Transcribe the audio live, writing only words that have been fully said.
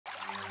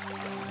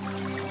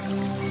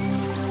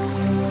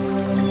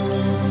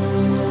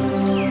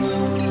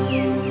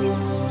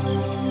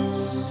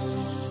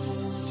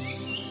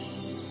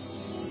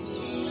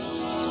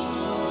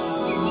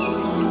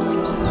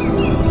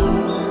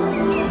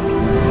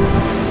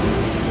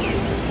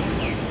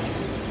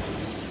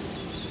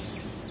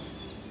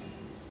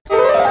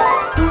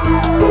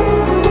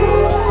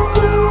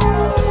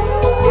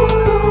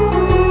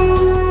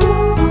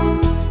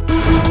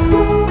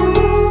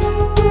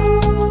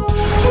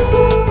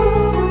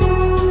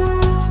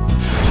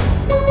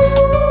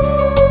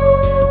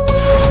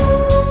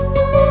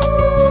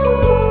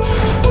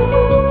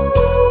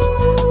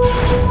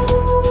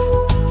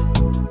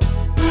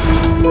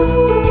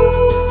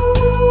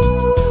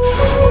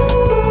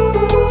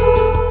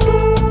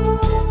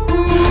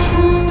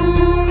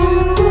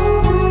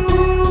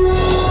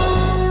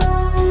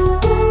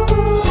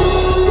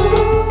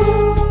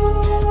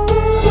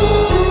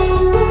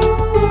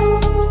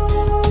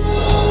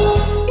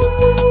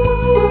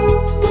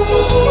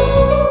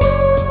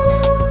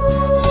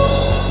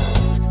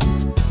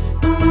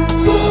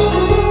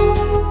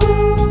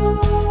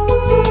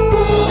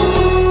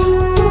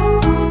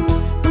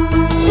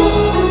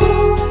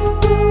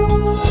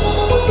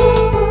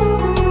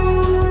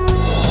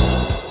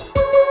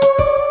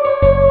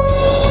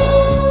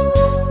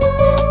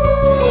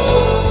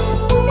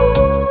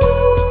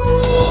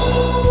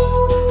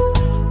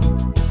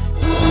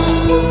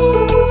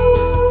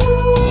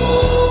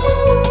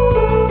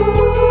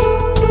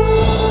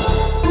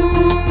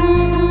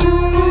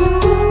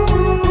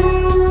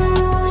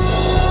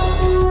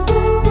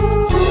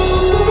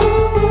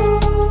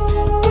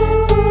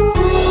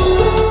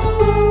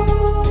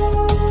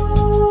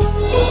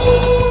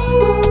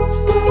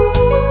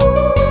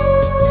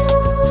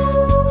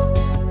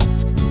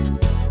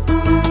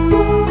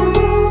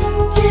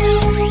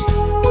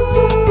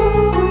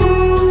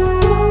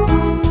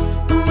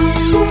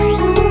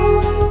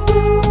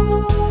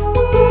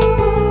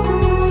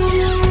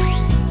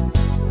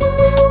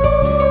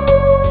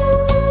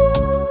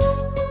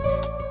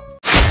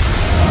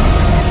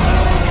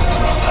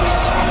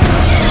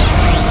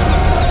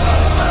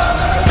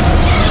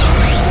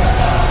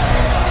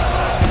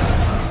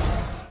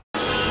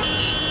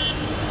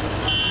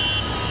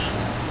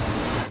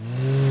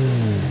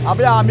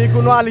আবে আমি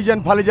কোনো আলিজান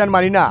ফালিজান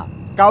মানি না,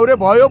 কাউরে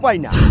ভয়ও পাই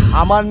না।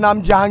 আমার নাম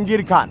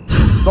জাহাঙ্গীর খান,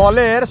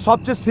 দলের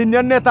সবচেয়ে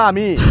সিনিয়র নেতা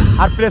আমি,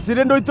 আর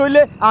প্রেসিডেন্ট হইতে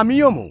হইলে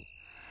আমিও মু।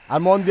 আর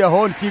মন দিয়া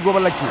হন কি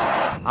গোবর লাগছি,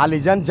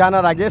 আলিজান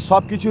জানার আগে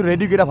সব কিছু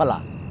রেডি করে ফেলা।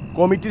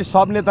 কমিটির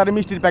সব নেতার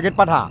মিষ্টির প্যাকেট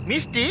পাঠা।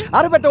 মিষ্টি?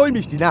 আরে বেটা ওই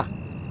মিষ্টি না,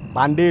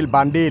 বান্ডিল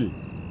বান্ডিল।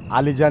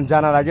 আলিজান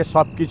জানার আগে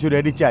সব কিছু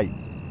রেডি চাই,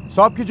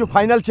 সব কিছু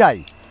ফাইনাল চাই।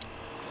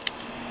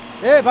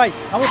 এ ভাই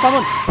থামুন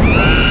থামুন।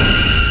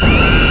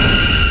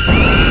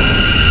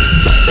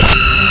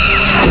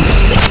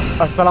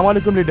 আসসালামু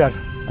আলাইকুম লিডার।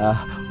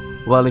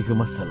 ওয়ালাইকুম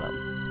আসসালাম।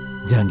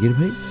 জাহাঙ্গীর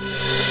ভাই,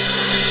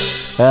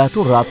 এত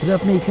রাত্রে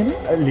আপনি এখানে?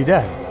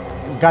 লিডার,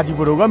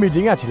 গাজীপুরে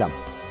মিটিং এ আছিলাম।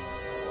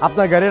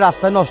 আপনার গাড়ি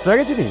রাস্তায় নষ্ট হয়ে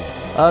গেছে নি?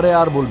 আরে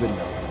আর বলবেন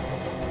না,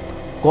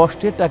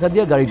 কষ্টের টাকা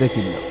দিয়ে গাড়িটা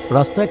কিনলাম,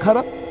 রাস্তায়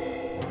খারাপ,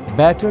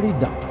 ব্যাটারি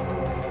ডাউন,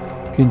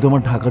 কিন্তু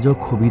আমার ঢাকা যাওয়া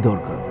খুবই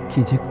দরকার, কি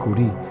যে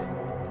করি।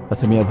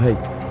 আচ্ছা মিয়া ভাই,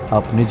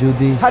 আপনি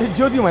যদি... আরে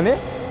যদি মানে,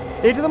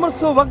 এটা তো আমার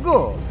সৌভাগ্য।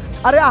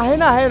 আরে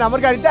আহেন আহেন, আমার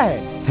গাড়িতে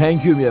আহেন। থ্যাংক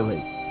ইউ মিয়া ভাই,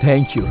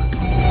 thank you.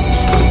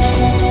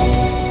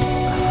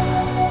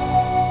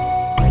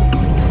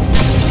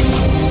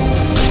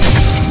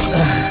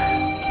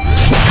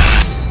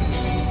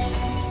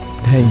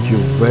 Thank you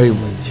very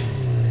much.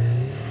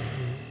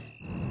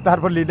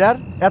 তারপর লিডার,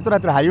 এত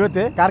রাত্রে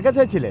হাইওয়েতে কার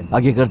কাছে ছিলেন?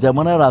 আগেকার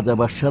জামানায় রাজা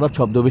বাদশারা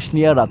ছদ্মবেশ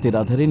নিয়ে রাতের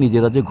আধারে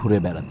নিজেরা যে ঘুরে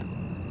বেড়াত,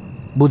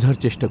 বোঝার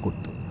চেষ্টা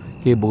করত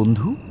কে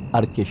বন্ধু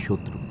আর কে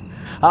শত্রু।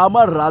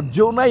 আমার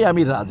রাজ্যও নাই,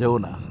 আমি রাজাও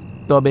না,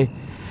 তবে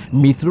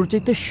মিত্রর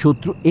চাইতে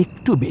শত্রু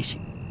একটু বেশি।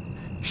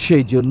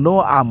 সেই জন্য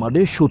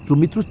আমাদের শত্রু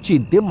মিত্র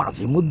চিনতে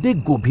মাঝে মধ্যে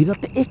গভীর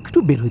রাতে একটু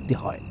বের হইতে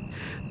হয়,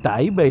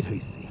 তাই বের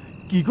হইছে।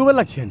 কি কবে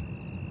লাগছেন?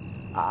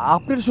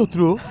 আপনার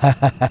শত্রু?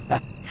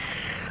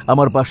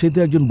 আমার পাশেই তো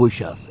একজন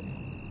বৈশা আছে।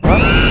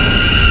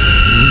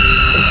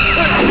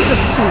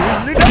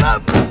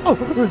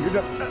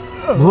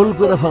 ভুল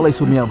করে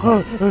ফেলাইছো মিয়া,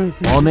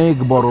 অনেক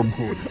বড়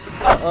ভুল।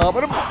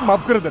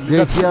 যে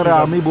চেয়ারে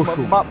আমি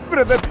বসু,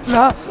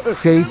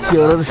 সেই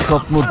চেয়ারের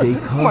স্বপ্ন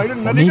দেখা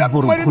অনেক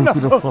বড় ভুল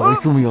করে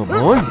ফেলাইছো মিয়া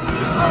ভাই।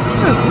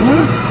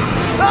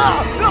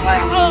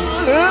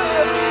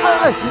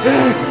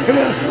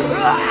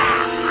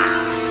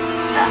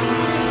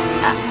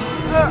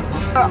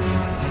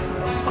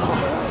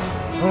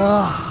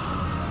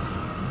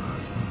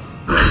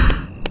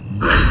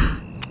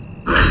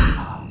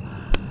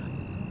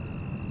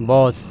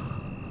 বস,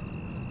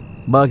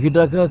 বাকি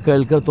টাকা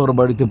কালকে তোর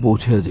বাড়িতে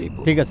পৌঁছে যাইব।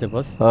 ঠিক আছে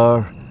বস। আর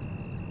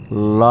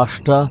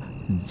লাশটা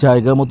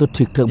জায়গা মতো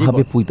ঠিকঠাক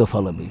ভাবে পুইতা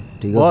ফেলাবি,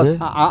 ঠিক আছে?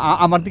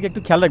 আমার দিকে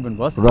একটু খেয়াল রাখবেন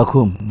বস।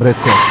 রাখুম, ব্রেক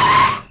কর।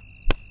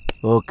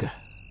 ওকে।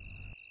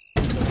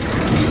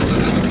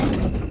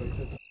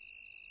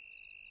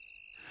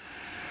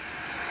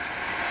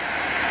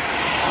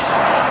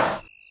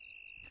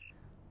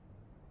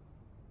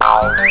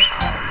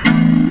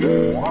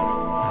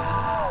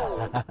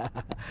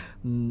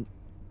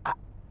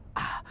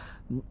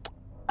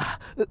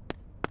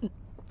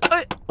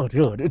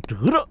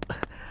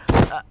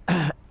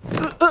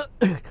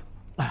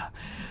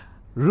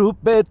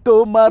 রূপে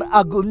তোমার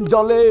আগুন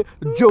জ্বলে,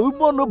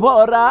 যৌবন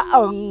ভরা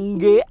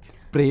অঙ্গে,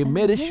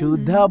 প্রেমের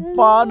সুধা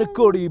পান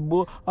করিব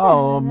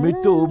আমি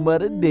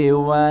তোমার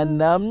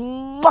দেওয়ানা।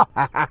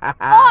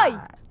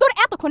 তোর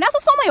এতক্ষণে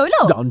আসার সময়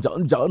হইলো? জান জান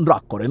জান,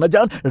 রাগ করে না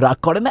জান, রাগ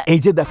করে না। এই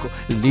যে দেখো,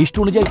 লিস্ট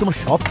অনুযায়ী তোমার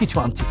সব কিছু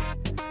আনছি।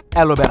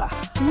 অ্যালোভেরা,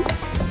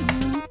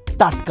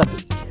 টাটকা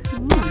দই,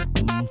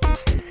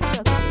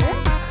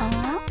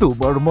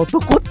 তোমার মতো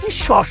করছি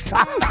শসা,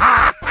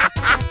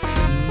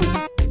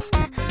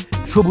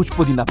 সবুজ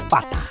পুদিনা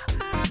পাতা,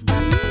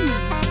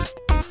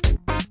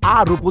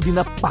 আরো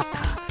পুদিনা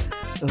পাতা,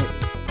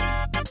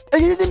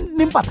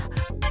 নিম পাতা,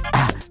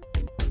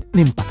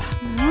 নিম পাতা,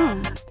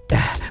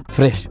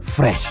 ফ্রেশ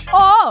ফ্রেশ।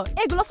 ও,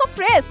 এগুলো সব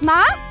ফ্রেশ না?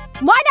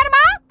 ময়নার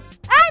মা,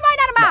 এই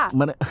ময়নার মা।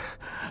 মানে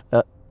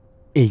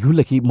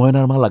এইগুলো কি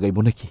ময়নার মা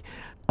লাগাইবো নাকি?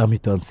 আমি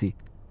তো আনছি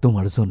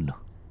তোমার জন্য।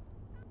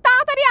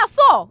 তাড়াতাড়ি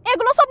আসো,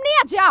 এগুলো সব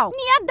নিয়ে যাও,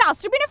 নিয়ে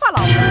ডাস্টবিনে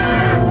ফেলাও।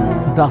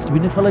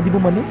 ডাস্টবিনে ফেলা দিব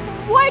মানে?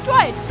 ওয়েট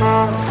ওয়েট,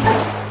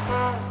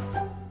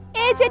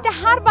 এই যে এটা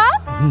হারবাল,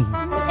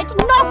 এটা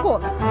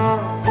নকল,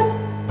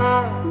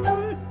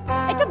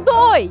 এটা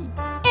দই,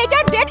 এটা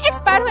ডেট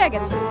এক্সপায়ার হয়ে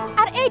গেছে,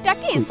 আর এইটা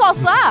কি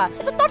সসা,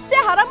 এটা তোর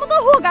চেহারার মতো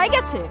হুগাই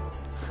গেছে।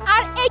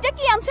 আর এইটা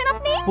কি আনছেন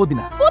আপনি?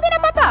 পুদিনা, পুদিনা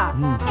পাতা।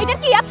 এটা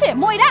কি আছে?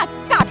 ময়রা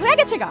কাট হয়ে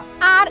গেছে গা।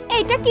 আর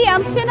এইটা কি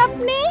আনছেন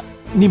আপনি?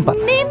 নিম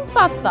পাতা। নিম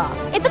পাতা,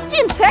 এটা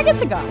চিনছে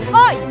গেছে গা।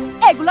 ওই,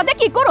 এগুলা দিয়ে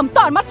কি করুম?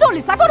 তোর মা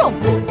চলিসা করুম?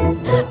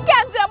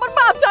 কেন যে আমার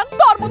বাপ জান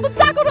তোর মতো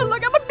চাকরের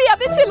লগে আমার বিয়া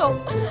দিছিল?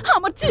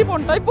 আমার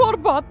জীবনটাই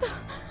বরবাদ।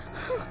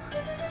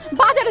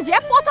 বাজারে যে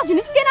পচা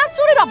জিনিস কেনার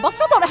চুরির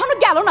অভ্যাসটা তোর এখনো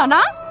গেল না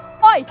না?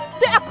 ওই,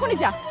 তুই এক্ষুনি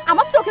যা,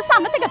 আমার চোখের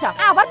সামনে থেকে যা,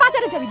 আবার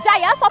বাজারে যাবি,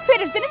 যাইয়া সব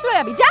ফ্রেশ জিনিস লই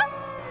আবি, যা।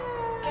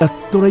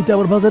 তোরাই তো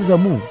আবার বাজার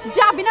যামু?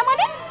 যাবি না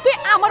মানে? তুই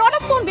আমার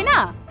অর্ডার শুনবি না?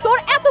 তোর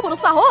এত বড়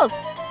সাহস!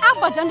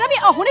 আব্বাজান আমি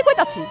অহনে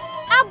কইতাছি,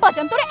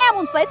 আব্বাজান তোরে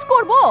এমন সাইজ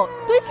করব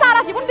তুই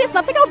সারা জীবন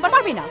বিছনা থেকে উঠতে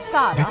পারবি না।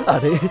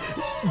 আরে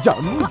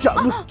জানু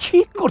জানু, কি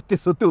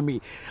করতেছো তুমি?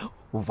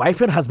 ওয়াইফ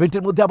এন্ড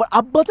হাজবেন্ডের মধ্যে আবার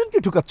আব্বাজানকে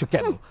ঢুকাচ্ছ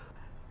কেন?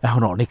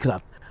 এখন অনেক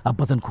রাত,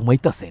 আব্বাজান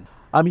ঘুমাইতাছেন।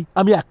 আমি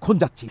আমি এখন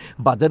যাচ্ছি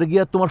বাজারে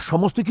গিয়া তোমার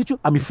সমস্ত কিছু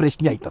আমি ফ্রেশ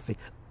নিয়ে আইতাছি।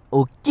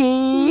 ওকে?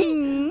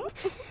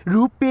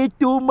 রূপে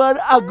তোমার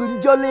আগুন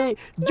জ্বলে,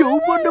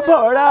 যৌবন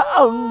ভরা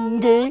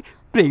অঙ্গে,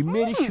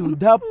 প্রেমের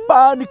সুধা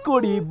পান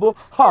করিব,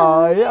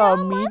 হয়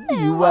আমি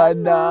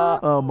দিওয়ানা।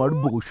 আমার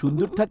বউ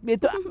সুন্দর থাকলে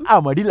তো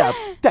আমারই লাভ,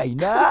 তাই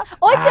না?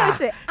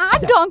 ওইছে আর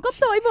ঢং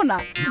করতে হইব না।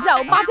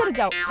 যাও বাজারে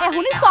যাও,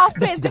 এখনই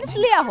সফট জিনিস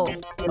লিয়ে আহো।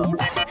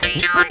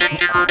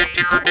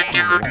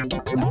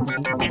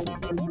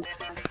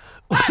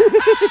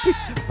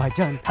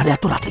 ভাইজান, আরে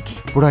এত রাতে কি?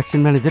 প্রোডাকশন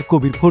ম্যানেজার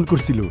কবির ফোন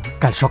করছিল,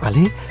 কাল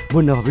সকালে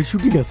বন্যা ভাবির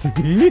শুটিং আছে।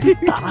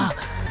 তারা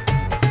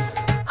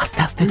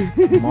আস্তে আস্তে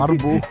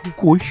মারবো।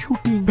 কই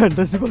শুটিং?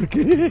 ফ্যান্টাসি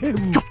পার্কে।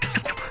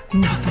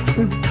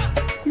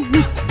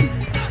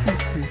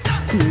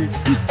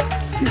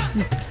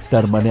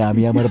 তার মানে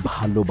আমি আমার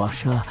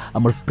ভালোবাসা,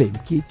 আমার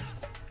প্রেমকে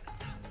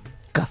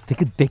কাছ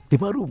থেকে দেখতে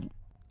পারুম।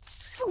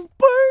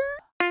 সুপার!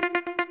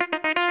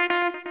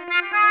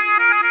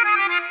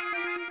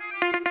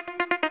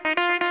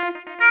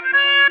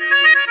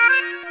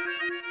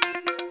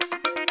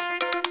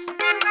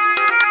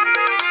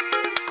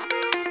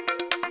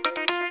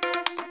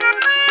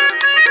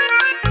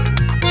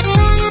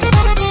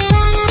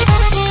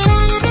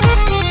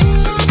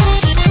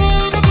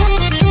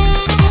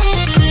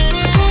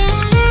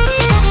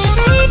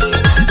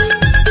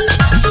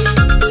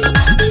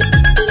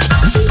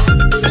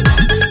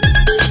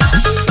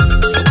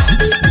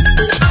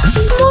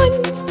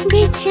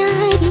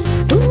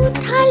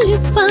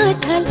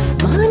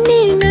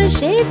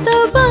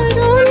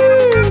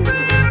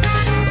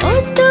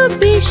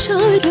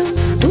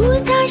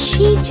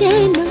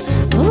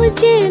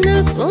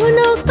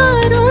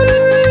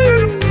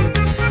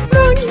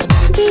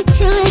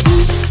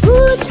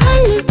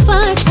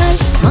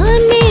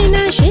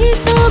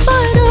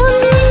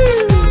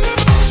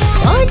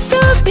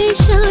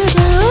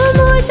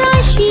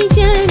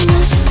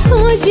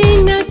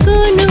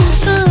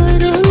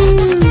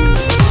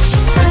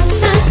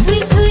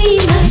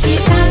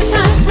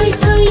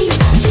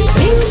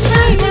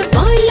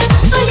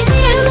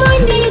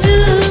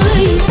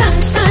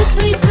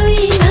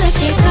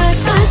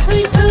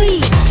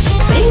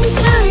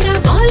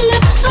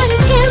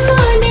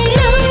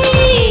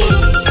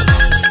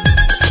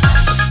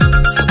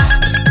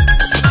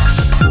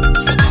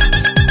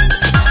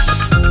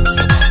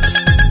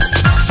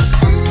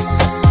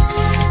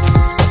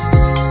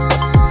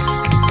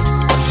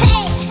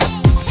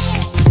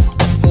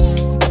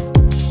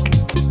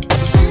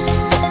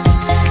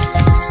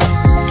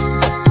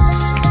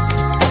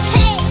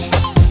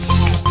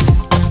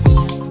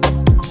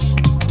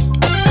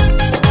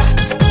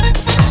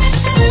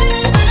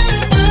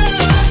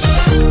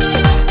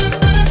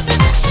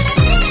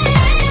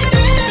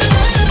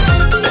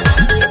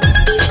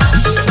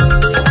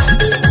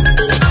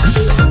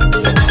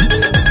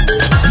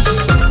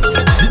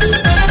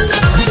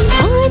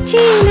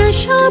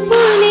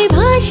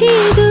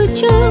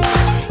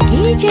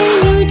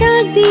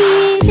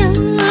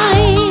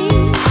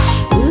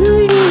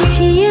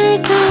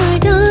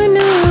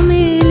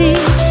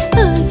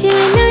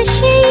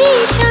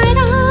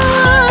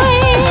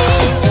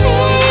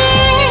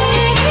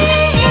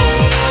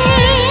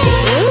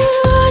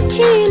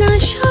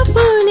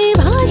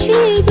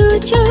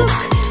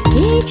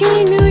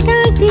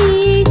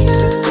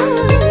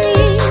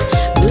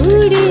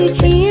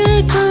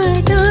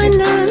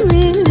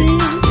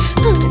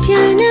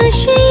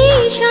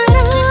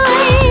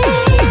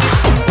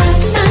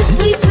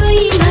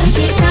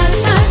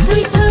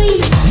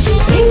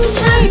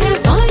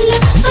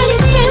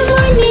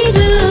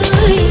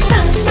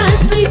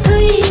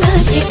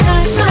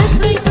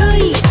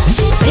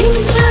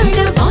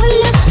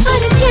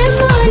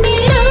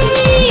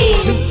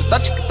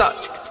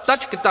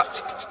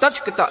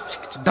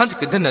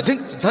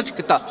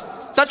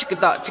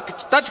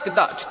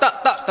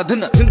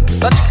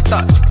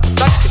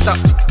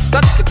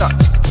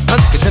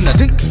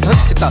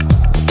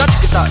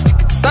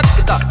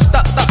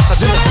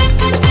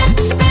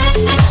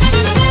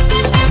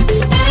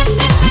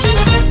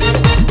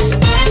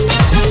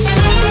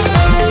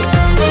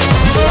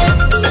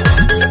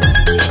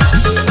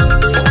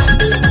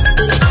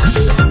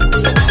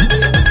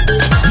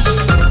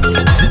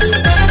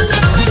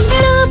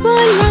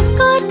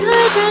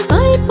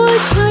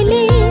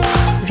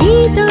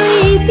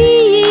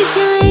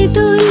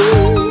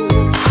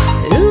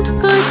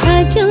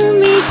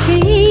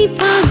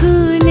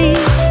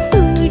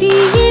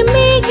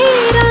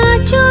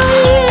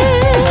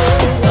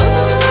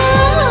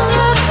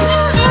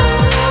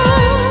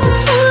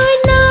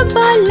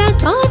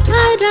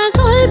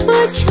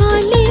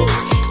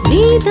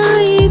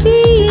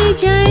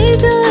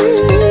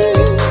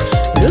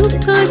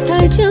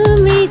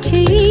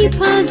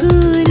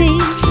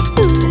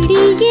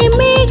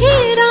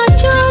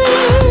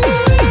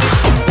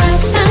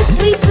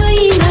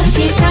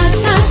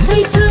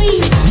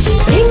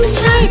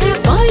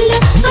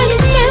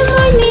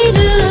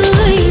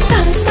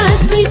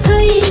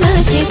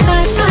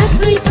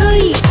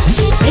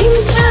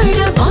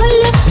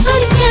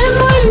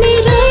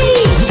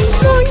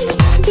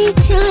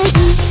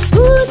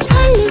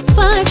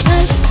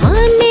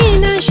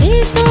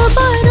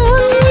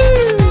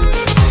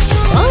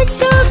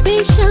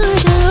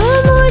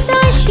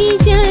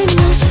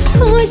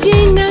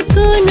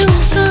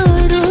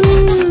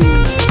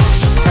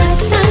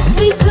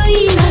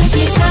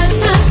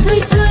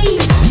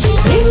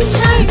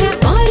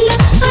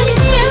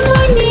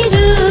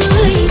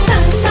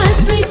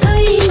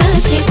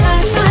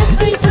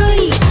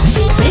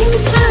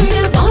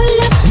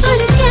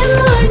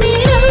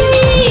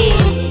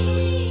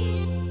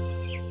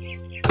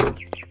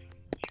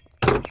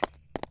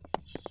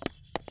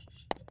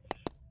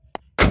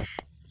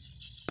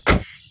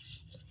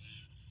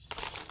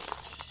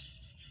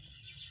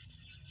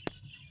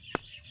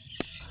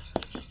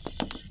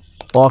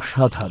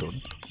 অসাধারণ,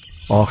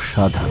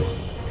 অসাধারণ।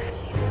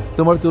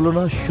 তোমার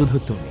তুলনা শুধু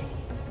তুমি।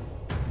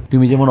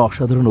 তুমি যেমন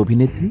অসাধারণ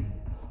অভিনেত্রী,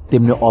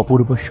 তেমনি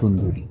অপূর্ব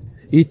সুন্দরী।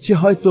 ইচ্ছে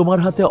হয় তোমার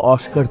হাতে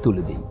অস্কার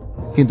তুলে দিই,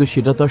 কিন্তু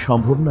সেটা তো আর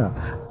সম্ভব না।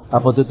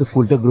 আপাতত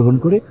ফুলটা গ্রহণ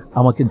করে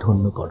আমাকে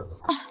ধন্য করো।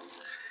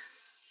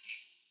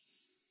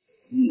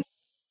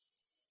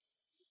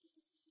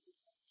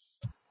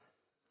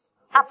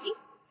 আপনি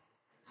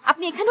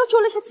আপনি এখানেও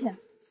চলে এসেছেন?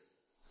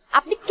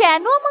 আপনি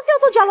কেন আমাকে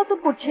এত জ্বালাতন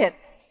করছেন?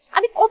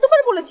 আমি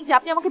কতবার বলেছি যে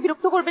আপনি আমাকে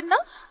বিরক্ত করবেন না।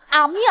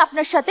 আমি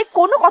আপনার সাথে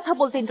কোনো কথা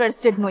বলতে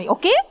ইন্টারেস্টেড নই।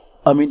 ওকে,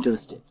 আমি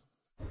ইন্টারেস্টেড,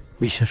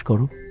 বিশ্বাস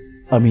করো,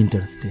 আমি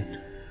ইন্টারেস্টেড।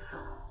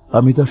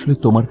 আমি তো আসলে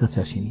তোমার কাছে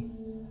আসিনি।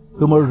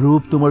 তোমার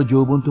রূপ, তোমার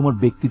যৌবন, তোমার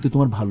ব্যক্তিত্ব,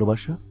 তোমার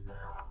ভালোবাসা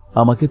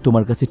আমাকে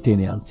তোমার কাছে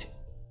টেনে আনছে।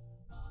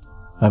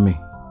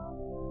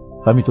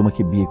 আমি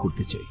তোমাকে বিয়ে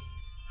করতে চাই।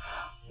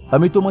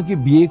 আমি তোমাকে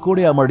বিয়ে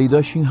করে আমার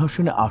হৃদয়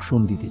সিংহাসনে আসন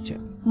দিতে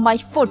চাই। My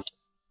foot.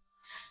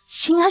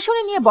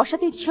 সিংহাসনে নিয়ে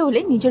বসাতে ইচ্ছে হলে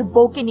নিজের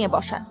বউকে নিয়ে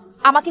বসান,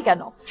 আমাকে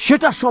কেন?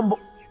 সেটা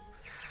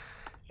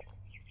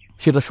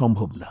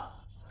সম্ভব না।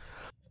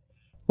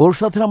 ওর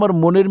সাথে আমার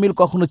মনের মিল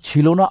কখনো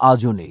ছিল না,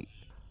 আজও নেই,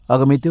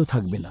 আগামীতেও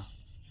থাকবে না।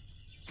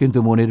 কিন্তু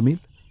মনের মিল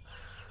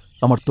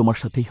আমার তোমার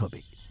সাথেই হবে।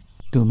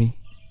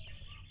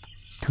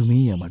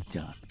 তুমিই আমার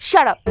জান।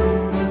 Shut up.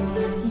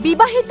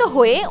 বিবাহিত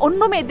হয়ে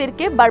অন্য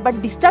মেয়েদেরকে বারবার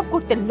ডিস্টার্ব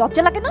করতে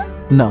লজ্জা লাগে না?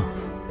 না,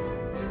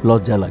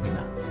 লজ্জা লাগে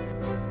না।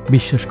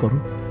 বিশ্বাস করো,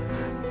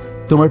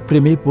 তোমার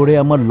প্রেমে পড়ে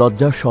আমার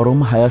লজ্জা, শরম,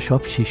 হায়া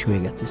সব শেষ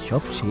হয়ে গেছে,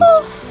 সব শেষ।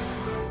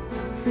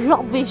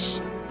 রবিশ।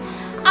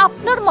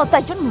 আপনার মতো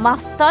একজন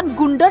মাস্তান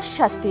গুন্ডার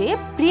সাথে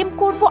প্রেম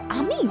করব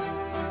আমি?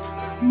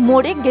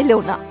 মরে গেলেও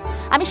না।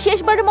 আমি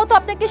শেষবারের মতো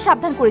আপনাকে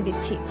সাবধান করে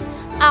দিচ্ছি,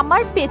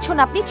 আমার পেছন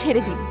আপনি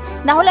ছেড়ে দিন,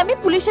 না হলে আমি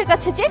পুলিশের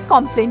কাছে যেয়ে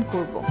কমপ্লেইন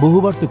করব।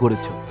 বহুবার তো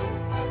করেছো,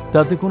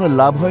 তাতে কোনো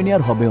লাভ হয়নি,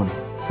 আর হবেও না।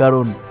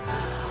 কারণ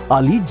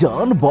আলী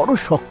জান বড়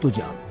শক্ত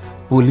জান।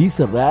 পুলিশ,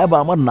 র্যাব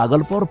আমার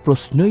নাগাল পাওয়ার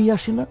প্রশ্নই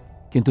আসে না।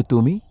 কিন্তু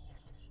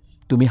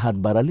তুমি হাত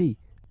বাড়ালেই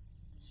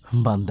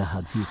বান্দা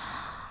হাজির।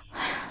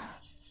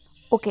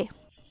 ওকে,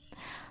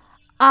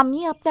 আমি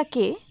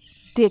আপনাকে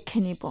দেখে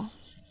নিব।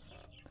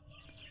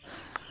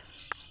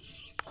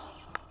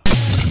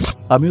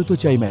 আমিও তো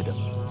চাই ম্যাডাম,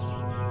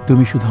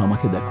 তুমি শুধু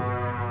আমাকে দেখো,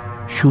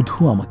 শুধু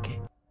আমাকে।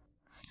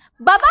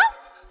 বাবা,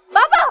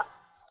 বাবা,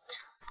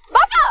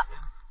 বাবা!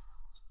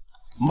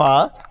 মা,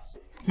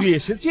 তুই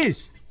এসেছিস?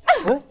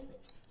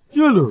 কি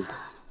হলো,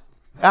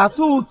 এত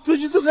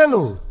উত্তেজিত কেন?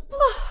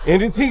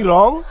 Anything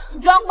wrong?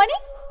 রং মানে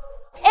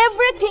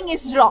এভরিথিং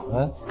ইজ রং।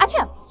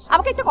 আচ্ছা,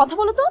 আমাকে একটা কথা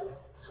বলো তো,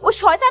 ওই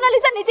শয়তান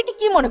আলিজা নিজেকে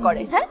কি মনে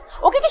করে? হ্যাঁ,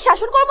 ওকে কি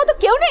শাসন করার মতো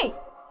কেউ নেই?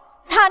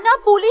 থানা,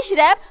 পুলিশ,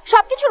 র্যাব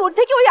সবকিছুর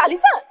ঊর্ধ্বে কি ওই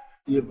আলিজা?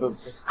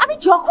 আমি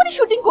যখনই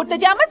শুটিং করতে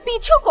যাই আমার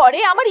পিছু করে,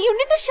 আমার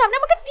ইউনিটের সামনে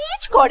আমাকে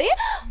টিচ করে,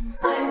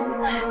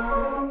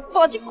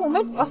 বাজে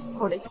কমেন্ট পাস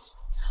করে,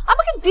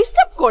 আমাকে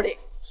ডিস্টার্ব করে।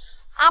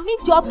 আমি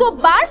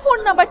যতবার ফোন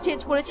নাম্বার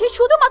চেঞ্জ করেছি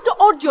শুধুমাত্র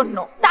ওর জন্য,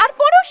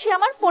 তারপরেও সে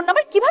আমার ফোন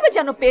নাম্বার কিভাবে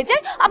যেন পেয়ে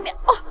যায়।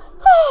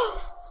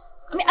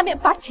 আমি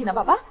পারছি না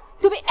বাবা।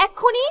 তুমি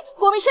এক্ষুনি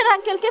কমিশনার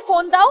আঙ্কেলকে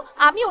ফোন দাও,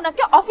 আমি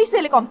ওনাকে অফিসে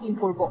এলে কমপ্লেইন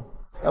করব।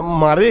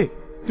 মারে,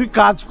 তুই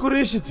কাজ করে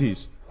এসেছিস,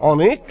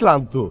 অনেক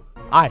ক্লান্ত।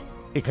 আয়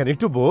এখানে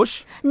একটু বস।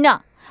 না,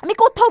 আমি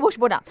কোথাও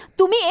বসবো না।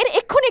 তুমি এর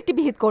এক্ষুনি একটি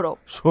বিহিত করো।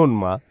 শোন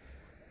মা,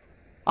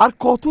 আর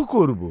কত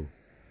করব?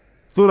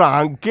 তোর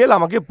আঙ্কেল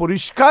আমাকে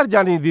পরিষ্কার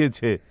জানিয়ে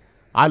দিয়েছে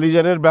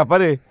আলীজানের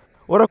ব্যাপারে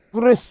ওরা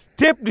কোনো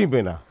স্টেপ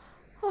নিবে না।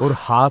 ওর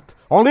হাত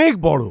অনেক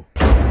বড়।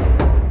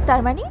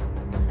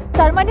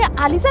 তার মানে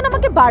আলিজান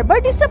আমাকে বারবার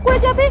ডিস্টার্ব করে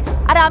যাবে,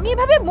 আর আমি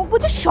এভাবে মুখ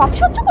বুজে সব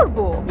সহ্য করব?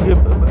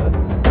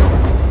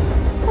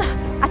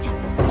 আচ্ছা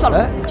চলো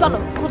চলো,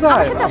 কোথায়?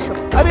 আমার সাথে আসো।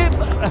 আরে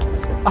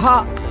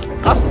হ্যাঁ,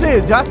 আসতে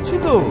যাচ্ছি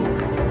তো।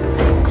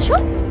 আসো,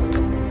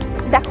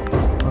 দেখো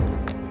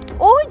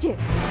ওই যে,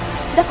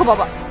 দেখো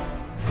বাবা,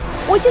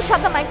 ওই যে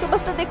সাদা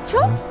মাইক্রোবাসটা দেখছো,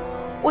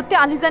 ওতে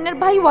আলিজানের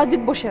ভাই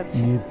ওয়াজিদ বসে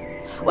আছে।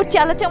 ওর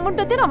চেলা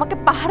চামুন্ডাদের আমাকে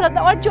পাহারা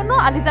দেওয়ার জন্য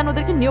আলিজান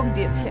ওদেরকে নিয়োগ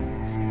দিয়েছে।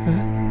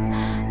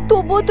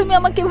 তবুও তুমি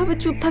আমাকে এভাবে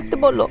চুপ থাকতে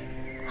বলো?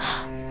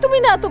 তুমি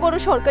না এত বড়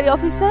সরকারি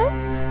অফিসার,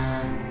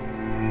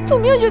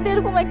 তুমিও যদি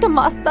এরকম একটা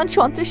মাস্তান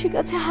সন্ত্রাসীর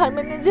কাছে হার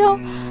মেনে যাও।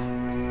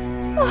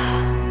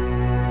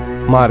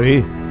 মারে,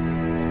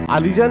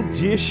 আলীজান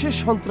যে সে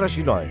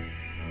সন্ত্রাসী নয়,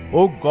 ও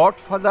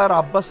গডফাদার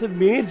আব্বাসের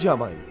মেয়ের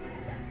জামাই।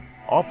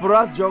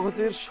 অপরাধ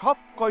জগতের সব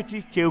কয়টি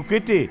কেউ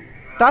কেটে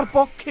তার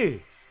পক্ষে।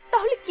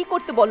 তাহলে কি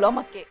করতে বলো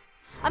আমাকে?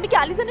 আমি কি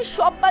আলীজানের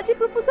সব বাজে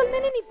প্রপোজাল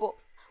মেনে নিব,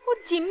 ওর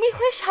জিম্মি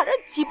হয়ে সারা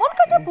জীবন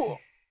কাটাবো?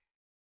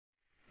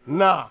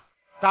 না,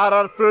 তার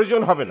আর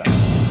প্রয়োজন হবে না।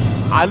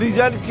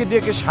 আলীজানকে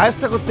ডেকে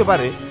সাহায্য করতে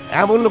পারে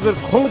এমন লোকের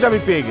খোঁজ আমি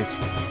পেয়ে গেছি।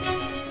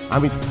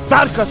 আমি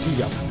তার কাছেই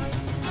যাব।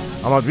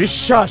 আমার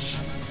বিশ্বাস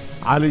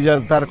আলীজান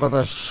তার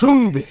কথা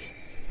শুনবে।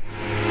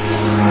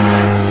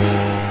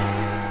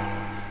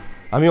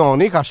 আমি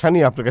অনেক আশা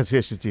নিয়ে আপনার কাছে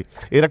এসেছি,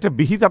 এর একটা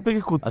বিহিত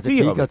আপনাকে করতেই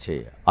হবে। ঠিক আছে,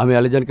 আমি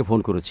আলীজানকে ফোন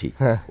করেছি।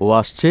 হ্যাঁ। ও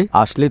আসছে,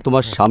 আসলে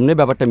তোমার সামনে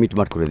ব্যাপারটা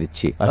মিটমাট করে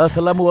দিচ্ছি।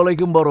 আসসালামু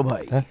আলাইকুম বড়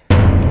ভাই।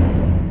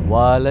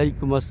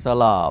 ওয়ালাইকুম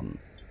আসসালাম।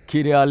 কি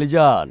রে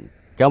আলীজান,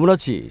 কেমন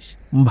আছিস?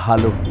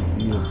 ভালো।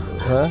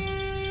 হ্যাঁ,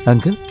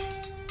 আঙ্কেল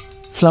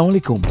আসসালামু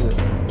আলাইকুম।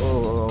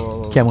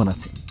 কেমন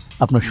আছেন?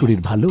 আপনার শরীর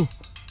ভালো?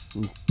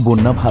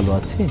 বন্যা ভালো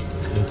আছে?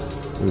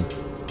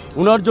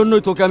 ওনার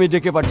জন্যই তোকে আমি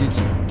ডেকে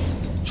পাঠিয়েছি।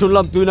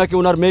 শুনলাম তুই নাকি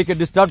ওনার মেয়েকে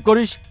ডিস্টার্ব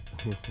করিস।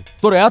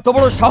 তোর এত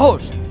বড়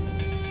সাহস!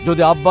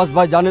 যদি আব্বাস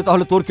ভাই জানে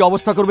তাহলে তোর কি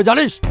অবস্থা করবে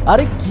জানিস?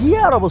 আরে কি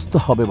আর অবস্থা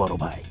হবে বড়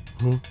ভাই?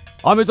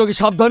 আমি তোকে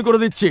সাবধান করে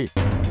দিচ্ছি,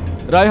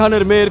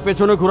 রায়হানের মেয়ের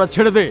পেছনে ঘোরা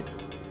ছেড়ে দে,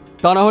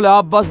 তা না হলে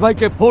আব্বাস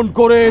ভাইকে ফোন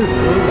করে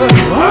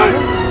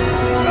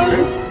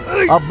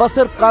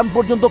আব্বাসের কান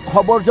পর্যন্ত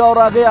খবর যাওয়ার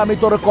আগে আমি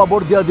তোরে কবর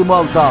দিয়া দিব।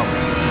 আলতাম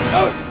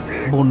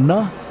বন্যা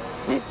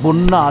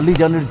বন্যা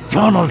আলীজানের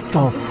জান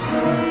আলতাম।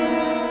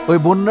 ওই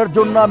বন্যার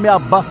জন্য আমি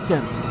আব্বাসকে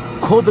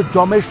খোদ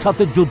জমের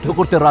সাথে যুদ্ধ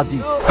করতে রাজি,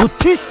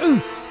 বুঝছিস?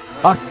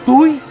 আর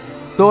তুই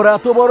তোর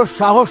এত বড়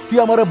সাহস, তুই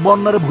আমার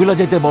বন্যারে ভুলে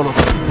যেতে বলো?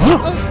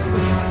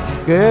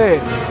 কে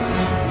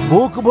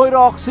বুক ভৈরা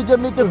অক্সিজেন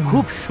নিতে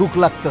খুব সুখ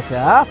লাগতেছে,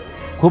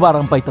 খুব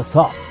আরাম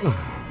পাইতেছস?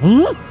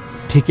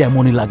 ঠিক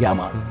এমনই লাগে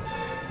আমার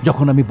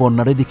যখন আমি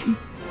বন্যারে দেখি,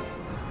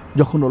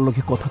 যখন ওর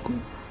লোকে কথা কই।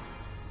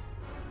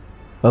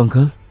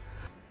 আঙ্কেল,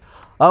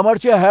 আমার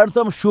চেয়ে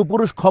হ্যান্ডসাম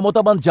সুপুরুষ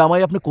ক্ষমতাবান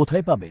জামাই আপনি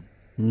কোথায় পাবেন?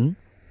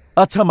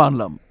 আচ্ছা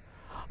মানলাম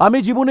আমি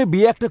জীবনে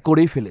বিয়ে একটা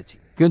করেই ফেলেছি,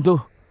 কিন্তু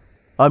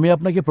আমি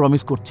আপনাকে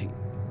প্রমিস করছি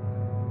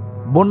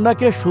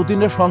বন্যাকে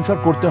সতীনের সংসার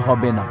করতে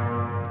হবে না।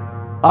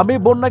 আমি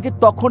বন্যাকে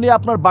তখনই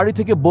আপনার বাড়ি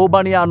থেকে বউ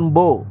বানিয়ে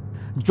আনবো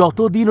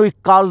যতদিন ওই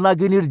কাল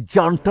নাগিনীর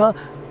জানটা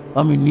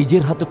আমি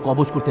নিজের হাতে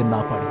কবজ করতে না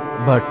পারি।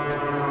 বাট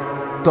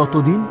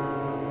ততদিন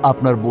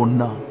আপনার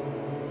বন্যা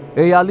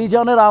এই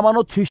আলীজানের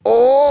আমানত। ও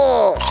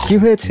কি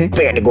হয়েছে?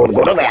 পেট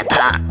গুড়গুড়ো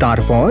ব্যথা,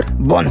 তারপর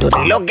বন্ধু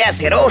দিল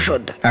গ্যাসের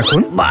ওষুধ,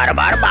 এখন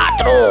বারবার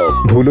বাথরুম।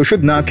 ভুল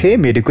ওষুধ না খেয়ে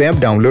মেডিকো অ্যাপ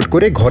ডাউনলোড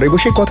করে ঘরে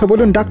বসে কথা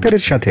বলুন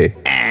ডাক্তারের সাথে।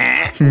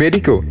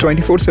 মেডিকো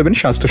 24/7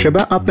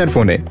 স্বাস্থ্যসেবা আপনার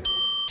ফোনে।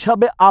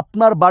 হিসাবে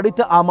আপনার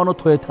বাড়িতে আমানত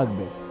হয়ে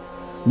থাকবে।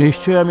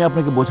 নিশ্চয়ই আমি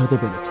আপনাকে বোঝাতে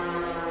পেরেছি,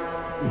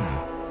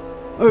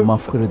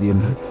 মাফ করে দিয়েন।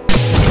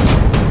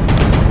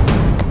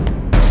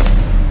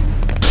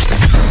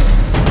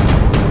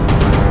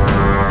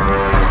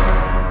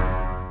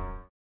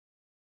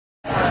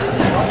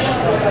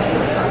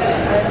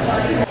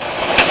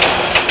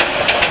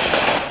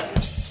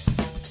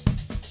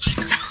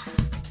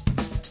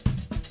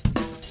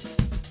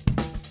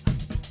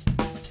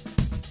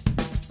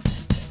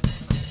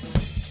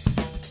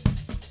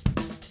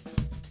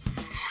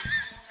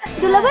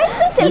 দুলাভাই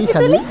সেলফি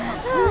তুলি।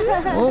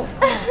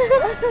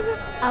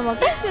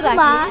 আমাকে একটু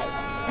রাখিস।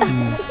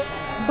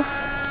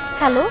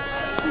 হ্যালো,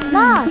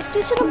 না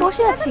স্টেশনে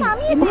বসে আছি,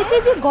 এমনিতে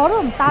যে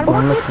গরম, তার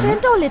মধ্যে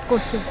ট্রেনটাও লেট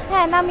করছে।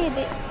 হ্যাঁ নামিয়ে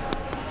দে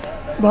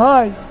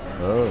ভাই।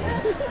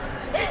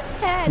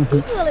 হ্যাঁ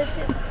ঠিক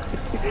বলেছে।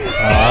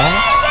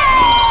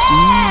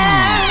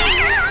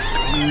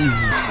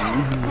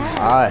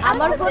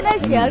 আমার ফোনে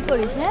শেয়ার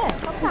করিস। হ্যাঁ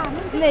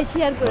নে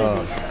শেয়ার করে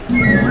দে।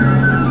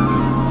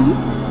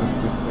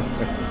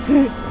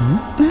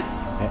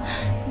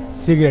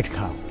 সিগারেট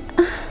খাও।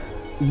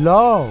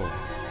 লও।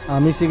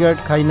 আমি সিগারেট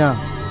খাই না।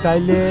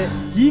 তাইলে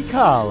কি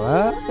খাও?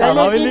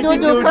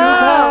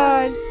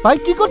 ভাই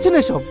কি করছেন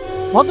এসব?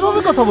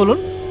 ভদ্রভাবে কথা বলুন।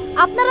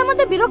 আপনারা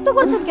আমাদের বিরক্ত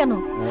করছেন কেন?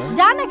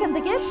 যান এখান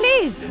থেকে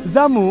প্লিজ।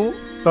 জামু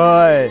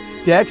তয়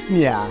ট্যাক্স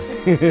নিয়া।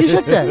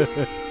 কিসের ট্যাক্স?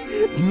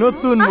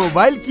 নতুন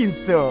মোবাইল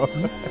কিনছো,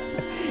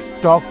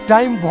 টক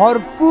টাইম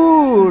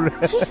ভরপুর।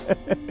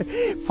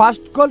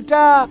 ফার্স্ট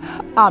কলটা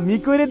আমি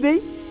করে দেই,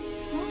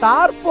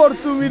 তারপর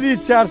তুমি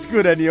রিচার্জ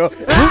করে নিও।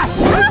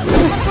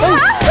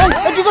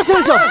 কি করছেন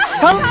এসব?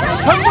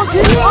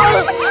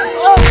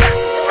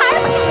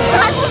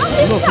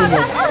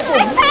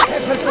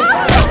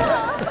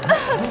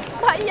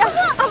 ভাইয়া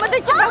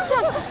আমাদেরকে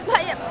বাঁচান,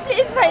 ভাইয়া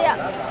প্লিজ, ভাইয়া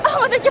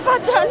আমাদেরকে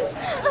বাঁচান,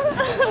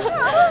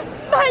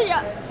 ভাইয়া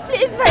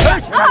প্লিজ, ভাইয়া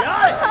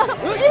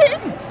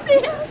প্লিজ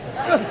প্লিজ।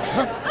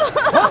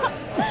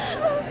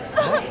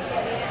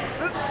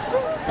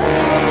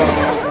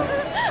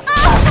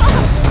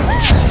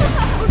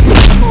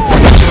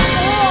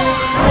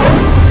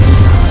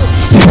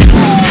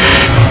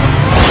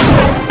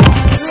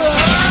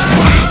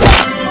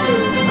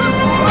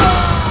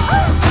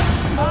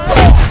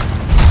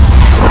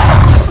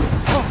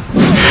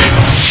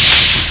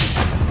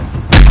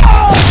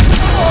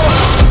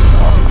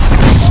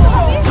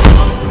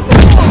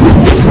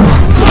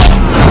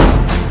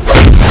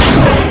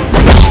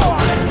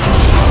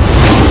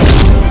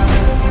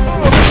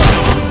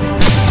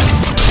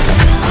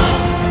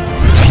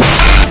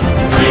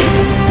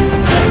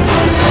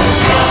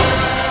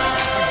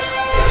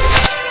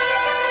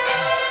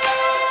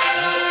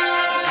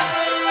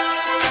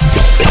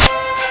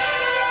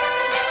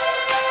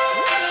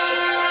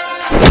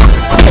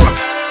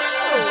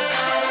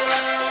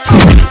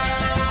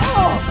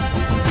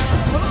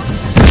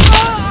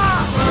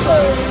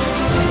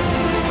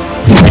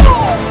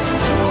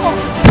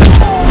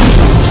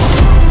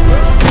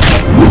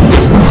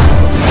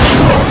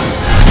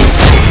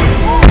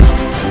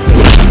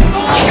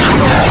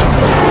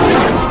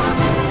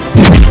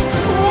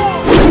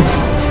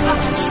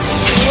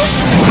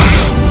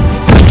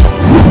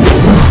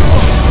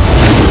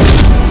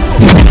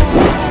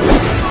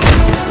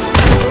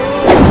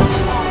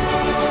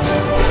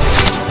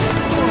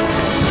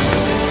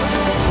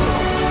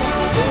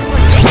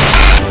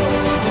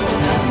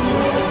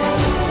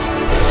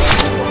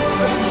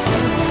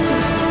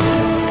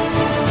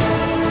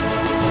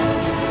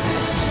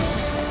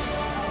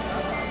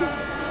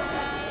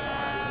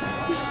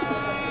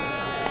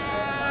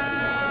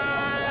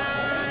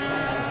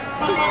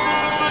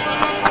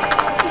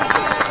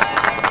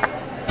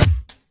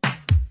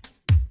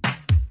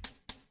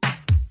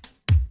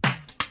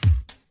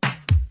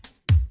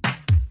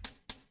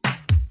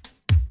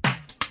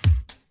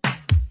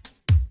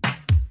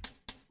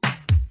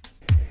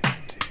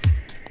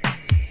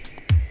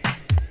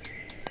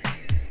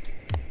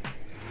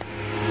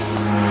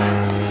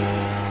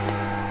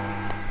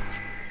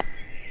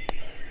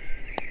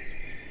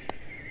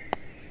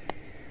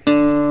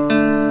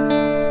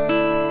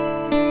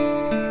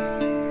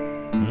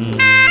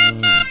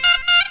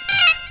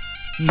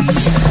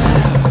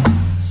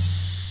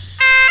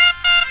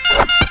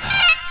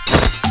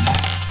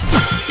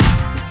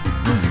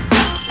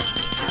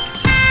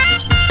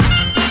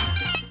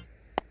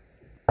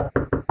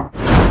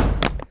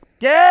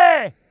 K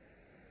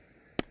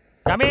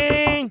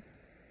coming?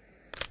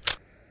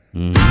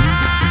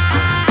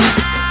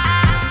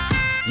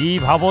 কি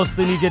ভাবস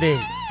তুই নিজেরে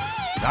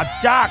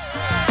রাজ্জাক?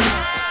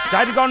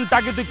 4 ঘন্টা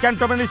আগে তুই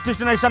ক্যান্টনমেন্ট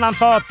স্টেশনে এসে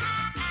নামছত,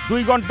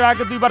 2 ঘন্টা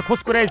আগে 2বার খোঁজ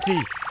করে আইছি,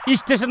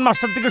 স্টেশন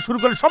মাস্টার থেকে শুরু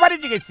করে সবারই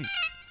জিজ্ঞেসি,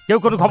 কেউ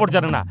কোনো খবর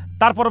জানে না।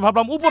 তারপর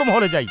ভাবলাম উপর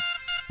মহলে যাই,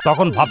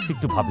 তখন ভাবছি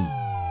একটু ভাবি।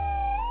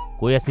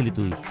 কই আসিলি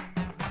তুই?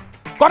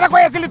 কথা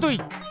কই আসিলি তুই?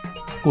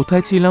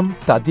 কোথায় ছিলাম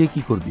তা দিয়ে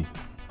কি করবি?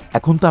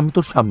 এখন তো আমি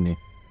তোর সামনে।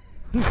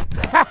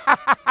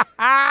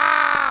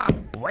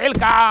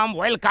 Welcome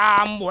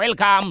welcome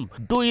welcome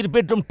to your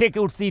bedroom, take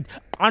your seat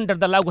under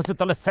the লাউ গাছের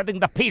তলে, setting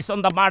the fish on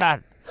the murder.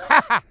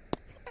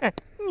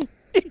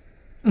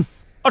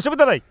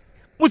 অসুবিধা নাই,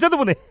 বুঝতে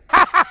দেবো না।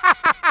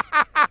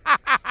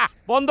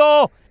 বন্ধ।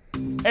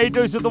 এইটা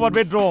হচ্ছে তোমার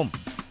বেডরুম।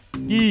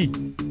 কি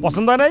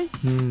পছন্দ হয় নাই?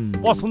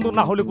 পছন্দ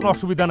না হলে কোনো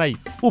অসুবিধা নাই,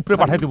 উপরে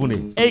পাঠাই দেবো না।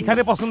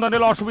 এইখানে পছন্দ না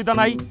হলে অসুবিধা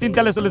নাই, 3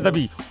 তলায় চলে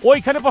যাবি।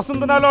 ওইখানে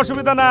পছন্দ না হলে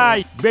অসুবিধা নাই।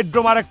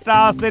 বেডরুম আর একটা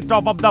আছে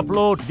টপ অফ দ্য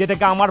ফ্লোর,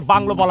 যেটাকে আমার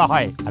বাংলো বলা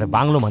হয়। আরে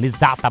বাংলো মানে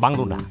জাতা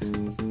বাংলো না।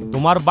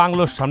 তোমার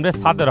বাংলোর সামনে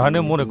ছাদের হয়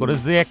মনে করে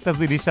যে একটা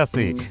জিনিস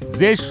আছে,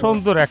 যে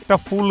সুন্দর একটা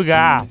ফুল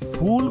গাছ,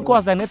 ফুল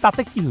গজানে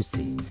তাতে কি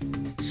হয়েছে?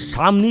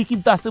 সামনে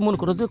কিন্তু আছে মনে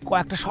করো যে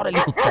কয়েকটা সরালি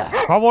কুত্তা।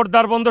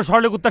 খবরদার বন্ধ,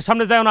 সরালি কুত্তার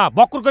সামনে যায় না,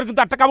 বক্কর করে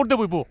কিন্তু একটা কামড় দিয়ে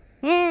বইবো।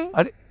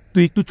 আরে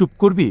তুই একটু চুপ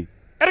করবি?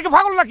 এটা কি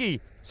পাগল নাকি?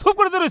 চুপ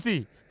করে ধরেছি।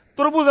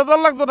 তোর বুঝাতে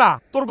লাগতো না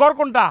তোর ঘর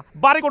কোনটা,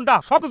 বাড়ি কোনটা,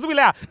 সবকিছু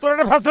মিলে তোর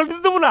একটা ফ্যাসিলিটি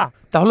দেবো না?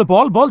 তাহলে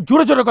বল বল,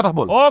 জোরে জোরে কথা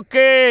বল।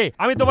 ওকে,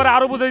 আমি তোমার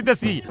আরো বুঝে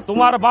দিতেছি।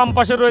 তোমার বাম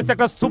পাশে রয়েছে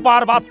একটা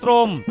সুপার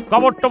বাথরুম,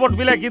 কবর টবর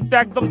মিলে কিন্তু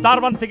একদম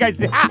জার্মান থেকে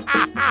আইছে।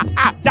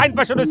 ডাইন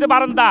পাশে রয়েছে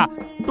বারান্দা,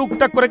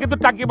 টুকটাক করে কিন্তু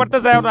টাকি মারতে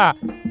যায় না।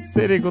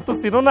 সেরে গো তো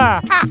চিনো না।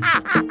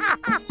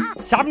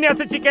 সামনে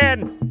আছে চিকেন,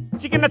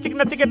 চিকেন না চিকেন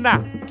না চিকেন না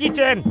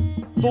কিচেন।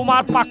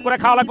 তোমার পাক করে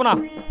খাওয়া লাগবে না,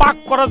 পাক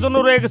করার জন্য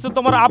রয়ে গেছে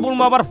তোমার আবুল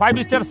মামার 5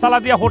 স্টার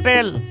সালাদিয়া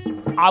হোটেল।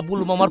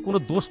 আবুল মামার কোনো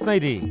দোষ নাই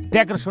রে,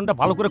 ডেকোরেশনটা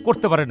ভালো করে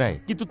করতে পারে নাই,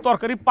 কিন্তু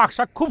তরকারি পাক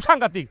শাক খুব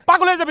সাংঘাতিক।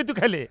 পাগল হয়ে যাবি তুই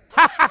খেলে।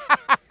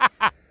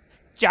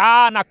 চা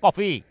না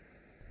কফি?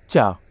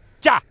 চা।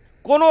 চা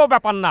কোনো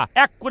ব্যাপার না,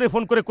 এক করে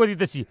ফোন করে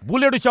দিতেছি।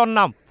 বুলেট হচ্ছে ওর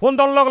নাম, ফোন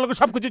দেওয়ার লগে লগে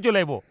সবকিছু চলে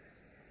আইব।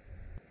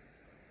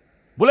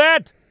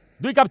 বুলেট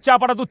 2 কাপ চা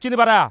পাঠা, দুধ চিনি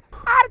বাড়া।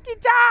 আর কি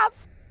চাস?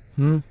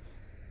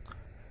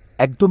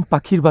 একদম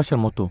পাখির বাসার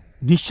মতো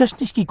নিঃশ্বাস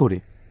নিস কি করে?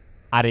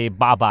 আরে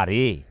বাবা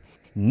রে,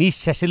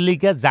 নিঃশ্বাসের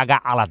লিগা জায়গা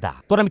আলাদা।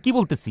 তোর আমি কি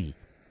বলতেছি?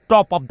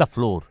 টপ অফ দ্য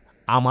ফ্লোর,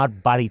 আমার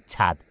বাড়ির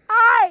ছাদ।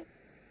 আয়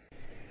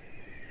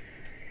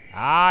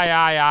আয়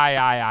আয় আয়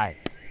আয় আয়।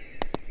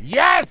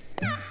 Yes,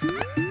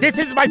 this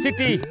is my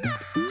city,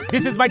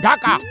 this is my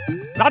Dhaka.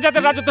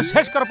 রাজাদের রাজত্ব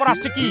শেষ করার পর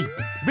আসছে কি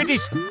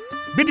ব্রিটিশ,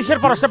 ব্রিটিশের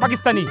পর আসছে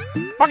পাকিস্তানি।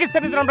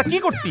 পাকিস্তানিদের আমরা কি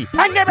করছি?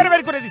 ঠ্যাঙ্গে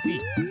বের করে দিছি।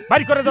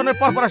 বাইর করে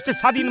দেওয়ার পর আসছে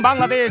স্বাধীন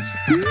বাংলাদেশ।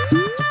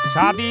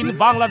 স্বাধীন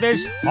বাংলাদেশ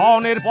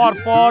হনের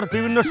পর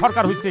বিভিন্ন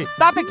সরকার হয়েছে,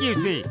 তাতে কি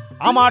হয়েছে?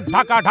 আমার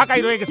ঢাকা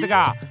ঢাকাই রয়ে গেছে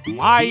গা।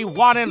 মাই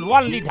one and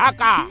only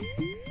Dhaka.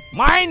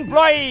 Mind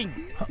blowing.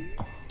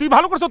 তুই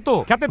ভালো করছ তো,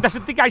 খেতের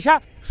দেশের থেকে আইসা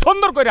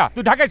সুন্দর কইরা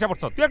তুই ঢাকা এসে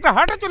পড়ছ। তুই একটা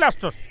হাটে চলে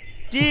আসছস।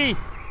 কি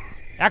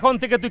এখন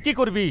থেকে তুই কি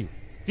করবি?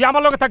 তুই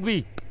আমার লগে থাকবি,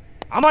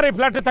 আমার এই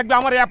ফ্ল্যাটে থাকবি,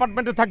 আমার এই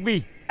অ্যাপার্টমেন্টে থাকবি।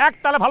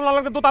 একতলা ভালো না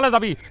লাগলে দোতলা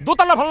যাবি,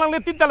 দোতলা ভালো লাগলে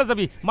 3 তলা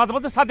যাবি, মাঝে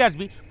মাঝে ছাদে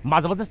আসবি,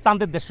 মাঝে মাঝে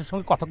চাঁদের দেশের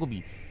সঙ্গে কথা কবি।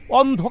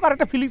 অন্ধকার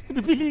একটা ফিলিংস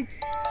দিবি, ফিলিংস।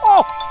 ও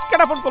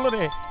কেডা ফোন করলো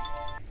রে?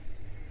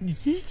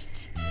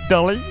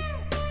 ডালাই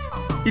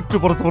একটু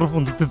পরে তোমার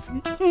ফোন দিতেছি।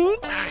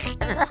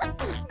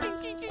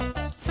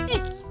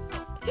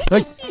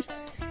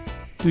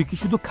 তুই কি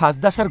শুধু খাস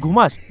দাস আর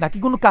ঘুমাস, নাকি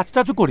কোনো কাজ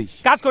টাজও করিস?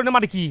 কাজ করি না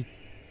মানে কি?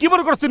 কি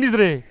মনে করছ তুই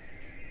নিজরে?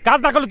 কাজ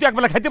না করলে তুই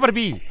একবেলা খাইতে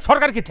পারবি?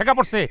 সরকার কি ঠেকা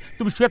পড়ছে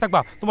তুমি শুয়ে থাকবা?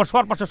 তোমার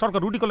শোয়ার পাশে সরকার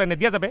রুটি করে এনে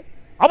দিয়ে যাবে?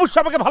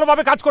 অবশ্যই আমাকে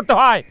ভালোভাবে কাজ করতে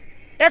হয়।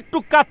 একটু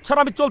কাজ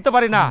ছাড়া আমি চলতে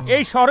পারি না।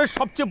 এই শহরের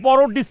সবচেয়ে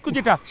বড় ডিস্কো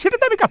যেটা,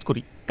 সেটাতে আমি কাজ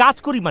করি। কাজ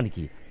করি মানে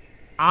কি?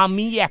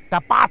 আমি একটা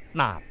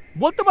পার্টনার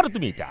বলতে পারো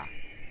তুমি এটা।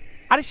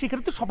 আরে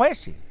সেখানে তো সবাই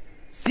আসে,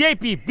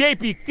 CIP,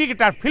 VIP,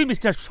 cricketer, film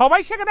star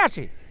সবাই সেখানে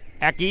আসে।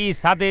 একই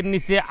ছাদের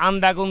নিচে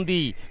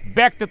আন্দাগন্দি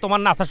ব্যাগতে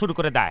তোমার নাচা শুরু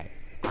করে দেয়।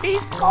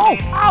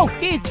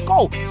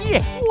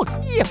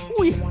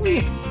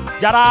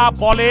 যারা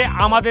বলে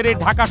আমাদের এই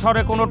ঢাকা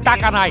শহরে কোনো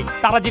টাকা নাই,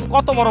 তারা যে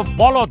কত বড়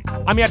বলদ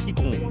আমি আর কি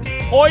কমু।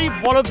 ওই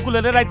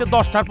বলদগুলোর রাইতে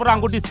 10টার পর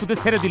আঙ্গুর ডিস্কুতে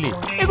ছেড়ে দিলে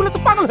এগুলো তো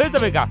পাগল হয়ে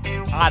যাবে গা।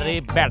 আরে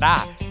বেডা,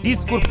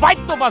 ডিস্কুর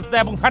বাইদ্য বাজতে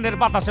এবং ফ্যানের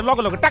বাতাসে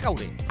লগে লগে টাকা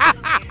উড়ে।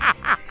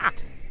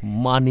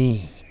 মানে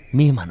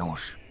মেয়ে মানুষ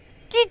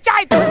কি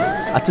চাই তো?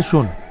 আচ্ছা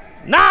শোন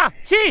না,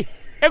 ছি,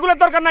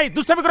 এগুলোর দরকার নাই।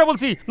 দুষ্টামি করে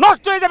বলছি,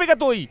 নষ্ট হয়ে যাবে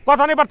তুই।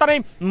 কথা নেই বার্তা নেই,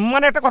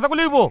 মানে একটা কথা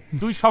বলিব।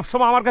 তুই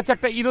সবসময় আমার কাছে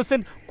একটা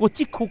ইনোসেন্ট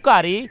কচি খুকা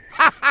রে।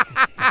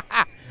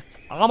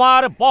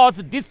 আমার বস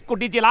ডিস্কো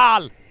ডিজে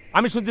লাল,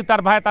 আমি শুনছি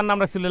তার ভাই তার নাম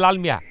রাখছিল লাল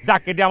মিয়া।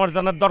 যাকে এটা আমার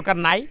জানার দরকার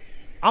নাই।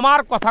 আমার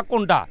কথা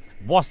কোনটা?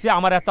 বসে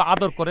আমার এত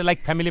আদর করে, লাইক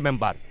ফ্যামিলি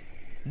মেম্বার।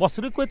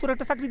 বছরে কই তোর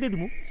একটা চাকরি দিয়ে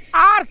দিমু।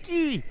 আর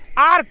কি,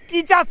 আর কি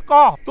চাস ক?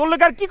 তোর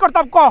লোক আর কি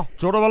করতাম ক?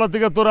 ছোটবেলা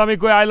থেকে তোর আমি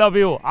কই আই লাভ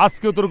ইউ,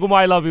 আজকেও তোর ঘুম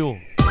আই লাভ ইউ।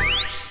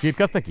 সিট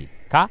কাজটা কি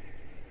খা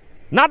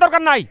না,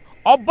 দরকার নাই।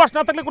 অভ্যাস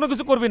না থাকলে কোনো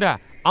কিছু করবি না।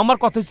 আমার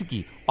কথা হচ্ছে কি,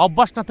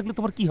 অভ্যাস না থাকলে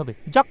তোমার কি হবে?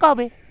 জক্কা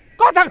হবে।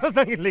 কথা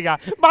কথা লিগা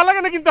ভালো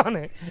লাগে না কিন্তু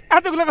অনেক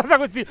এতগুলো কথা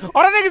কইছি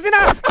ওরা দেখেছি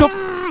না চুপ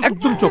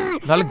একদম চুপ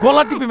নাহলে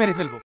গলা টিপে মেরে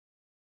ফেলবো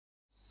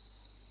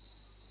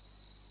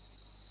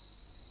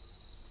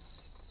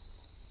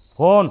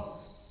ফোন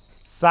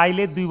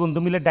চাইলে দুই বন্ধু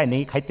মিলে ডাইনে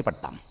খাইতে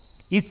পারতাম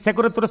ইচ্ছা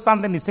করে তোর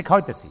চান্দের নিচে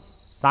খাওয়াইতেছি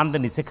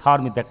চান্দের নিচে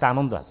খাওয়ার মধ্যে একটা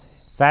আনন্দ আছে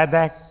চায়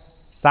দেখ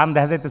চান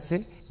দেখা যাইতেছে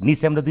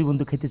নিচে আমরা দুই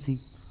বন্ধু খাইতেছি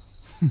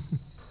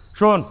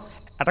শোন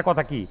একটা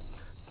কথা কি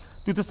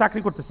তুই তো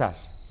চাকরি করতে চাস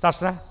চাস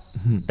না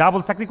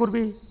ডাবল চাকরি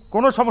করবি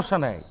কোনো সমস্যা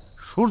নাই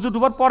সূর্য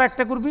ডুবার পর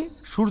একটা করবি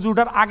সূর্য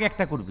উঠার আগে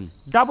একটা করবি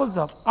ডাবল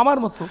জব আমার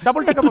মতো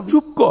ডাবল টাকা পাবি।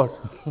 চুপ কর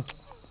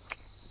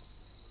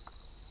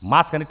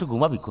মাঝখানে একটু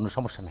ঘুমাবি কোনো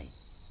সমস্যা নাই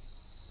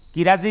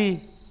কি রাজি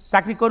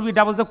চাকরি করবি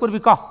ডাবল জব করবি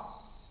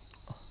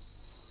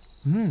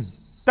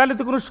তাহলে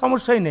তো কোনো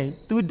সমস্যাই নেই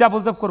তুমি ডাবল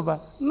জব করবা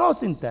নো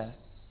চিন্তা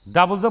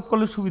ডাবল জব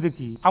করলে সুবিধা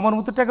কি আমার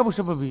মতো টাকা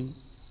পয়সা পাবি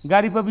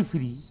গাড়ি পাবি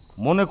ফ্রি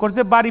মনে কর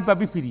যে বাড়ি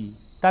পাবি ফ্রি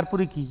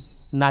তারপরে কি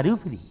নারীও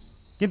ফ্রি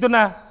কিন্তু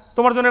না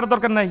তোমার জন্য এটা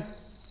দরকার নাই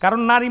কারণ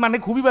নারী মানে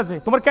খুবই বাজে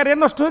তোমার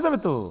ক্যারিয়ার নষ্ট হয়ে যাবে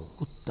তো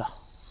কুত্তা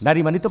নারী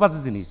মানে তো বাজে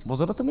জিনিস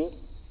বোঝো না তুমি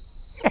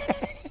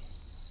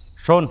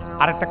শোন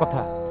আরেকটা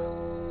কথা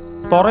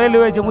তরে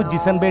লয়ে যেমন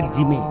জিসান বেড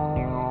জিমে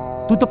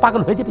তুই তো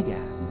পাগল হয়ে যাবি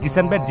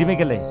জিসান বেড জিমে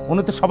গেলে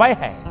উনি তো সবাই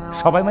হ্যাঁ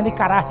সবাই মানে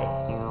কারা হ্যাঁ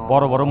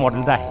বড় বড়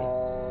মডেলরা হ্যাঁ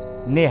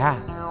নেহা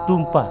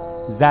টুম্পা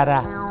জারা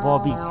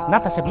ববি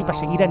নাতাশা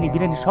বিপাশা ইরানি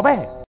বিরানি সবাই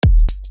হ্যাঁ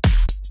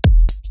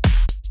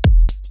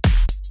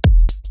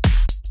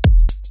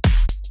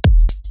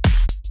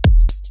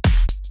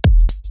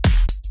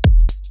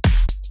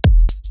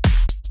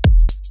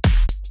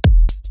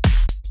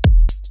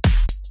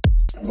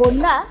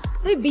বন্যা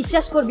তুই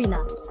বিশ্বাস করবি না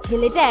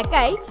ছেলেটা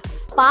একাই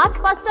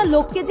 5-5টা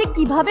লোককে যে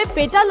কিভাবে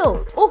পেটালো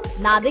ও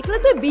না দেখলে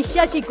তুই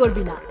বিশ্বাসই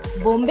করবি না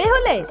বোম্বে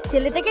হলে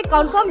ছেলেটাকে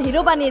কনফার্ম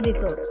হিরো বানিয়ে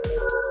দিত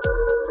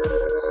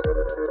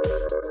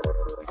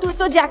তুই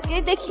তো যাকে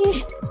দেখিস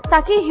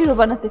তাকে হিরো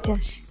বানাতে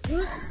চাস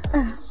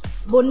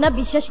বন্যা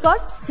বিশ্বাস কর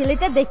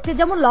ছেলেটা দেখতে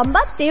যেমন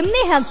লম্বা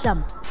তেমনি হ্যান্ডসাম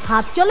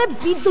হাত চলে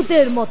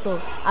বিদ্যুতের মতো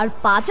আর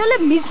পা চলে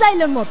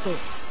মিসাইলের মতো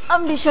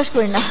আমি বিশ্বাস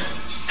করি না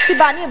তুই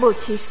বানিয়ে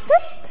বলছিস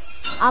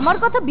আমার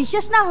কথা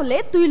বিশ্বাস না হলে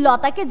তুই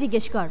লতাকে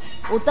জিজ্ঞেস কর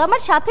ও তো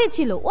আমার সাথেই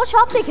ছিল ও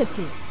সব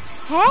দেখেছে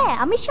হ্যাঁ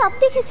আমি সব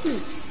দেখেছি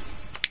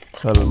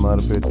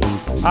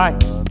হাই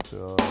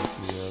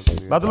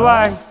বাদল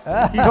ভাই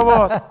কি খবর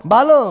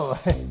ভালো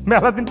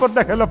মেলা দিন পর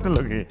দেখালো আপনার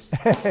লোকে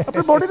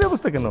আপনার বডির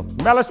অবস্থা কেন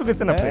মেলা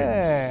শুকেছেন আপনি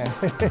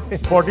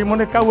বডি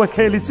মনে কাউয়া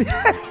খেয়ে লিছি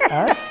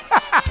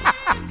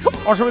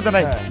অসুবিধা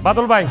নাই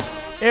বাদল ভাই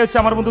এই হচ্ছে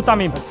আমার বন্ধু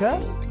তামিম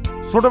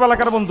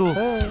ছোটবেলাকার বন্ধু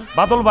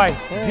বাদল ভাই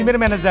জিমের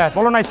ম্যানেজার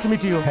বলো nice to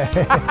meet you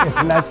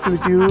nice to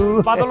meet you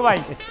বাদল ভাই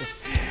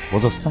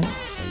বুঝছ না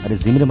আরে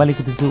জিমের মালিক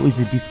হচ্ছে ওই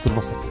যে ডিস্কোর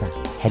বস আছে না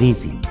হ্যারি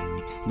জিম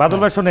বাদল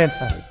ভাই শোনেন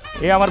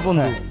এ আমার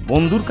বন্ধু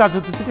বন্ধুর কাজ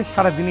হতে থেকে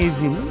সারাদিন এই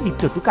জিম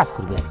একটু একটু কাজ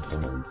করবে আর কি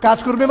কাজ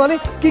করবে মানে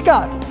কি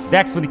কাজ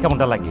দেখ শুনি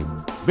কেমনটা লাগে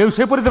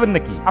বেউসে পড়ে যাবেন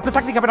নাকি আপনি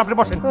চাকরি খাবেন আপনি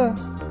বসেন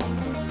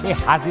এই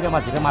হাজিরা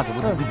মাঝিরা মাঝে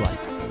মধ্যে দিব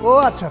ও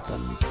আচ্ছা আচ্ছা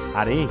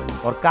আরে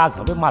ওর কাজ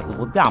হবে মাঝে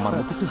মধ্যে আমার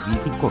মতো একটু জিম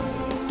ঠিক করবে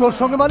তোর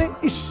সঙ্গে মানে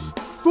ইস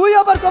তুই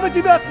আবার কবে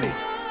টিভি আসলি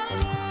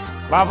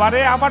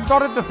বাবারে আবার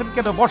ডরেতেছেন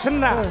কেন বসেন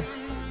না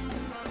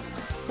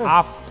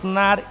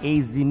আপনার এই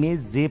জিমে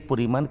যে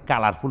পরিমাণ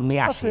কালারফুল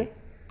মেয়ে আসে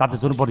তাদের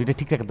জন্য বডিটা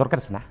ঠিক রাখার দরকার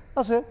আছে না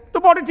আছে তো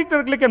বডি ঠিক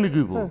রাখলে কেমনি কি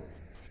হইব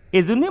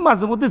এই জন্য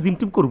মাঝে মধ্যে জিম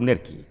টিম করুন আর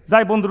কি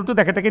যাই বন্ধুর একটু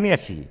দেখাটাকে নিয়ে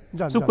আসি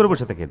চুপ করে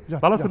বসে থাকেন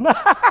ভালো আছেন না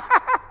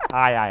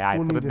আয় আয় আয়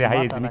তোর দেখাই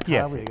এই জিমে কি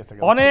আছে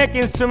অনেক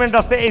ইনস্ট্রুমেন্ট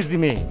আছে এই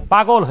জিমে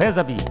পাগল হয়ে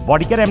যাবি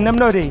বডি কেন এমনি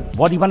এমনি রে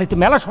বডি বানাইতে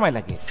মেলা সময়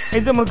লাগে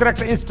এই যে মনে করে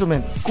একটা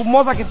ইনস্ট্রুমেন্ট খুব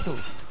মজা কিন্তু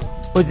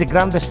ওই যে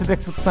গ্রাম দেশে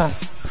দেখছো না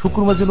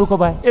শুকুর মাঝে নৌকো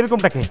ভাই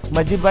এরকমটাকে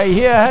মাঝি ভাই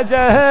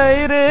যাই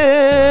রে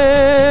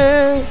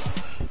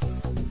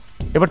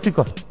এবার তুই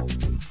কর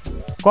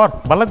কর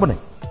ভালো লাগবে না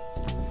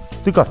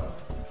তুই কর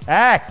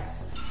 1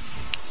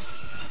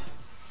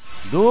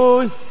 2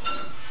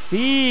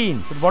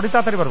 3 তোর বডি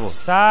তাড়াতাড়ি পারবো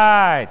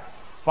 4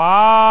 5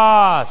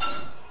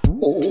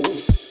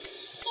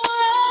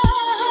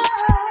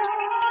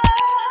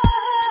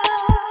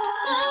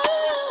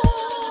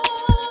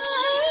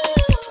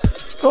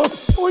 তো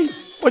ওই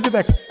ওই যে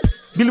দেখ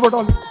বিলবোর্ড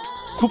অল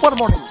সুপার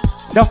মডেল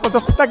দেখ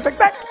দেখ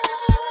দেখ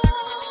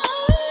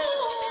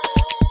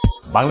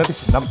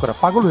বাংলাদেশের নাম করা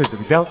পাগল হয়ে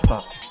যাবি দেখ না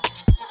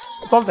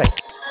চল দেখ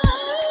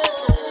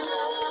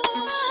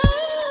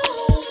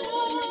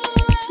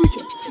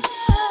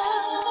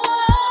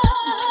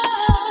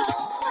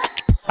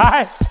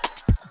হাই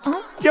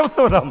কি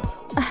অবস্থা ম্যাডাম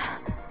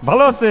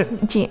ভালো আছে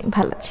জি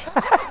ভালো আছি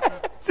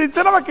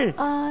চিনছেন আমাকে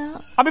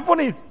আমি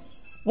পনির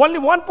অনলি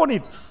ওয়ান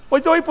পনির ওই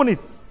যে ওই পনির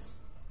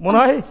মনে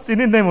হয়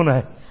চিনির নেই মনে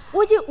হয়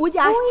ওই যে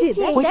আসছে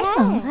দেখ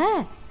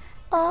হ্যাঁ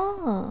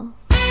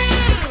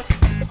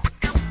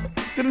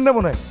চিনেন না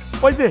মনে হয়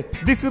ওই যে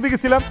ডিস্কো দিকে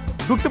ছিলাম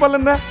ঢুকতে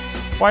পারলেন না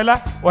পয়লা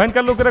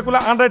ওখানকার লোকেরা গুলো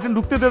আন্ডার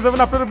ঢুকতে দিয়ে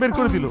যাবেন আপনারা বের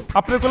করে দিল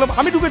আপনার করলাম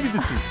আমি ঢুকে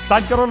দিতেছি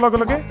সাইড করার লগে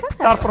লগে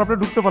তারপর আপনি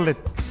ঢুকতে পারলেন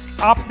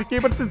আপনি কি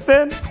এবার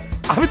চিনছেন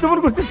আমি তো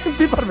মনে করছি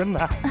চিনতেই পারবেন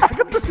না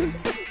এখন তো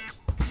চিনছেন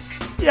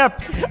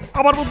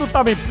আমার বন্ধু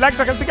তামিম ব্ল্যাক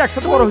ঢাকার থেকে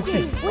একসাথে বড় হয়েছি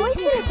ওই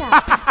ছেলেটা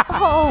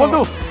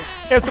বন্ধু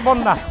এস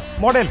বন্যা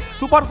model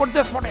super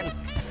gorgeous model.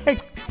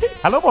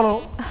 Hello বলো।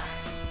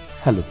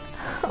 হ্যালো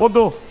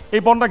বন্ধু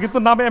এই বন্যা কিন্তু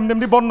নামে এমনি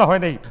এমনি বন্যা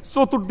হয় নাই,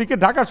 চতুর্দিকে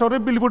ঢাকা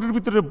শহরের বিলবোর্ডের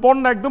ভিতরে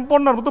বন্যা একদম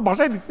বন্যার মতো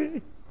ভাসায় দিছে।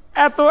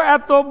 এত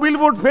এত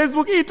বিলবোর্ড,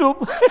 ফেসবুক, ইউটিউব।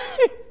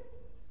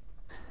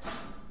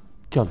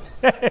 চল।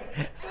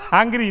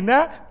 হাঙ্গরি না,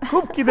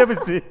 খুব খিদে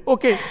পেয়েছে।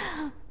 ওকে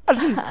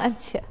আসি।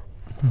 আচ্ছা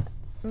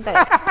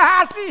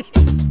আসি।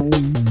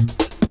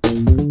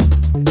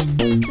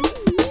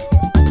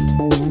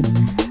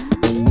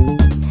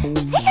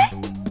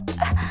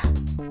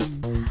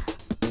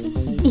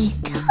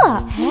 এটা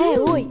হ্যাঁ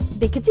ওই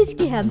দেখেছিস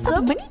কি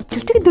হ্যান্ডসাম, মানে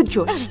ছেলেটা কিন্তু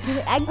জোর,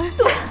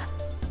 একদম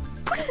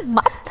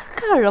মাথা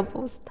খারাপ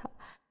অবস্থা।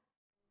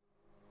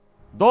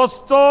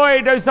 দোস্ত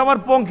এইটা হইছে আমার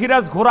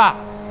পঙ্খিরাজ ঘোড়া।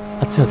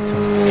 আচ্ছা আচ্ছা,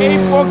 এই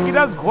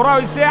পঙ্খিরাজ ঘোড়া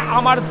হইছে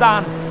আমার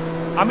জান।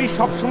 আমি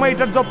সবসময়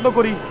এটার যত্ন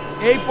করি।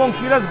 এই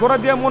পঙ্খিরাজ ঘোড়া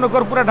দিয়ে মনে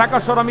কর পুরো ঢাকা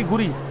শহর আমি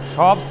ঘুরি,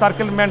 সব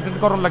সার্কেল মেনটেন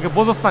করন লাগে,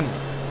 বোঝস না নি?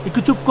 একটু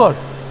চুপ কর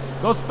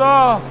দোস্ত।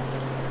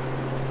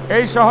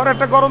 এই শহর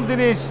একটা গরম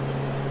জিনিস,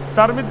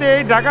 তার মধ্যে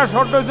এই ঢাকা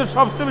শহরটা হচ্ছে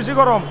সবচেয়ে বেশি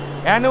গরম।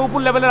 এনে উপর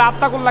লেভেলের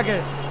আত্মা কোন লাগে।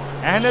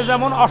 এনে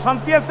যেমন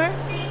অশান্তি আছে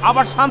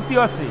আবার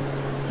শান্তিও আছে,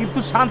 কিন্তু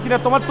শান্তিটা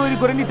তোমার তৈরি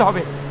করে নিতে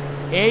হবে।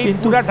 এই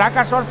পুরা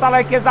ঢাকা শহর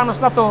চালায় কে জানোস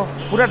না তো?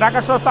 পুরা ঢাকা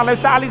শহর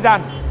চালাইছে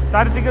আলীজান।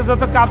 চারিদিকে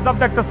যত কাবজাব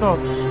দেখতেছ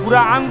পুরা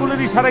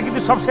আঙ্গুলের ইশারায়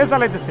কিন্তু সব সে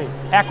চালাইতেছে।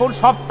 এখন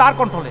সব তার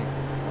কন্ট্রোলে।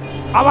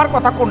 আমার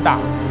কথা কোনটা?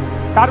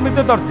 তার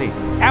মধ্যে ধরছে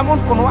এমন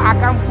কোনো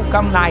আকাম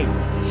কুকাম নাই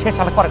সে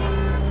সালা করে না।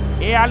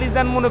 এই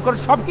আলীজান মনে করে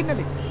সব কিনে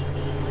নিছে।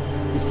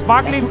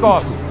 স্মাগলিং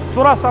কস,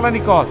 চোরা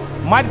চালানি কস,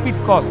 মারপিট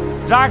কস,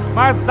 ড্রাগস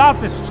মাস যা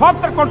আছে সব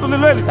তার কন্ট্রোলে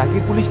লয়ে নিছে। তাকে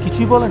পুলিশ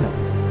কিছুই বলে না?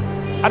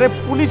 আরে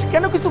পুলিশ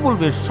কেন কিছু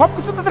বলবে? সব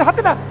কিছু তাদের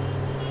হাতে না।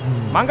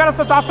 মাঙ্গা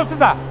রাস্তা তো আস্তে আস্তে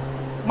যা।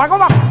 মাগো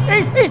মা,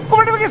 এই এই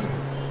কমেন্টে গেছে।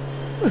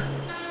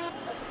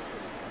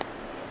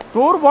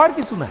 তোর ভয়ের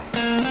কিছু নাই,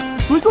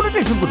 তুই কোনো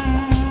টেনশন করিস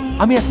না,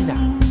 আমি আছি না।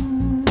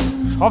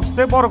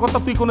 সবচেয়ে বড় কথা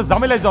তুই কোনো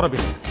ঝামেলায় জড়াবি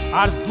না।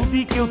 আর যদি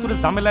কেউ তোর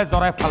ঝামেলায়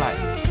জড়ায় ফেলায়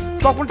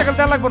তখন টাকা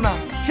দেওয়া লাগবে না,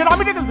 সেটা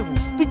আমি টাকা দেবো।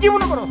 তুই কি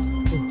মনে করস?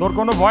 তোর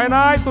কোনো ভয়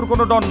নাই, তোর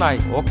কোনো ডর নাই।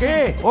 ওকে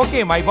ওকে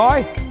মাই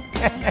বয়।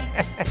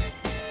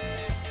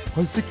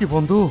 হয়েছে কি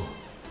বন্ধু,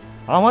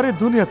 আমার এই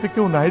দুনিয়াতে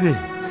কেউ নাই রে।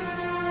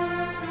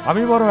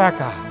 আমি বড়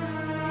একা।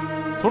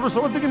 ছোট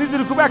সময় থেকে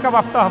নিজের খুব একা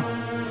ভাবতাম।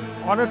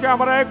 অনেকে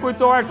আমার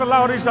কইতো একটা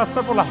লাহরির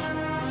রাস্তা পোলা,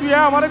 তুই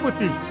আমারে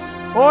কইতি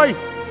ওই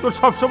তোর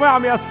সবসময়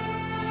আমি আছি।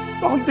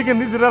 তখন থেকে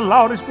নিজেরা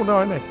লাহরিস মনে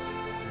হয় নাই।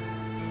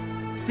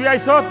 তুই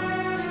আইস,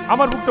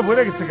 আমার বুকটা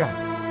ভরে গেছে গা।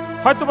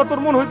 হয়তো বা তোর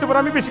মন হইতে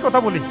পারে আমি বেশি কথা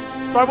বলি,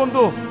 তাই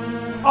বন্ধু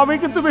আমি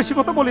কিন্তু বেশি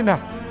কথা বলি না।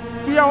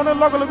 তুই আমার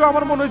লগে লগে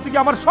আমার মনে হয়েছে কি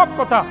আমার সব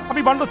কথা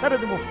আমি বান্ড ছেড়ে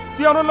দেবো।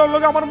 তুই আমার লগে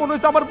লগে আমার মনে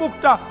হয়েছে আমার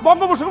বুকটা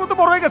বঙ্গোপসাগরের মতো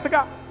বড় হয়ে গেছে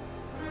গা।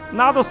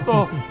 না দোস্ত,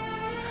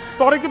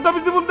 তোরে কিন্তু আমি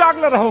জীবন দিয়ে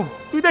আগলে রাখো।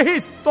 তুই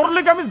দেখিস তোর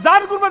লেগে আমি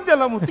জান কুরবান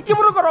দিলাম। তুই কি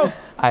মনে করো?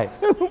 আয়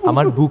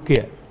আমার বুকে।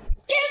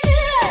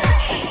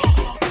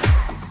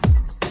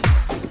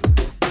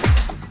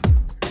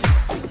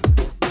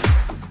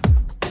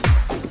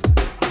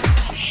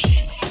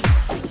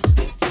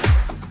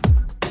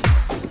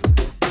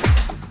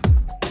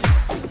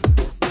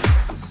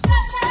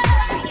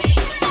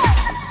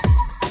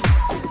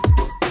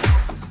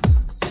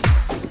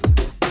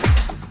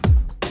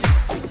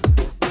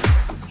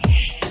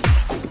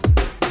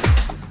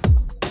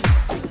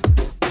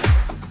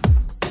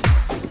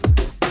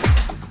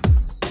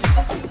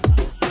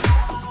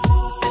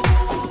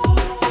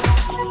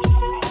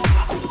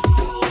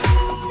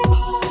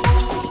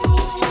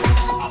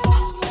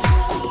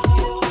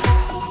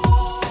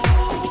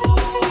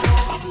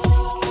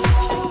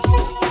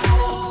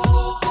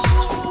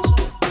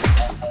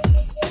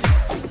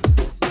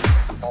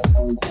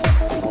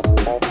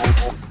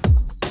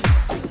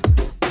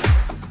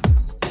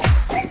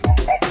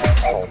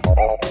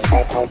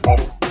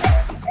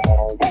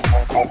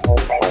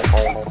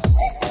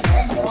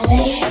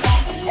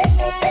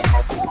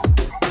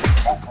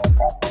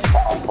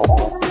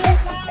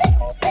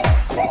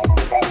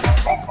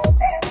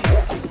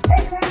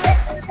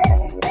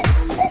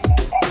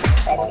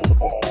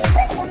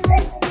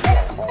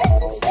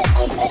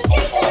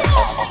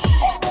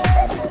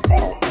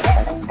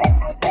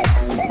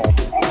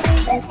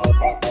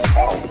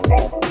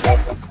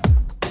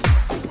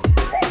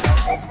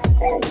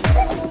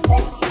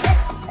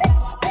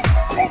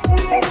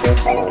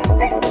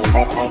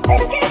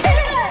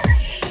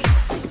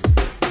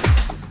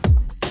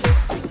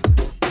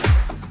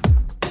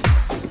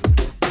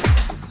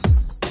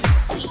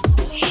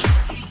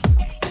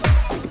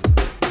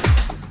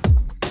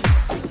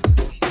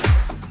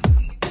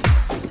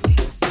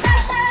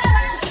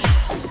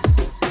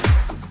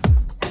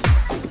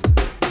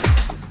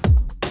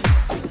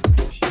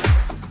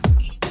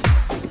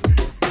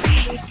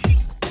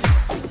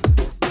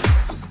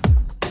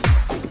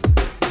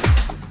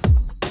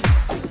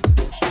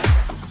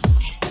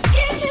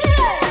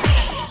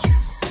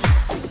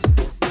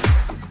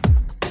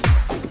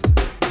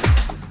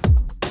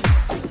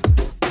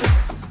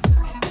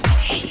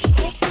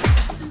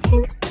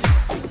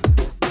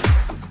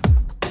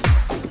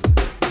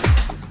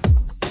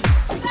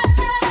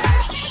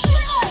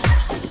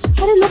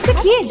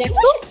 এই দেখ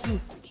তো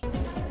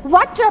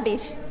হোয়াট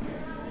রাবিশ!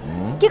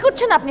 কি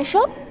করছেন আপনি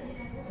সব?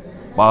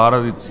 পাহারা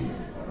দিচ্ছি।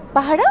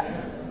 পাহারা?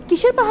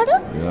 কিসের পাহারা?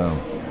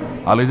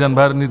 আলিজান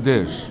ভাইয়ের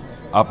নির্দেশ,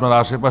 আপনার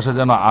আশেপাশে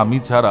যেন আমি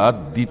ছাড়া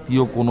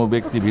দ্বিতীয় কোনো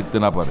ব্যক্তি ভিড়তে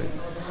না পারে।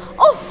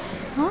 উফ!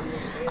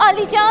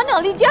 আলিজান,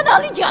 আলিজান,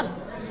 আলিজান!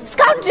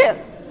 স্কাউন্ড্রেল!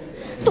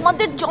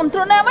 তোমাদের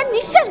যন্ত্রণায় আমার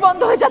নিঃশ্বাস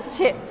বন্ধ হয়ে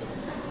যাচ্ছে।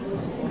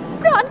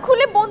 প্রাণ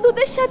খুলে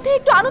বন্ধুদের সাথে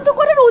একটু আনন্দ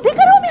করার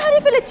অধিকারও আমি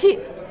হারিয়ে ফেলেছি।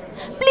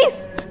 Please,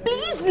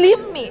 please leave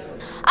me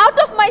out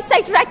of my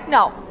site right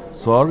now.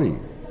 Sorry,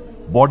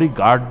 body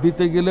guard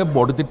দিতে গেলে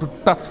বডিতে একটু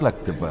টাচ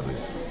লাগতে পারে।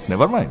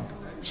 Never mind.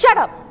 Shut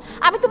up!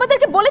 আমি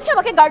তোমাদেরকে বলেছি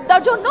আমাকে গার্ড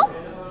দেওয়ার জন্য।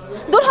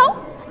 দূর হও,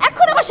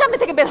 এখন আমার সামনে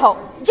থেকে বের হও,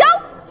 যাও।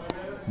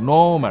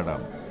 নো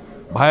ম্যাডাম,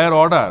 ভাইয়ের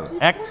অর্ডার,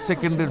 1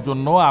 সেকেন্ডের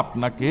জন্য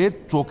আপনাকে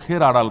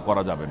চোখের আড়াল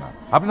করা যাবে না।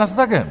 আপনি আসতে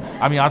থাকেন,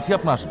 আমি আছি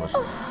আপনার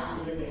আশেপাশে।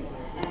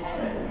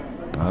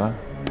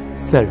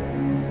 Sir,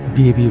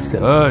 behave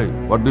yourself. এই,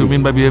 what do you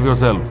mean by behave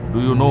yourself? Do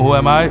you know who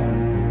am I?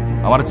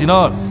 আমার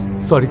চিনস?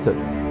 Sorry sir,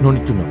 no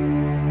need to know.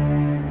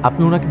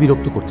 আপনি ওনাকে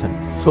বিরক্ত করছেন,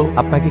 সো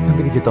আপনাকে এখান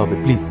থেকে যেতে হবে,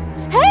 প্লিজ।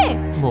 হ্যাঁ,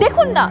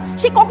 দেখুন না,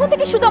 সে কখন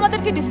থেকে শুধু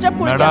আমাদেরকে ডিস্টার্ব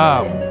করে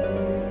যাচ্ছে।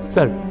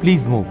 Sir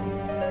please move.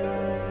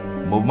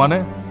 মুভ মানে?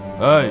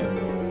 এই,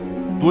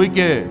 তুই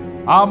কে?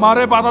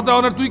 আমারে বাধা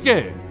দেওয়ার তুই কে?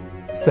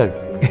 স্যার,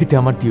 এটা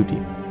আমার ডিউটি।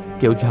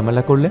 কেউ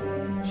ঝামেলা করলে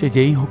সে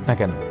যেই হোক না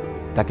কেন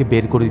তাকে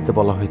বের করে দিতে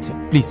বলা হয়েছে।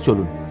 প্লিজ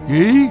চলুন।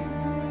 কি?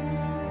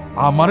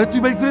 আমারে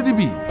তুই বের করে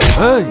দিবি?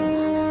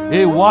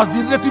 এই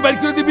ওয়াজিরে তুই বের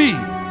করে দিবি?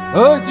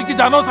 তুই কি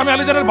জানোস আমি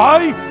আলিজানের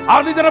ভাই?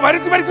 আলিজানের ভাইরে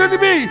তুই বের করে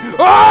দিবি?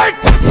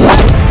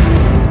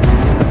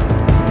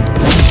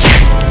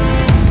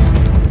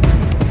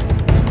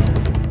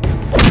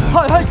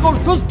 হাই হাই,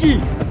 করছস কি?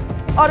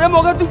 আরে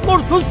মগা, তুই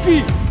করছস কি?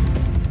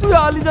 তুই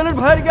আলিজানের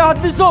ভাইয়ের গায়ে হাত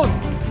দিছস?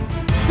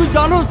 তুই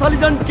জানোস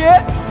আলিজান কে?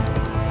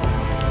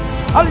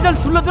 আলিজান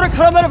শুনলে তোরে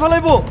খাড়া মেরে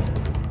ফেলাইবো,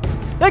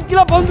 এই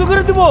ক্লাব বন্ধ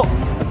করে দিব।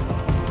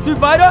 তুই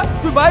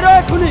বাইরে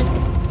এখনই।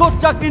 তোর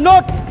চাকরি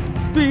নট।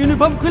 তুই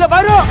ইউনিফর্ম খুলে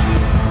বাইরে।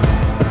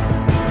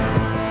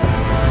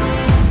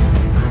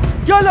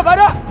 কি হলো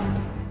বাইরে?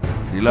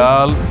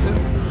 বিলাল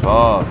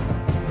সর,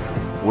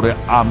 ওরে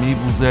আমি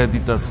বুঝাই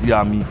দিতাছি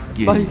আমি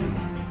কে।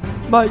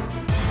 ভাই,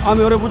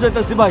 আমি ওরে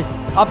বুঝাইতেছি ভাই,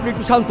 আপনি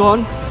একটু শান্ত হন।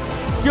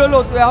 কি হলো?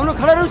 তুই এখনো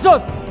খাড়া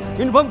রইছস?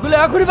 ইউনিফর্ম খুলে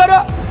এখনই বাইরে।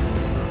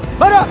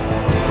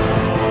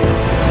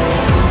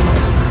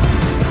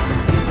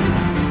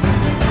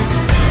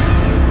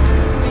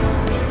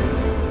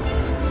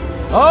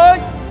 ওই,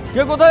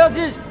 কে কোথায়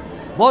আছিস?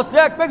 বসরে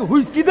এক প্যাক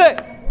হুইস্কি দে,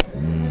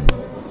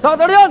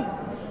 তাড়াতাড়ি আন।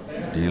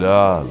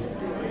 বিলাল,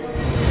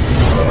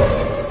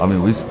 আমি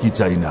হুইস্কি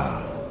চাই না,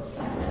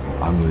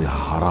 আমি ওই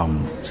হারাম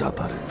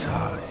জাদারে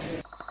চাই।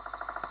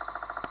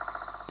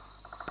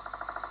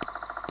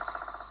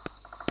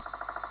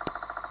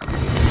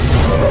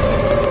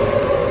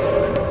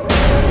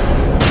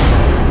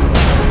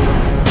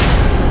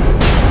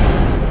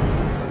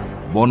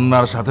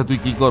 বন্যার সাথে তুই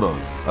কি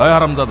করস? এই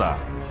হারামজাদা,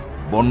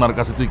 বন্যার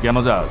কাছে তুই কেন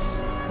যাস?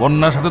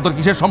 বন্যার সাথে তোর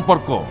কিসের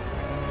সম্পর্ক?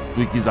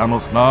 তুই কি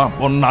জানোস না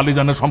বন্যা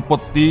আলিজানের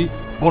সম্পত্তি,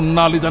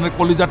 বন্যা আলিজানের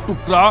কলিজার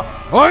টুকরা?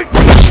 ওই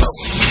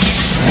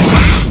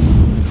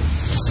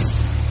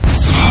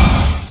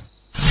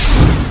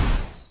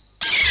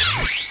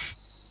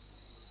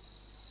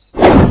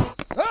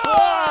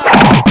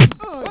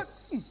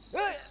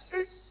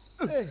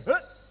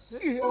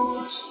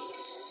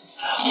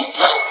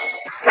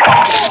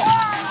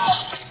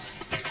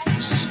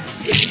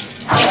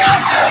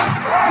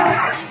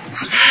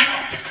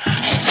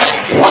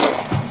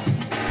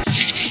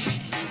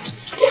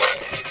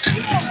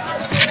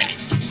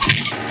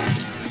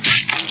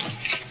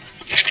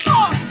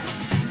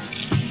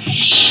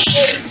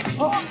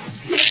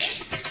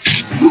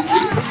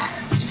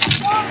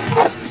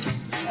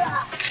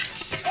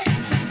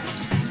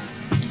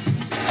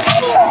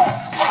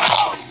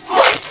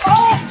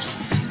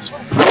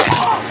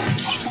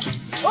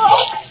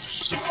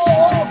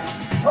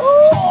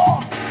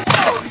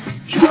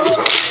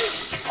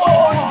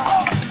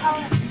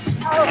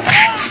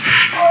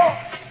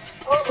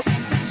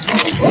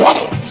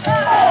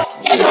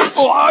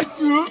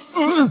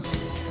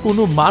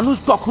কোনো মানুষ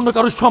কখনো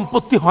কারো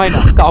সম্পত্তি হয়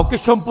না। কাউকে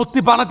সম্পত্তি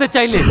বানাতে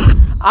চাইলে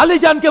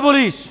আলিজানকে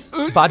বলিস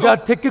বাজার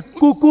থেকে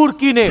কুকুর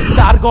কিনে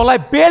তার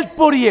গলায় বেল্ট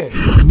পরিয়ে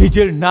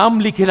নিজের নাম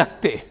লিখে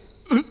রাখতে।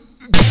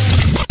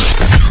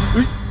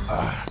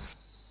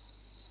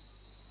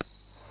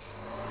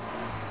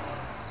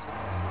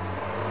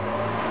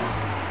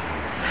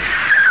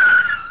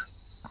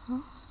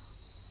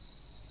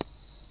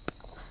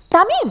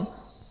 তামিম,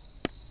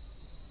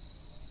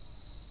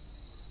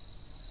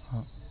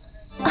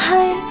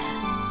 হাই।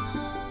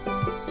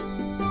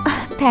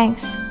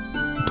 থ্যাঙ্কস।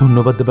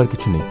 ধন্যবাদ দেবার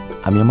কিছু নেই,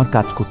 আমি আমার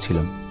কাজ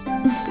করছিলাম।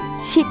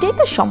 সেটাই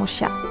তো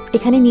সমস্যা,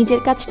 এখানে নিজের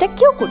কাজটা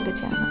কেউ করতে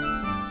চায় না।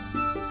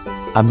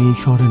 আমি এই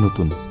শহরে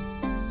নতুন,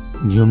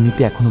 নিয়ম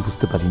নীতি এখনো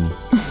বুঝতে পারিনি।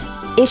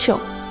 এসো,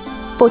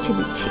 পৌঁছে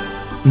দিচ্ছি।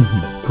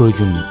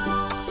 প্রয়োজন নেই,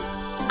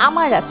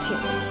 আমার আছে।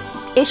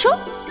 এসো,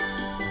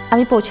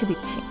 আমি পৌঁছে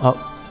দিচ্ছি।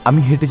 আমি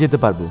হেঁটে যেতে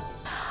পারবো।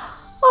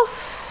 উফ,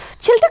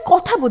 ছেলেটা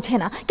কথা বোঝে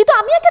না, কিন্তু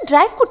আমি একা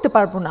ড্রাইভ করতে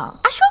পারবো না।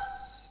 আসো।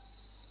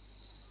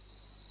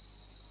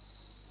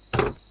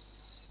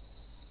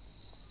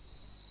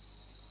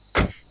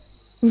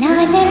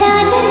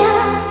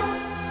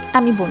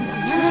 আমি বন্যা।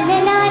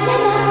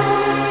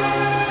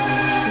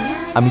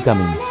 আমি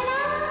Tamim.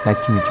 Nice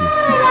to meet you.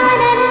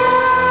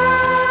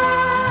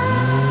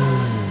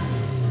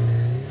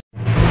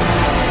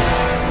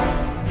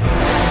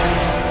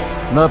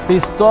 না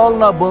পিস্তল,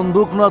 না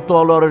বন্দুক, না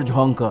তলোয়ারের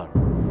ঝংকার।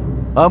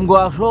 আমগো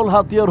আসল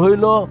হাতিয়ার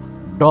হইল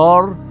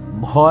ডর,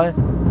 ভয়,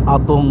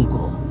 আতঙ্ক।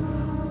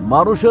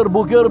 মানুষের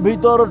বুকের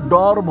ভিতর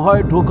ডর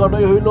ভয়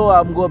ঢুকানোই হইল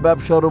আমগো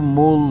ব্যবসার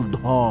মূল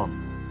ধন।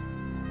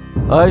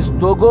 আজ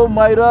তগো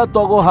মাইরা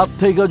তগো হাত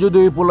থেকে যদি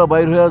ওই পোলা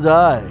বাইর হয়ে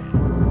যায়,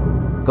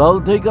 কাল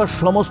থেকে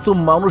সমস্ত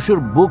মানুষের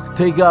বুক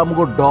থেকে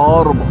আমগো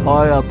ডর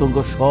ভয় আতঙ্ক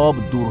সব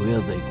দূর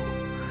হয়ে যাইব।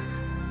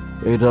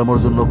 এটা আমার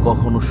জন্য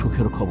কখনো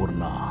সুখের খবর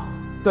না।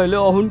 তাইলে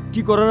অহন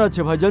কি করার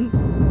আছে ভাইজান?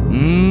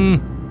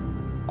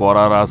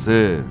 করার আছে,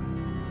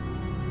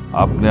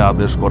 আপনি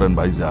আদেশ করেন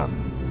ভাইজান।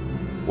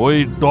 ওই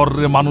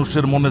ডরে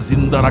মানুষের মনে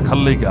জিন্দা রাখার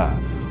লেগা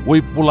ওই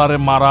পোলারে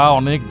মারা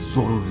অনেক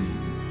জরুরি।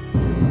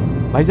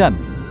 ভাইজান,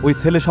 ওই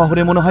ছেলে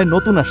শহরে মনে হয়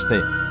নতুন আসছে,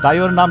 তাই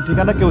ওর নাম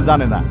ঠিকানা কেউ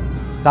জানে না।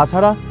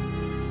 তাছাড়া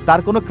তার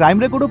কোনো ক্রাইম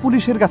রেকর্ডও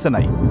পুলিশের কাছে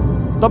নাই।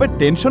 তবে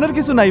টেনশনের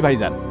কিছু নাই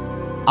ভাইজান,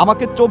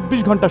 আমাকে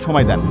 24 ঘন্টা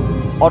সময় দেন,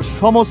 ওর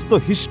সমস্ত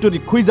হিস্টোরি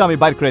খুঁজে আমি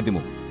বাইর করে দিব।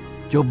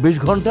 24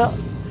 ঘন্টা?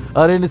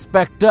 আর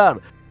ইন্সপেক্টর,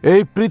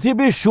 এই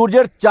পৃথিবী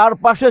সূর্যের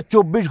চারপাশে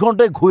 24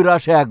 ঘন্টায় ঘুরে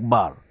আসে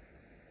একবার।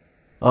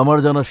 আমার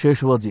জানা শেষ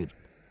ওয়াজির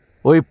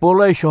ওই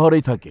পোলাই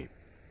শহরেই থাকে।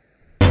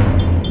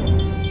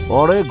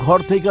 পরে ঘর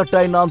থেকে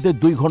টাইম আনতে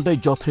 2 ঘন্টায়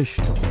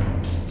যথেষ্ট।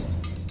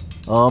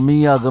 আমি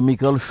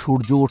আগামীকাল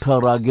সূর্য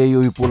ওঠার আগেই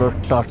ওই পোলার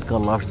টাটকা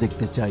লাশ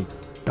দেখতে চাই।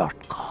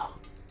 টাটকা।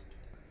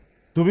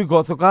 তুমি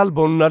গতকাল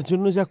বন্যার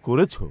জন্য যা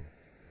করেছো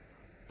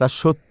তা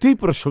সত্যিই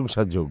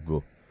প্রশংসাযোগ্য।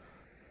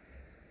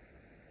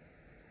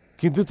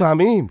 কিন্তু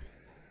তামিম,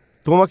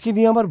 তোমাকে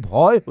নিয়ে আমার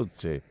ভয়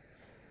হচ্ছে।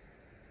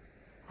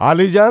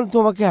 আলীজান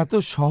তোমাকে এত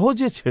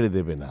সহজে ছেড়ে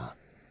দেবে না।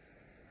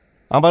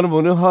 আমার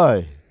মনে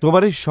হয়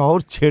তোমার এই শহর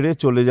ছেড়ে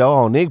চলে যাওয়া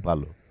অনেক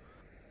ভালো।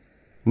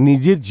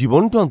 নিজের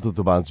জীবনটা অন্তত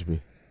বাঁচবে।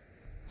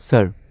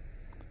 স্যার,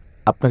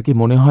 আপনার কি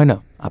মনে হয় না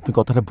আপনি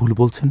কথাটা ভুল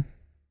বলছেন?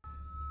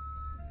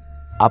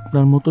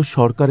 আপনার মতো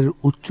সরকারের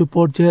উচ্চ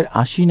পর্যায়ের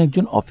আসীন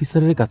একজন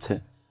অফিসারের কাছে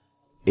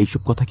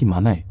এইসব কথা কি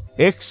মানায়?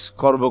 এক্স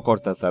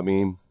কর্মকর্তা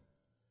তামিম,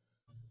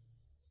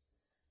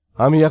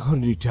 আমি এখন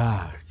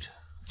রিটায়ার্ড।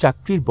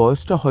 চাকরির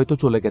বয়সটা হয়তো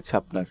চলে গেছে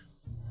আপনার,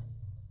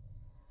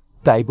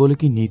 তাই বলে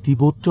কি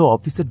নীতিবোধটা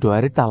অফিসের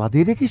ডয়ারে তালা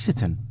দিয়ে রেখে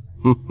এসেছেন?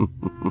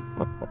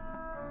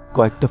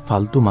 কয়েকটা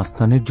ফালতু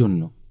মাস্তানের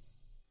জন্য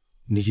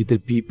নিজেদের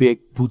বিবেক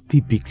বুদ্ধি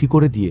বিক্রি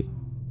করে দিয়ে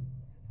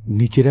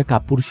নিজেরা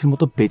কাপুরুষের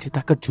মতো বেঁচে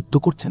থাকার যুদ্ধ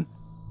করছেন।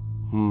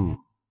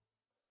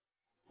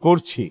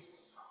 করছি।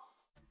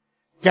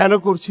 কেন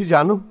করছি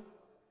জানো?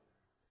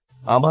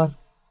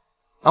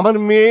 আমার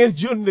মেয়ের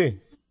জন্যে।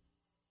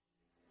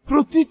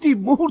 প্রতিটি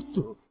মুহূর্ত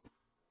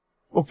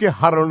ওকে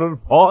হারানোর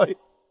ভয়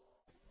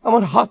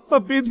আমার হাত পা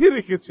বেঁধে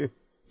রেখেছে।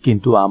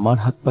 কিন্তু আমার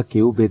হাত পা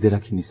কেউ বেঁধে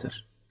রাখিনি স্যার।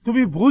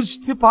 তুমি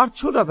বুঝতে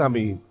পারছো না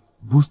তামিম।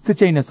 বুঝতে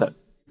চাই না স্যার।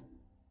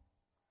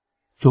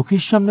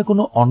 চোখের সামনে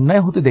কোনো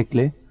অন্যায় হতে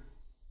দেখলে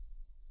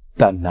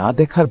তা না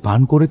দেখার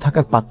ভান করে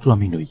থাকার পাত্র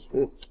আমি নই।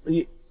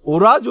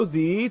 ওরা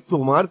যদি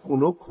তোমার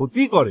কোনো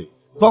ক্ষতি করে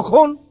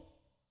তখন?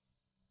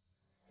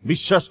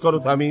 বিশ্বাস করো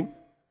তামিম,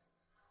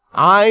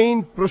 আইন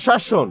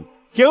প্রশাসন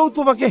কেউ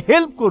তোমাকে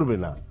হেল্প করবে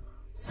না।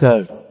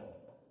 স্যার,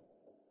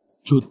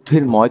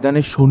 যুদ্ধের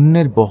ময়দানে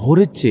সৈন্যের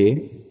বহরের চেয়ে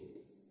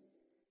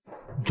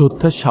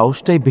যোদ্ধার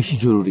সাহসটাই বেশি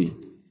জরুরি।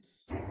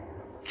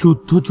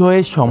 যুদ্ধ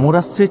জয়ে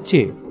সমরাস্ত্রের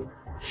চেয়ে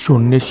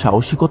সৈন্যের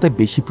সাহসিকতায়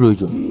বেশি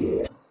প্রয়োজন।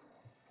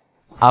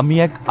 আমি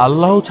এক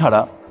আল্লাহ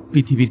ছাড়া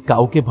পৃথিবীর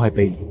কাউকে ভয়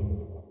পাই।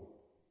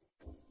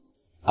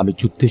 আমি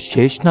যুদ্ধের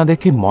শেষ না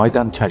দেখে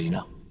ময়দান ছাড়ি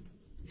না।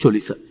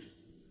 চলি স্যার,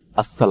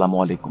 আসসালামু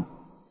আলাইকুম।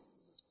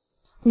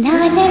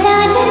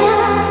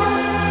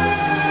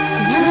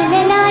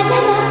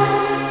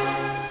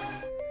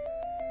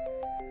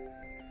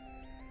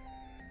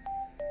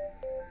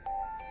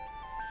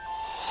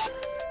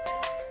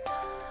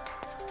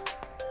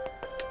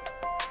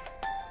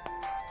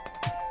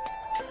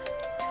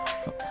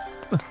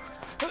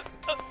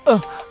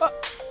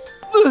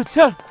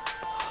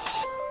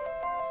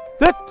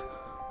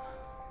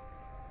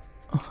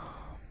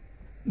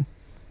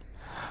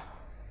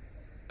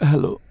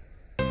 হ্যালো,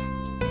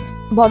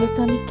 বলো তো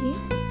আমি কি?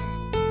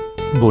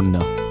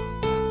 বন্যা।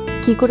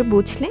 কি করে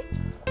বুঝলে?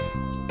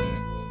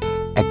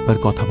 একবার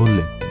কথা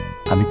বললে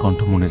আমি কণ্ঠ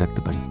মনে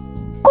রাখতে পারি।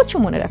 কচু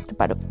মনে রাখতে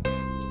পারো।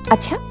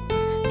 আচ্ছা,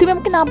 তুমি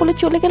আমাকে না বলে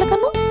চলে গেলে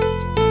কেন?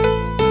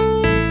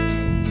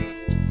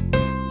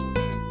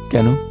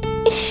 কেন?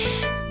 ইস,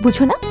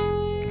 বুঝো না,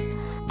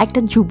 একটা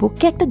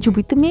যুবককে একটা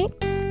যুবিত মেয়ে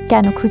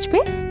কেন খুঁজবে?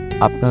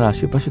 আপনার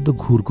আশেপাশে তো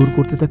ঘুরঘুর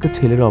করতে থাকা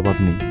ছেলের অভাব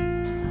নেই,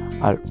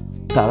 আর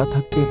তারা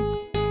থাকতে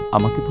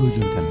আমাকে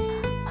প্রয়োজন কেন?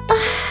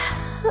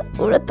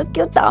 ওরা তো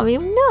কেউ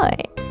তামিম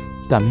নয়।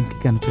 তামিমকে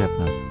কেন চাই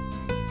আপনার?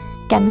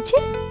 কেন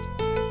চাই?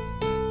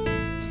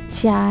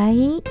 চাই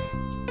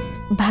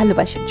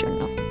ভালোবাসার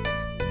জন্য।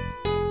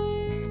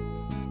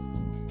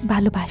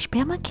 ভালোবাসবে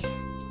আমাকে?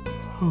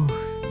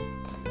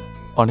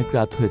 অনেক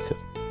রাত হয়েছে,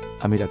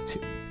 আমি রাখছি।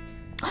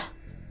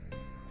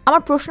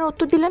 আমার প্রশ্নের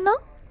উত্তর দিলে না?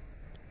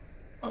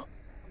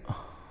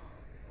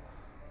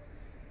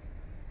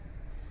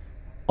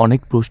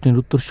 অনেক প্রশ্নের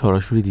উত্তর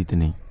সরাসরি দিতে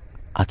নেই,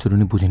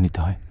 আচরণে বুঝে নিতে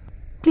হয়।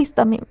 প্লিজ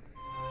তামিম,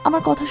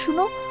 আমার কথা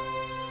শুনো।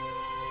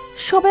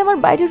 সবাই আমার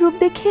বাইরের রূপ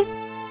দেখে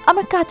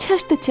আমার কাছে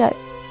আসতে চায়,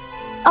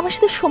 আমার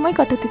সাথে সময়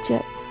কাটাতে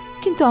চায়,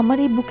 কিন্তু আমার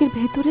এই বুকের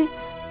ভেতরে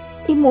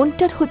এই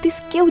মনটার হদিস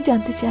কেউ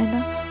জানতে চায়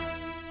না।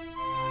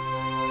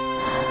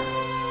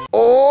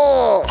 ও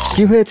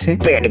কি হয়েছে?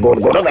 পেট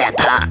গুড়গুড়ো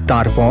ব্যথা,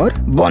 তারপর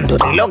বন্ধু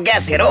দিল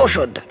গ্যাসের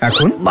ওষুধ,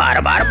 এখন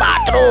বারবার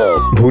বাথরুম।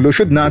 ভুল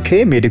ওষুধ না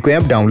খেয়ে মেডিকো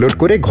অ্যাপ ডাউনলোড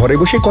করে ঘরে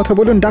বসে কথা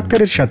বলুন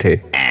ডাক্তারের সাথে।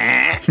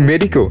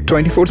 মেডিকো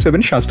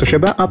 24/7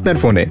 স্বাস্থ্যসেবা আপনার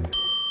ফোনে।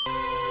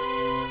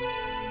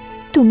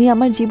 তুমি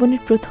আমার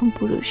জীবনের প্রথম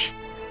পুরুষ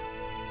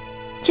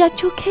যার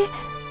চোখে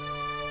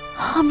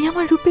আমি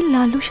আমার রূপের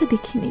লালসা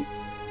দেখিনি।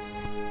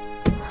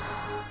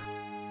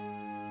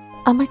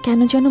 আমার কেন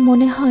যেন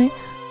মনে হয়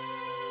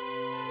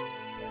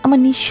আমার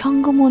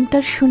নিঃসঙ্গ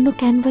মনটার শূন্য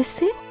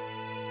ক্যানভাসে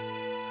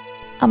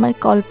আমার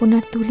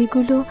কল্পনার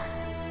তুলিগুলো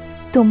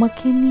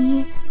তোমাকে নিয়ে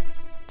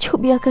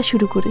ছবি আঁকা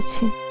শুরু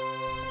করেছে।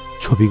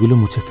 ছবিগুলো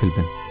মুছে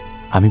ফেলবেন,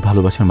 আমি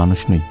ভালোবাসার মানুষ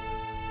নই।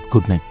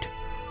 Good night.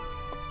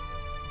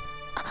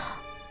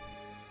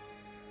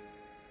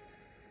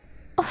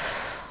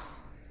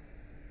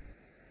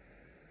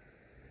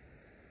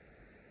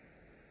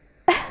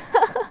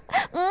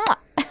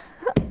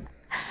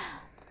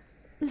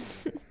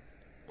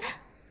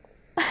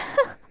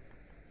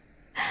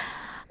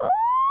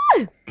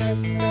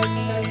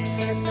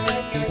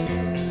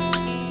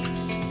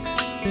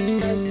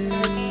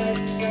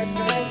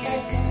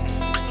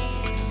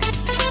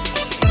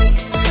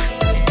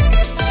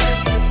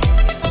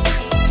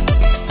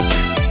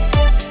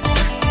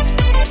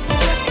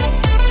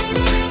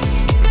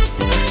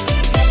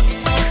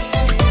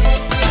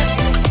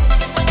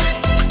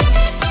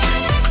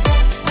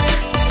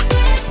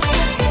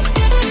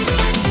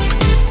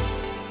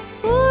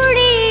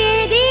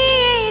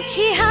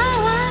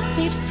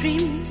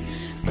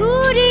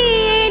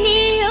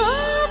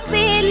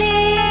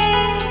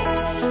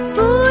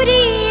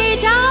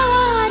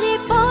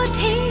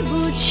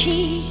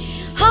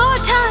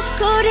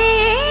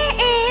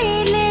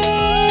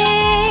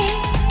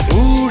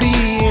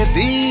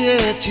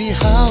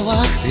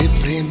 হাওয়াতে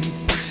প্রেম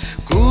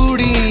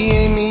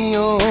কুড়িয়ে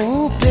নিও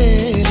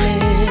পেলে,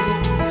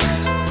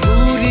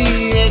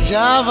 ফুরিয়ে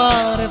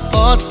যাওয়ার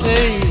পথে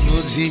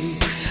বুঝি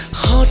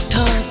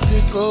হঠাৎ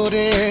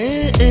করে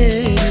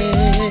এলে।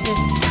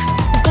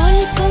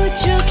 গল্প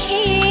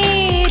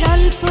চোখের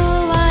অল্প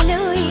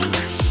আলোয়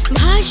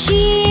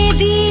ভাসিয়ে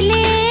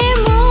দিলে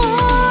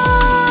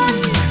মন,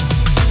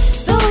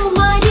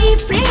 তোমারই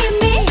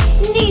প্রেমে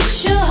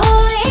নিঃস্ব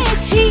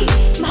হয়েছি,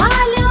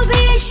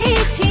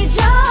 ভালোবেসেছি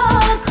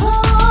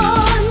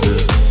যখন।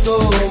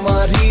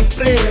 তোমারই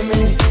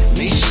প্রেমে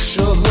নিঃস্ব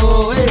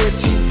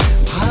হয়েছি,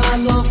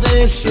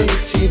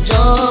 ভালোবেসেছি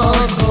যখন।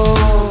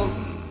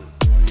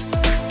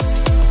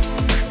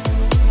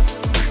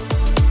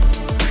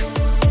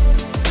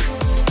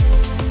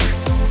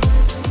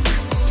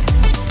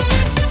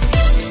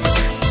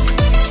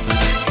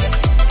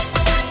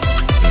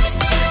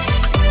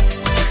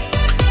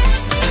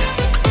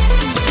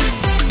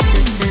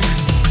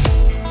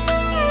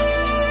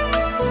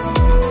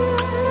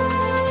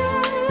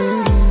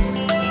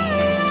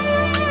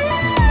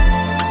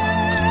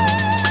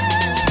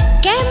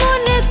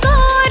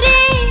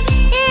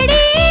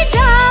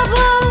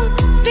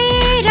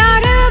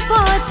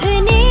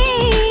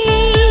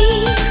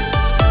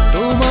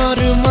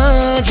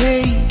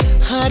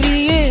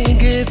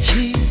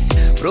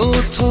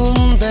 প্রথম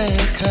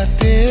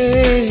দেখাতে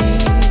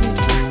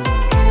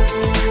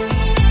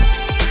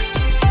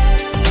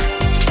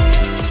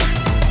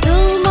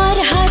তোমার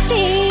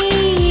হাতে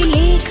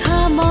লেখা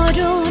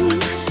মরণ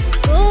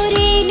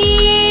করে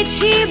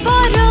নিয়েছি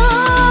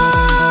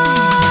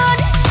বরণ,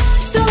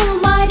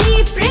 তোমারই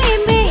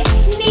প্রেমে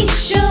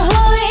নিঃস্ব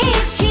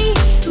হয়েছি,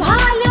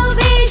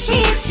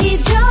 ভালোবেসেছি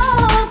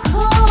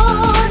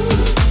যখন।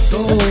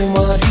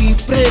 তোমারই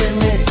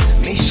প্রেমে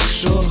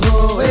নিঃস্ব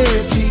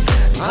হয়েছি,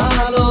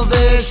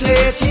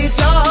 ভালোবেসেছি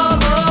যখন।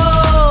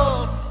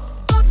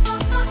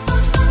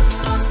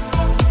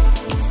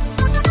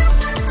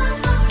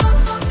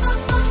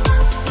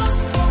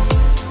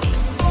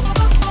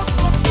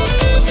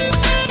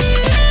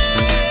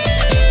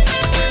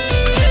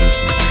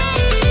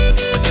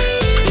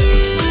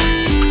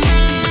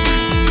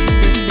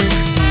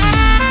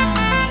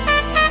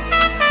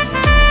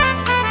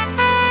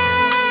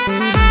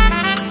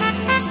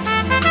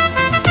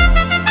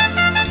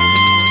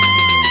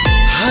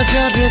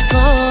 হাজার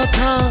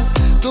কথা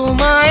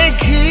তোমায়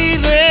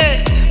ঘিরে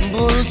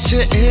বলছে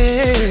এ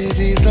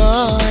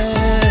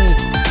হৃদয়,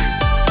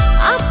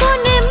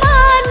 আপন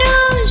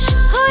মানুষ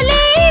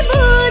হলেই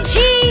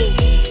বুঝি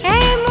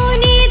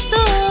এমনই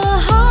তো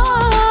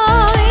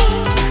হয়।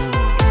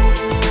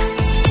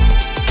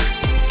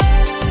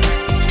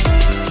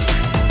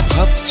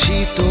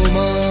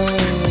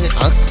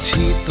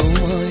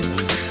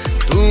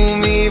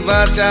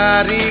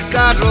 বাজারি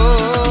কারণ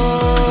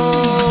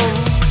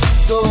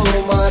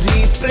তোমারই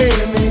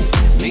প্রেমে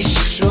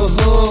নিঃস্ব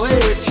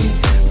হয়েছি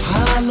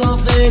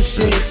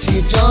ভালোবেসেছি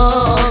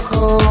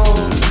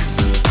যখন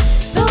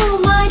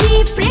তোমারই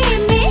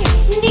প্রেমে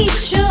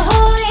নিঃস্ব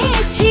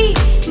হয়েছি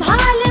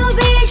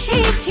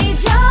ভালোবেসেছি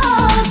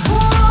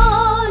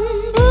যখন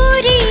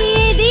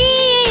উড়িয়ে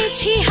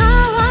দিয়েছি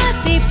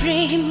হাওয়াতে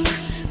প্রেম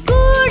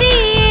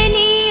কুড়িয়ে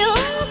নিও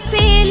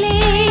পেলে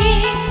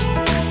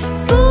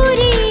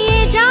ফুরিয়ে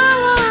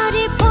যাওয়ার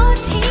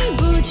পথে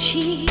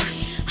বুঝি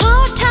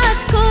হঠাৎ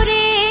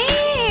করে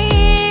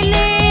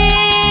এলে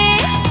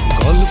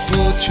গল্প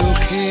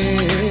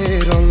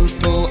চোখের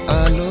অল্প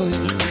আলোয়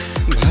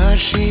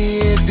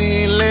ভাসিয়ে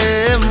দিলে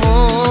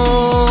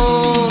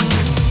মন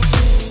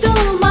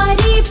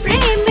তোমারই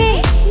প্রেমে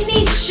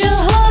নিঃস্ব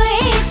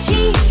হয়েছি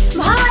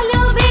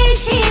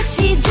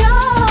ভালোবেসেছি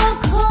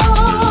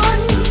যখন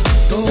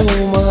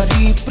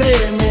তোমারই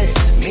প্রেমে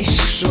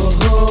নিঃস্ব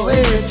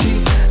হয়েছি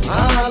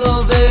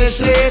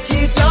ভালোবেসেছি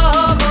যখন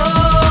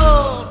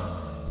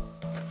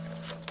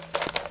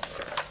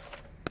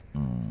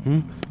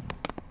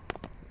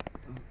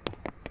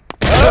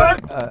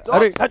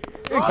আরে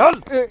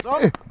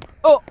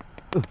ও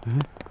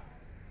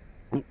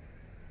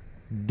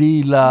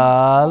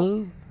দিলাল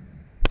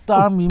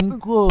তামিম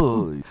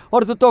কই?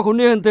 ওর তো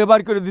তখনই এখান থেকে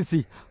বার করে দিছি,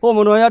 ও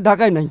মনে হয় আর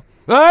ঢাকায় নাই।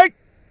 এই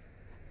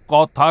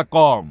কথা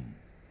কম,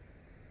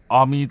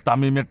 আমি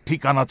তামিমের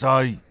ঠিকানা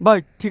চাই। ভাই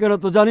ঠিকানা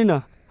তো জানি না।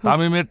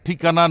 তামিমের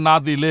ঠিকানা না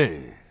দিলে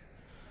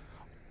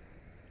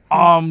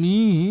আমি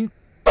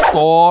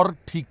তোর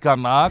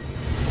ঠিকানা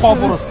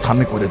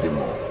কবরস্থানে করে দেব।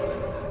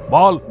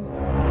 বল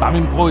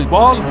তামিম কই,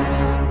 বল।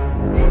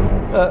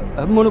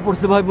 মনে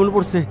পড়ছে ভাই, মনে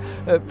পড়ছে।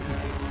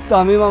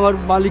 তামিম আমার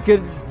মালিকের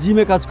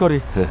জিমে কাজ করে,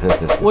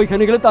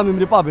 ওইখানে গেলে তামিম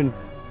রে পাবেন।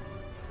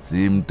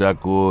 জিমটা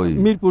কই?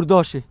 মিরপুর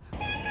 10-এ।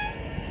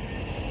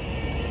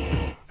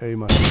 এই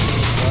মা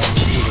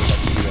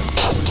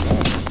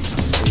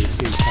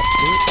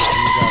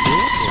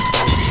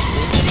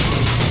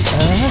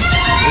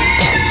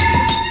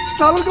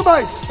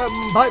ভাই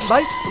ভাই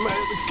ভাই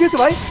কি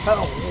ভাই,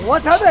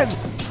 হোয়াট হ্যাপেন?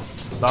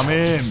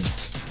 তামিম,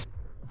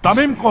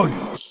 তামিম কই?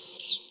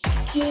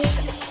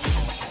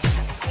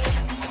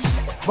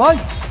 ভাই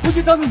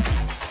বুঝি Tamim.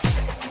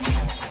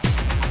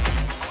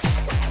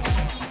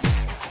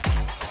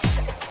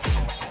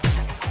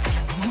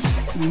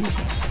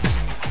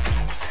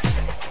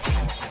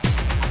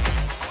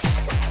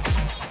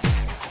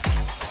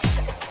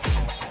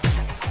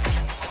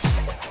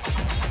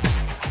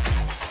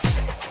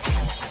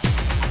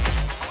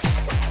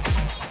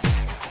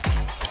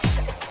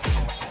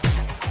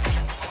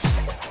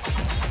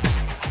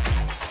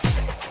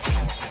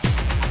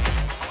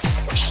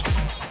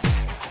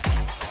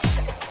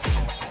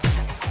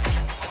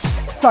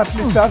 Sir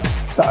please sir,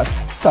 sir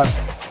sir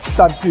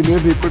sir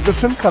জিমের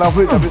রিপুটেশন খারাপ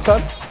হয়ে যাবে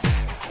স্যার,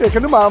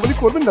 এখানে মারামারি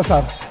করবেন না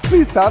স্যার,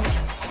 প্লিজ স্যার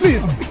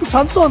প্লিজ একটু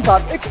শান্ত হন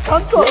স্যার, একটু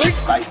শান্ত হন।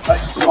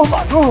 ও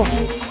মা গো,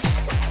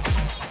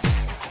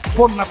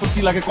 বন্যা তোর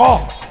কি লাগে ক?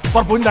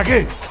 তোর বোন লাগে,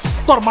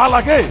 তোর মা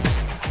লাগে,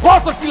 ক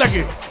তোর কি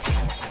লাগে?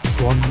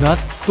 বন্যা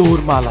তোর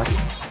মা লাগে।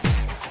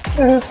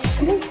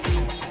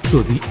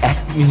 যদি 1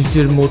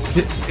 মিনিটের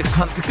মধ্যে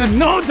এখান থেকে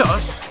না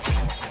যাস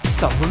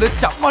তাহলে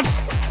চাপার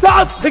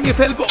দাঁত ভেঙে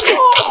ফেলবো।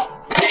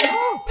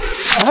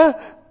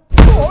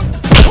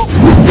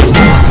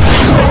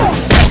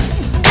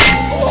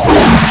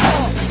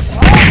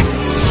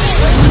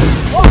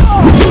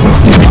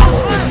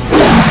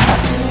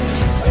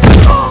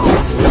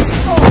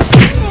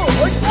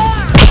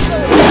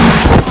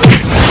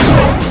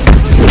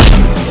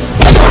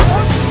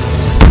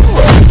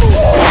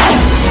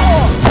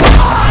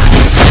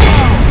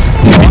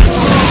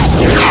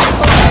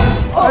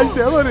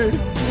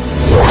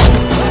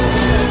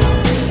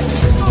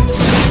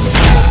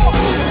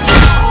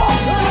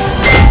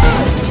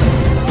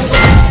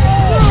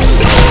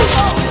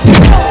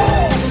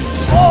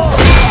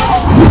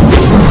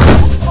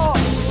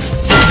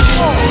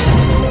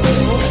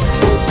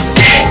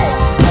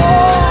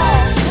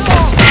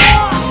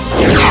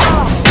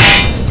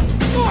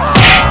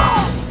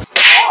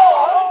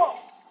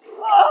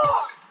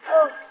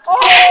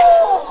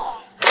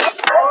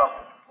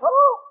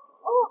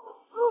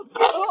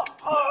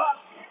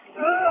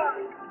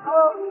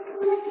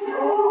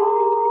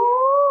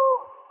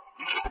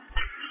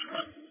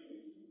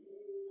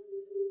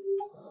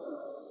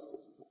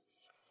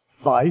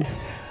 ভাই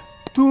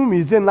তুমি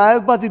যে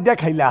নায়কবাজি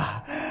দেখাইলা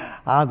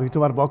আমি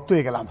তোমার ভক্ত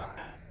হয়ে গেলাম।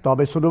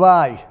 তবে শোনো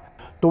ভাই,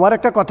 তোমার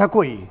একটা কথা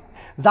কই,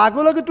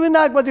 যাগুলোকে তুমি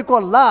নায়কবাজি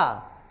করলা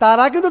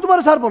তারা কিন্তু তোমার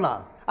ছাড়বো না,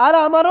 আর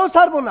আমারও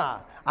ছাড়বো না।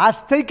 আজ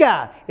থেকে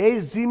এই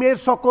জিমের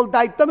সকল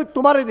দায়িত্ব আমি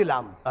তোমারে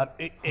দিলাম। আর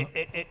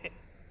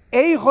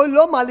এই হইল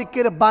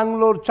মালিকের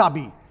বাংলোর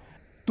চাবি।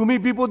 তুমি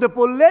বিপদে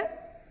পড়লে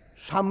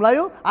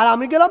সামলায়ও, আর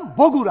আমি গেলাম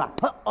বগুড়া।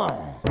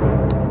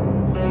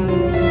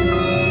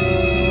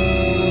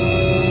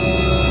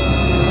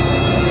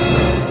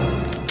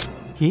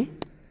 কি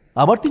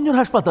আবার 3 জন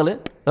হাসপাতালে?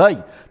 এই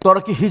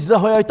তোরা কি হিজড়া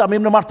হয়ে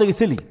তামিমরে মারতে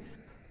গেছিলি?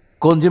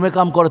 কোন জিমে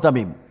কাম করে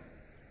তামিম?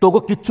 তোকে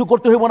কিচ্ছু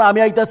করতে হইব না, আমি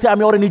আইতাছি,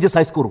 আমি ওরে নিজে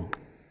সাইজ করুম।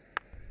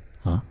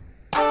 হ্যাঁ,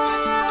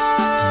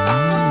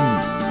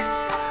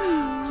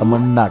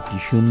 আমার নাটি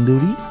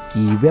সুন্দরী,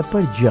 কি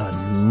ব্যাপার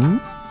জানু?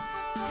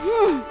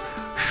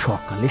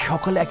 সকালে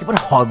সকালে একেবারে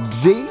হট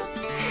ড্রেস,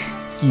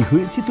 কি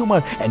হয়েছে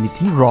তোমার?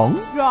 Anything wrong?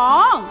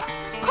 রং?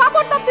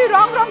 খবরদার তুই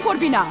রং রং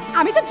করবি না।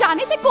 আমি তো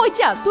জানি তুই কই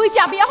যাস। তুই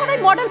যাবি এখন ওই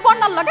মডেল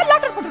পণ্যার লগে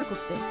লটর পটর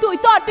করতে। তুই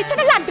তো আর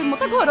পিছনে লাড্ডুর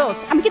মতো ঘোরস।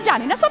 আমি কি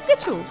জানি না সব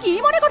কিছু? কি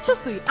মনে করছিস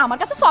তুই? আমার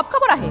কাছে সব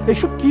খবর আহে।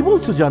 এসব কি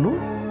বলছো জানু?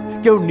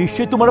 কেউ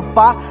নিশ্চয়ই তোমার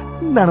পা,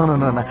 না না না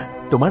না না,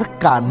 তোমার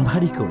কান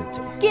ভারী করেছে।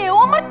 কেউ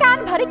আমার কান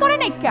ভারী করে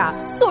নাই কা?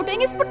 শুটিং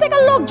স্পট থেকে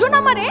লোকজন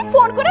আমারে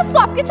ফোন করে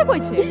সব কিছু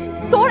কইছে।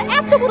 তোর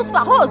এত বড়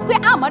সাহস, তুই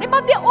আমারে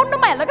বাদ দিয়ে অন্য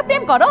মায়ের লগে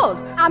প্রেম করস?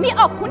 আমি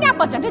অক্ষুনি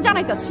আব্বাজানকে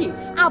জানাইতাছি।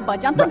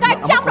 আব্বাজান তোর গায়ের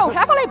চামড়া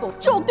উঠা ফলাইবো,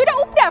 চোখ দুইটা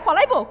উপড়ে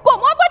ফলাইবো।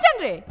 কমো আব্বাজান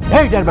রে।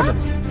 এই ড্রাইভার,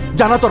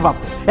 জানা তোর বাপ,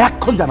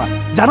 এখন জানা,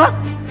 জানা।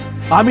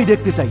 আমি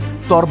দেখতে চাই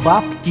তোর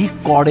বাপ কি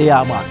করে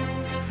আমার।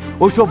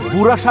 ওইসব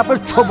বুড়া সাপের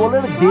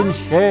ছোবলের দিন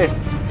শেষ।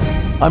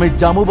 আমি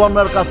জামু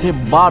বন্যার কাছে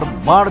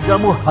বারবার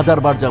জামু,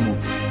 হাজারবার জামু।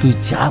 তুই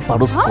যা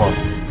পারস কর।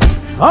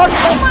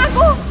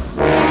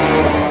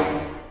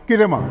 কি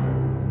রে মা,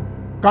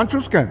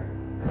 কাঁদছিস কেন?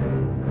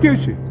 কি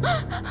হয়েছে?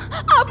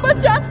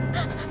 আব্বাজান,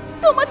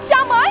 তোমার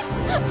জামাই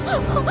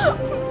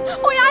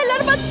ওই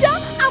আইলার বাচ্চা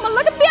আমার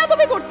লগে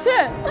বেয়াদবি করছে।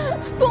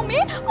 তুমি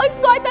ওই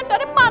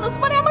শয়তানটারে মানুষ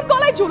মানে আমার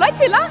গলায়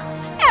ঝুলাইছিলা,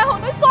 এখন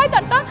ওই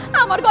শয়তানটা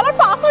আমার গলার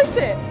ফাঁস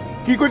হইছে।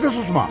 কি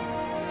কইতেছিস মা?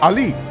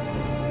 আলী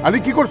আলী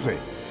কি করছে?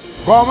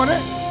 ক মানে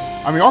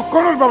আমি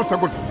অক্ষরের ব্যবস্থা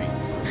করতেছি।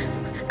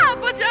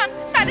 আব্বাজান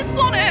তারে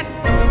শোনেন।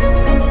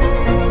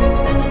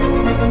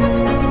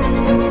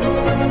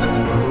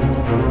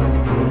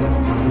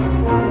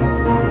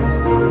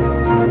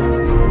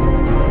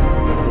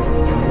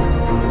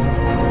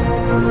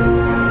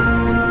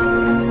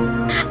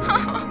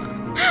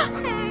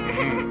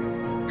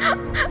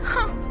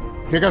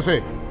 ঠিক আছে,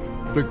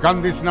 তুই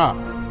কান্দিস না।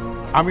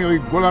 আমি ওই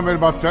গোলামের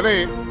বাচ্চারে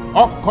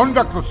অক্ষণ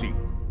ডাকতেছি।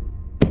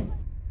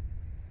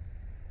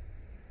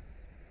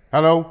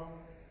 হ্যালো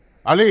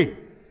আলী,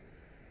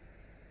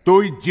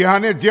 তুই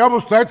যেহানে যে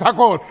অবস্থায়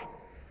থাকস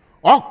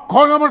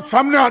অক্ষণ আমার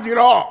সামনে হাজির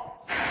হ।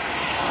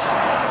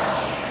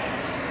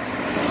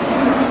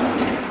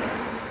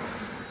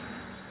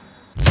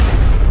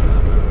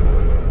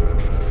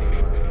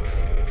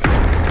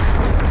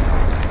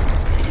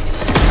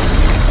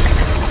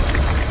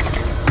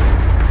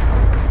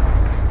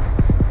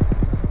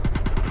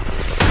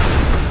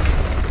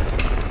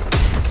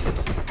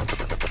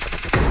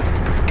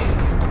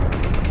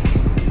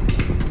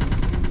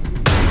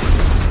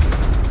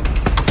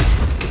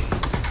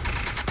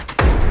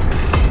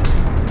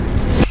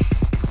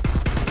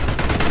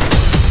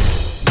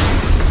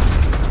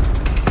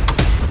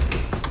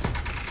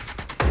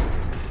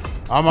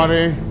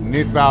 আমারে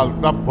নেতা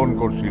আলতাফ ফোন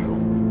করছিল,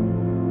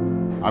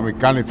 আমি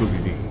কানে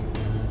তুলিনি।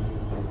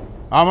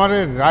 আমারে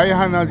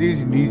রায়হান আজিজ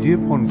নিজে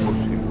ফোন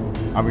করছিল,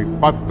 আমি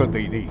পাত্তা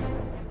দেই নেই।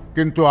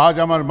 কিন্তু আজ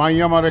আমার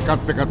মাইয়া মারে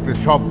কাঁদতে কাঁদতে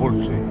সব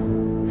বলছে।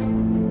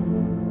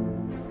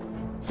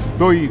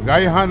 তুই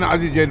রায়হান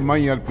আজিজের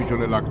মাইয়ার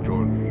পিছনে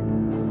লাগছস,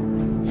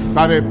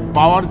 তারে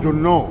পাওয়ার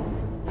জন্য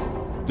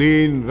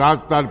দিন রাত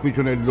তার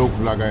পিছনে লোক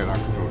লাগায়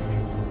রাখছস।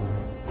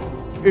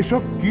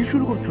 এসব কি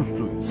শুরু করছস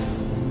তুই?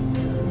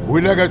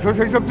 ভুলে গেছো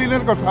সেই সব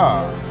দিনের কথা?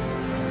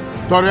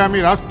 তরে আমি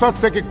রাস্তার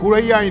থেকে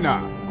কুড়াইয়া আইনা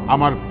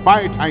আমার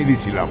পায়ে ঠাঁই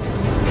দিছিলাম।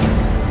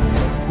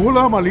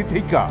 গোলাম আলী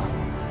থেকে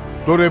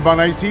তোরে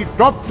বানাইছি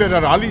টপ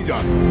টেরার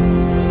আলীজান।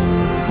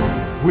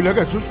 ভুলে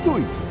গেছিস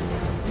তুই?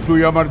 তুই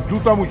আমার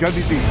জুতা মুছা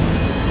দিতি,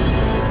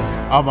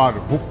 আমার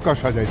হুক্কা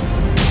সাজাই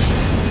দিতি।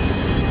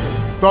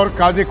 তোর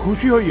কাজে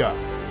খুশি হইয়া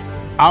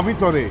আমি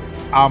তোরে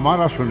আমার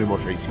আসনে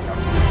বসাইছিলাম।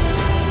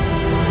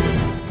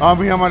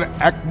 আমি আমার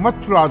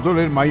একমাত্র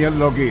আদরের মাইয়ার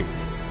লগে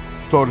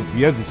তোর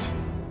বিয়া দিছি।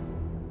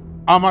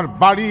 আমার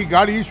বাড়ি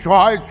গাড়ি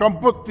সহায়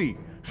সম্পত্তি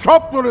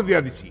সব তোরে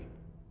দিয়া দিছি।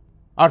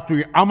 আর তুই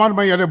আমার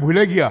মাইয়ারে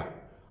ভুলে গিয়া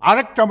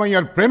আরেকটা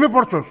মাইয়ার প্রেমে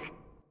পড়ছস।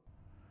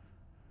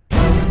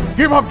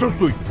 কি ভাবছস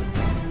তুই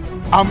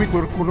আমি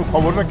তোর কোনো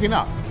খবর রাখি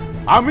না?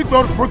 আমি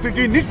তোর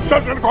প্রতিটি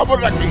নিঃশ্বাসের খবর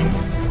রাখি।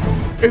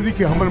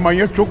 এদিকে আমার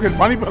মাইয়ার চোখের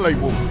পানি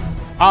ফেলাইব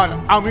আর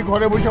আমি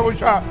ঘরে বসে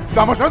বসে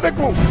তামাশা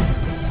দেখব?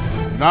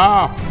 না,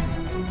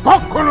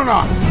 কখনো না।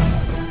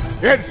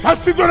 এর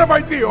শাস্তি তোরে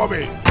পাইতেই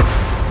হবে।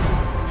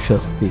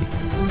 শাস্তি?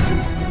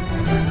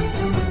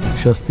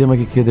 শাস্তি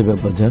আমাকে কে দেবে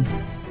আব্বাজান?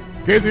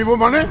 কে দিব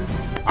মানে?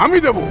 আমি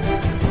দেব।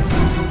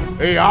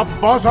 এই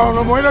আব্বাস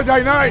আহনো মহিলা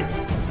যায় নাই,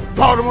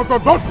 তোর মতো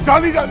 10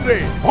 টালি জানরে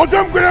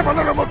হজম করে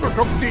ফেলার মতো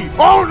শক্তি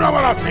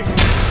আমার আছে।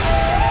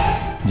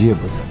 জি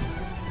আব্বাজান,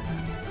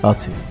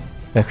 আছে,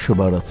 100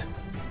 বার আছে।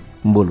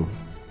 বলুন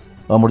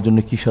আমার জন্য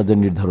কি সাজা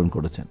নির্ধারণ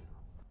করেছেন?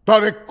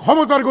 তোরে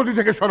ক্ষমতার গতি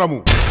থেকে সরামু,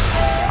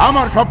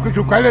 আমার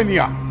সবকিছু কাইলে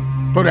নিয়া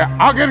তোরে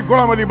আগের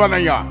গোলাম আলী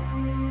বানাইয়া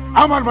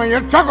আমার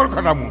মায়ের চাকর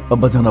খাটামু।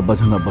 আব্বাজান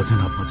আব্বাজান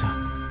আব্বাজান আব্বাজান,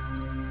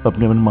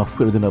 আপনি আমার মাফ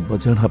করে দেন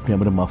আব্বাজান, আপনি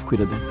আমার মাফ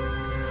করে দেন।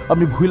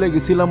 আমি ভুলে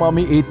গেছিলাম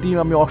আমি এতিম,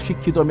 আমি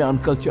অশিক্ষিত, আমি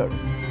আনকালচার,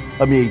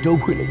 আমি এইটাও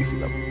ভুলে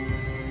গেছিলাম।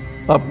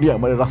 আপনি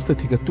আমার রাস্তা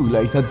থেকে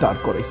তুলাইটা দাঁড়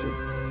করাইছেন,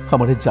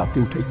 আমারে জাতে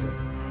উঠাইছেন।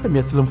 আমি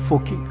আসলাম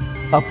ফকির,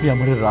 আপনি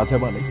আমারে রাজা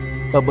বানাইছেন।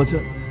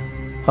 আব্বাজান,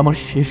 আমার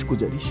শেষ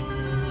গুজারিশ,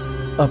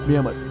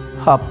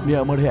 আপনি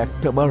আমারে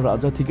একটাবার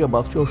রাজা থেকে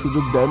বাঁচার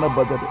সুযোগ দেন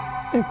আব্বাজানে।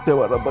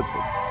 একটাবার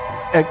আব্বাজান,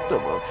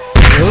 একটাবার।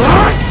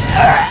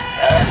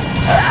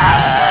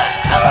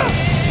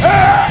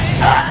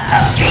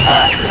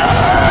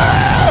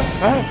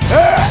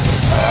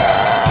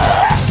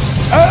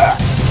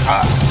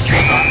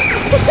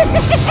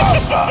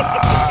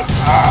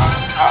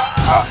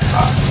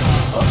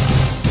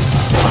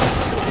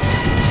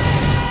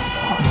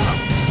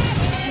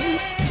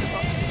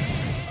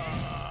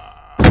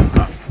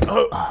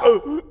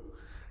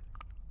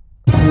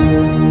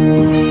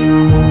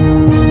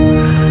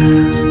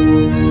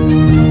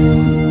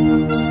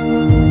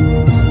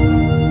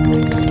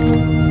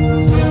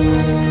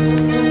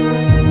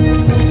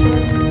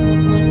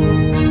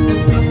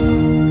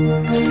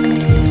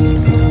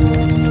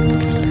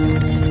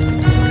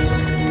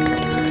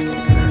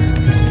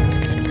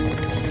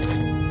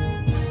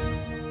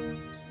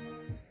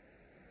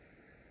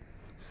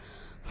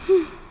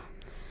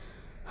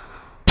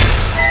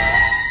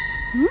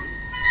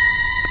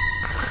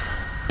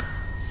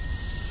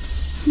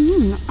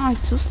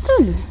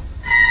 Aizustele.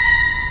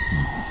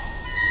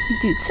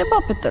 দিচ্ছে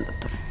বাপের তালা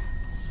তোরে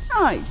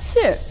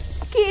আইছে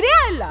কে রে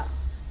আইলা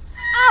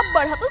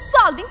আব্বার হাতে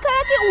সালদিন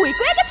খায়া কি উই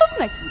কয়ে গেছস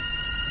নাকি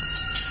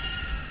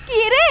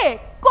কে রে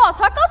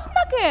কথা কস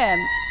না কেন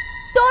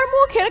তোর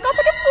মুখের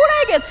কথা কি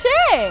পুড়াই গেছে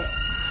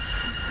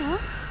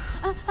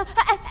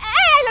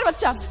আইলার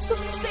বাচ্চা তুই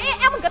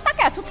এমন কথা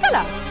তাকে আছিস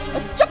খেলা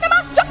চোখ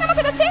নামা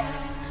করেছে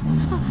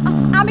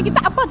আমি কিন্তু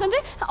আব্বা জান রে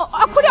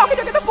অক্ষরে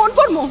অক্ষরে ফোন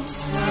করবো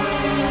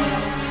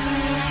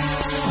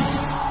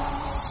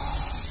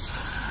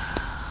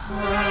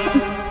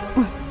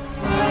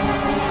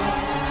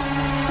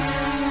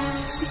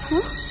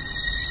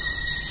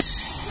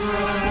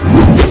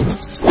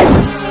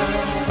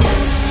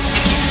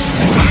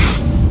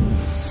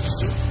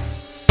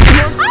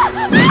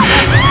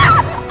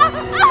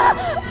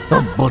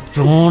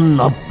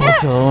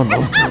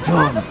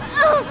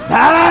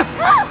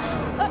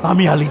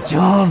আমি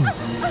আলিজান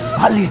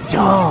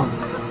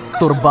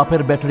তোর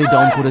বাপের ব্যাটারি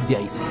ডাউন করে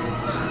দিয়েছি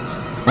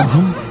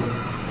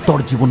তোর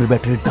জীবনের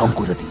ব্যাটারি ডাউন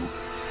করে দিব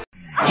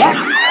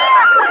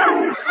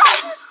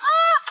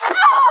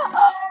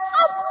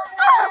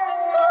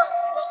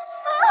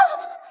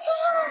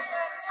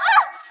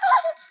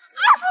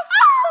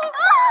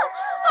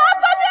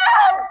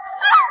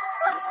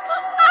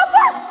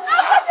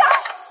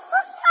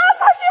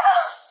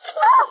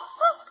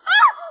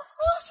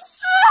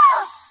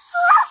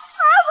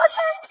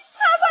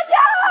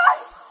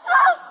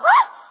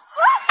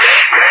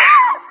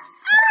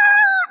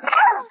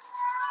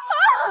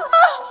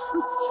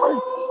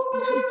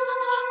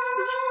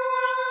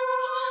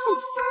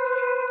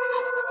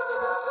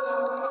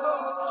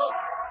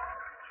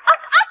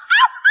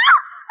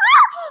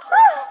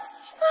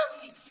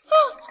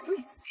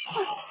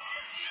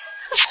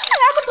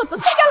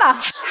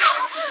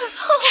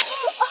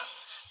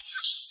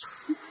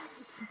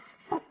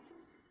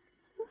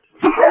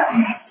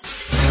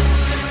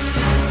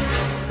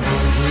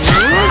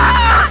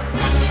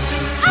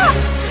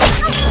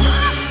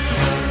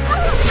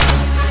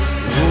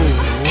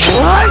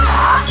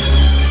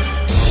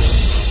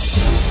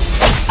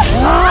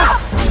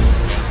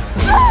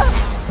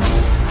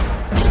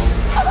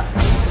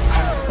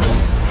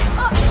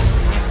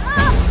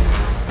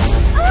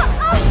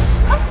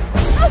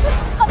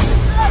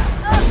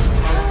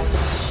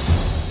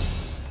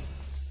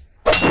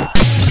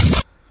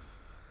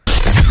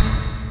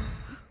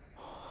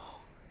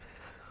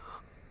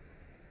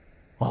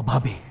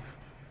অভাবী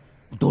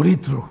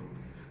দরিদ্র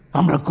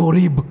আমরা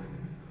গরিব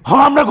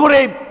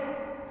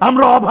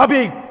আমরা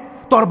অভাবী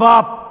তোর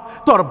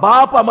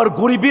বাপ আমার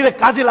গরিবের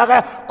কাজে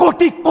লাগায়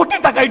কোটি কোটি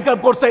টাকা ইনকাম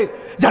করছে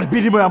যার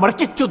বিনিময়ে আমার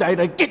কিচ্ছু দেয়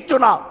নাই কিচ্ছু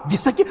না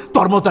দিছে কি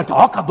তোর মতো একটা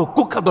অখাদ্য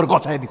কুখাদ্যর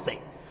গছায় দিছে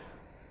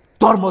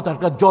তোর মতো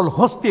একটা জল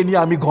হস্তে নিয়ে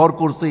আমি ঘর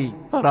করছি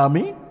আর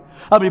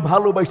আমি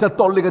ভালোবাসা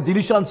তোর লেগে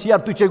জিনিস আনছি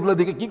আর তুই সেগুলো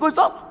দেখে কি কইছ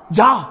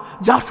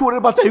যা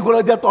শুয়োরের বাচ্চা এগুলো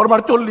দিয়ে তোর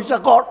মার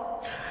 40 কর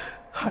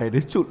হায়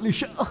রে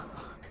 40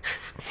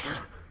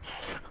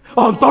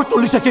 তোর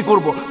 40 কে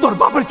করবো তোর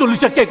বাপের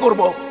 40 কে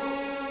করবো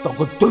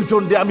তখন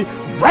দুইজন রে আমি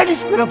ভ্যানিশ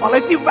করে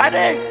ফেলাইছি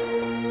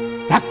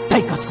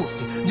একটাই কাজ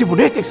করছি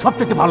জীবনে এটাই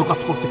সবচেয়ে ভালো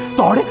কাজ করছে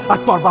তোরে আর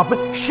তোর বাপের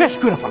শেষ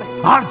করে ফেলাইছি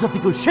আর যাতে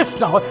কেউ শেষ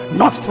না হয়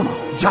নষ্ট না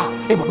যা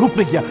এবার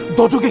উপরে গিয়া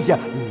দোজকে গিয়া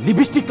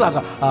লিপস্টিক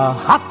লাগা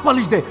হাত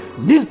পালিশ দে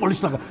নীল পলিশ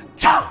লাগা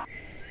যা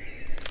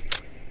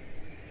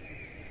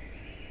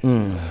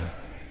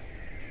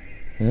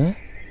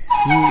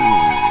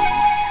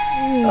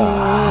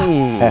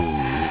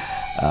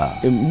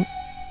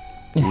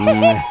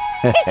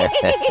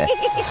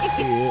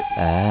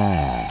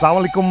আসসালামু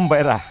আলাইকুম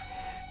ভাইরা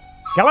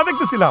খেলা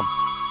দেখতেছিলাম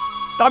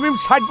তামিম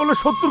 60 বলে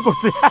 70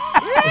 করছে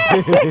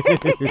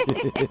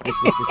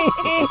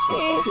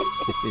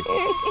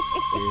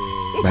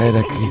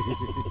ভাইরা কি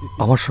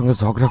আমার সঙ্গে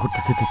ঝগড়া করতে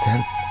চাইতেছেন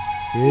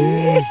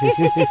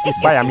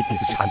ভাই আমি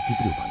কিন্তু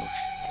শান্তিপ্রিয় মানুষ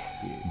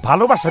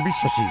ভালোবাসা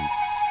বিশ্বাসী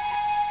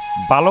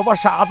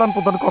ভালোবাসা আদান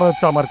প্রদান করা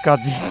হচ্ছে আমার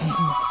কাজ।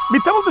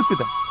 মিথ্যা বলতেছি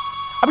না,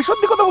 আমি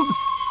সত্যি কথা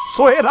বলতেছি।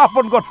 সোহের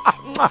আপন কথা।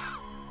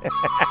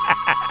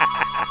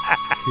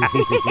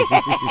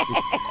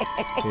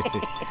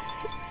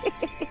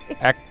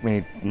 এক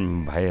মিনিট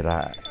ভাইয়েরা,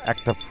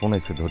 একটা ফোন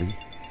এসে ধরি।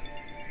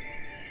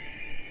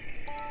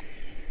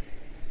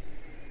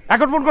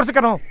 এখন ফোন করছে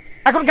কেন?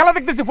 এখন খেলা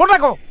দেখতেছি, ফোন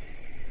রাখো।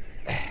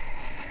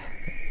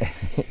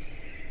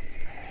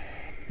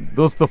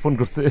 দোস্ত ফোন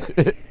করছে।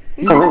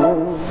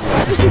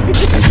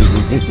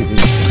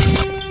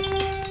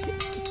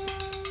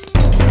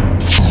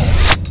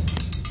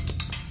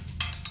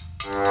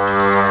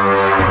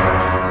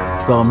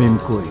 তামিম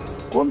কই?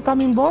 কোন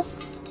তামিম বস?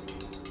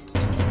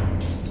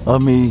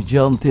 আমি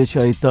জানতে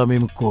চাই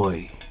তামিম কই।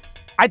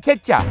 আচ্ছা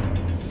আচ্ছা,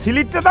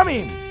 সিলেটটা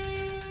তামিম।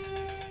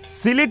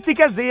 সিলেট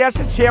থেকে যে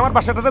আসে সে আমার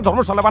বাসাটাতে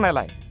ধর্মশালা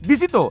বানায়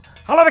দিছি তো,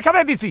 হালারে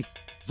খাতায় দিছি,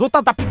 জোতা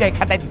তাপিটায়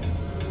খাতায় দিছি।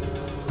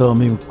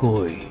 তামিম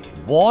কই?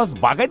 বস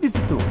বাগাই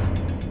দিছি তো।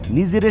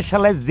 নিজের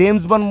শালায়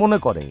জেমস বন্ড মনে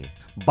করে,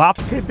 বাপ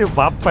খেতে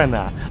বাপ পায়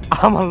না,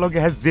 আমার লগে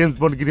হ্যাঁ জেমস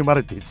বন্ড গিরি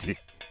মারে দিয়েছি।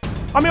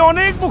 আমি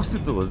অনেক বকছি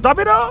তো,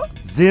 যাবে না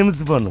James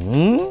bond.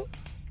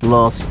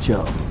 Last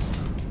chance,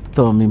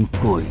 Tamim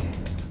কই?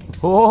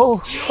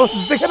 ও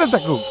যেখানে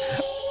থাকুক,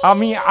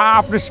 আমি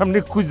আপনার সামনে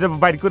খুঁজে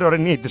বাইর করে ওরা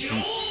নিয়ে যেতেছি।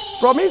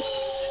 প্রমিস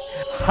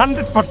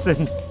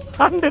 100%,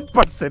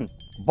 100%।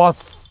 বস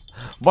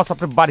বস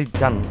আপনি বাড়ি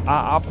যান,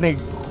 আপনি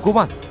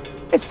ঘুমান,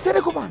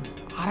 সেরে ঘুমান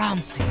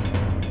আরামসে।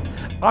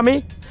 আমি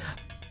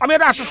আমি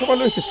আর একটা সময়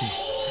লইতেছি,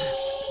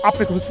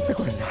 আপনি কোনো চিন্তা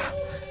করেন না।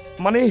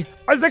 মানে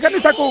যেখানে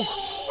থাকুক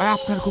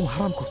আপনার ঘুম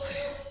হারাম করছে,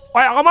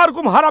 আমার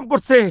ঘুম হারাম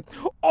করছে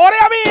ওরে।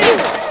 আমি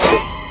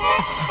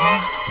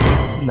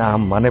না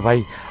মানে ভাই,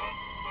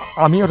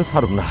 আমি ওরা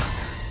ছাড়ুম না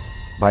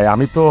ভাই।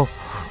 আমি তো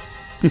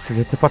পিছিয়ে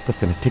যেতে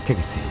পারতেছি না, ঠিক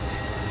গেছি।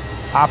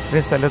 আপনি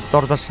চাইলে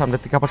দরজার সামনে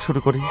থেকে আবার শুরু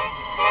করি।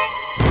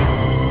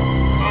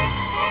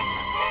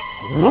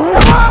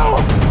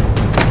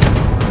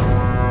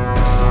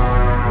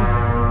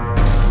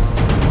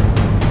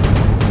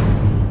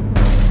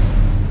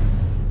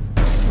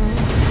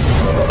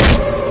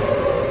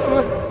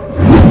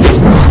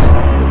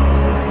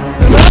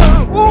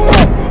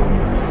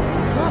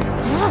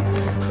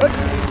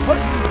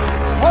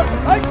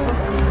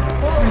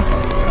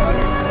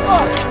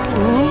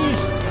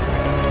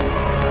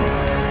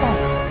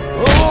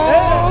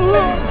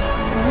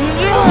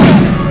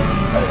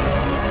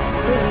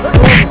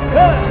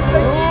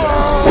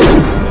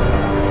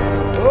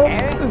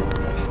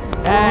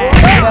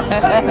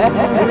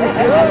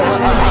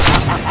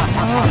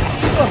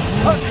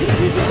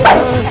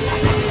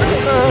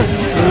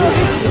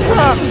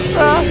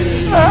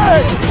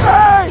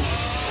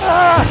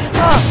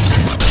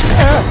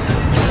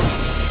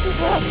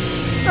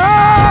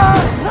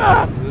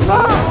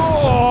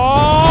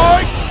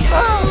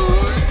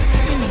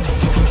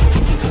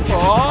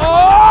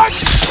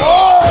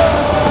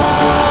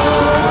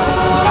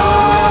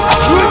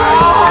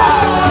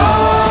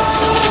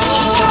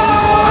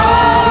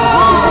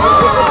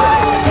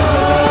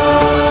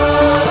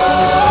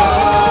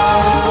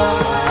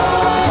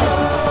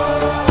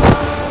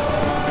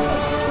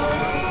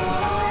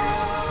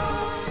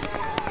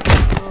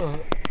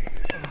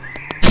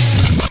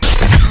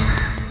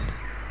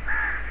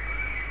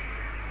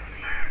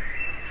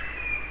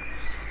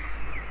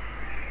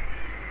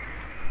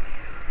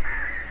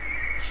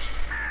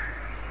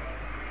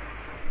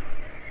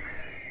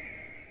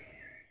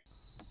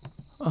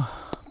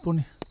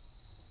 পনি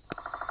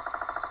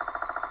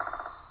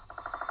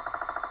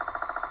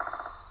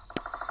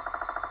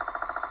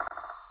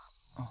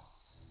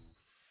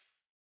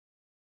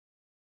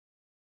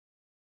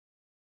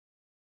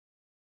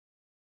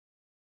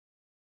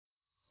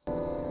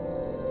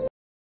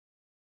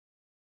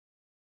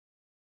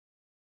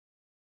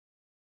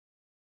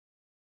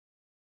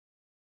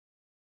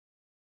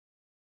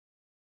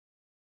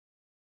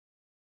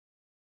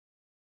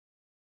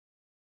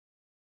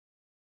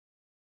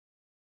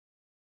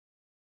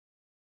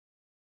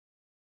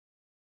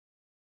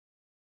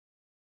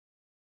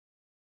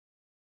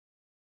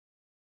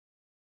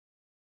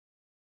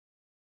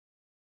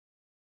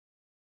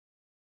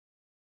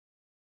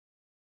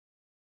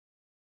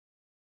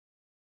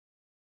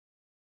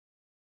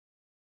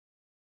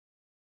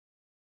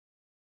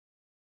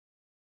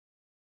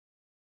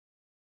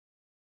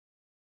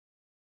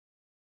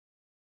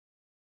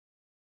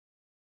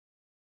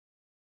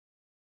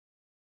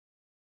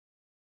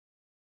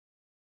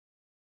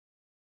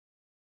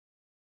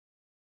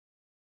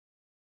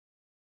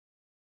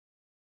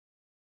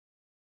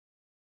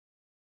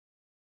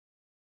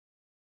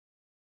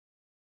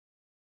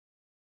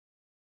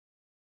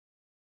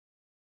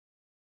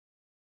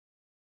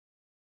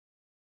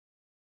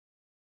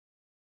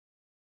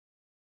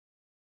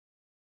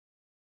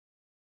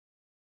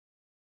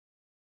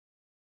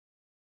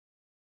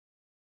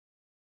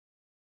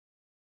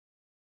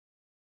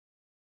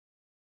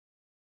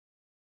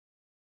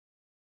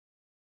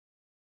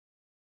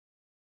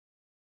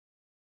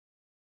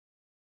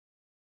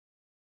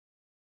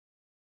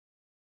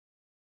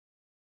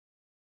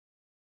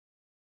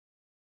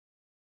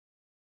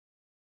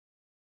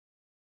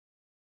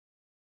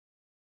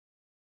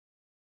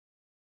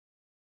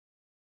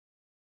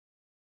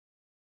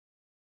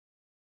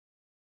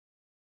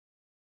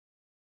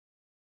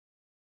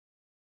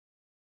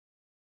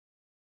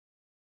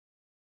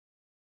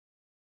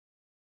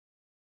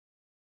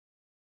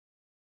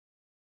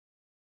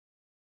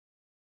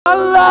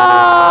আল্লাহ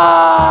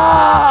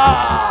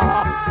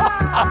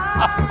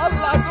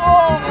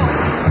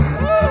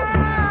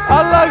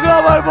আল্লাহ গো,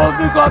 আমার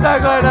বন্ধু কথা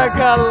কয় না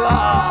কে আল্লাহ,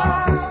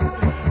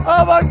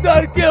 আমার তো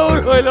আর কেউ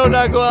হইল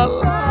না গো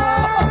আল্লাহ।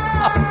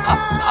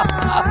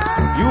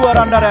 You R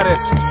under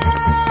arrest.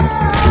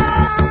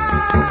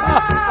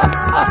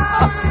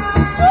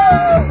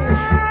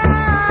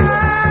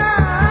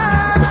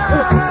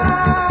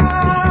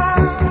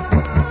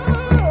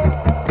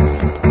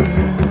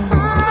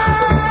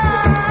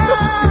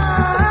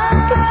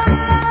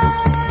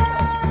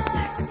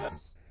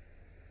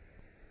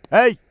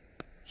 এই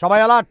সবাই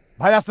অ্যালার্ট,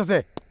 ভাই আসতেছে।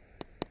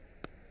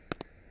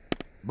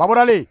 বাবর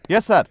আলী।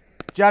 Yes sir.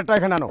 চেয়ারটা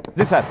এখানে আনো।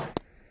 জি স্যার।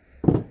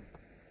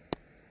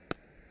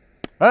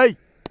 এই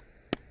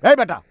এই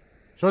বেটা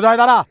সোজা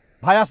হয়ে দাঁড়া,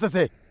 ভাই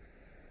আসতেছে।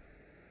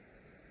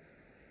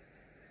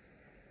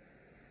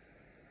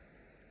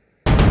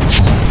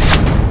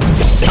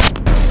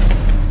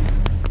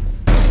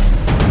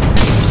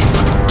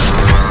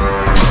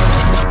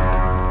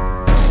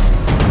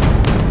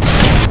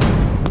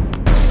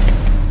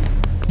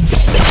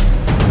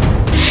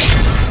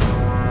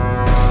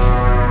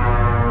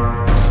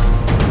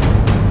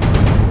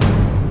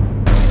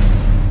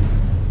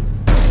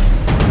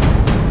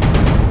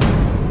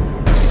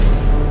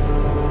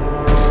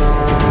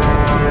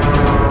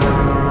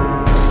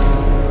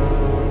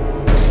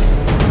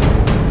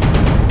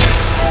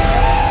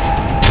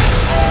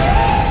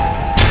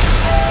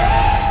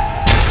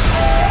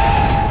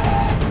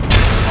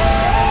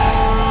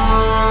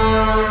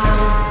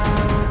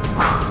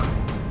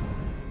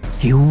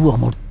 কেউ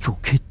আমার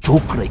চোখে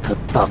চোখ রেখে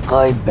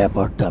তাকায়,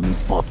 ব্যাপারটা আমি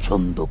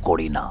পছন্দ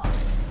করি না।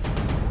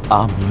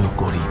 আমিও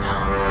করি না।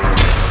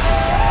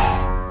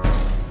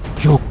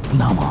 চোখ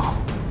নামা,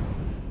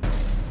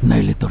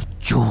 নাইলে তোর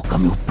চোখ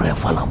আমি উপরে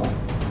ফেলামো।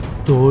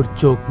 তোর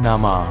চোখ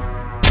নামা,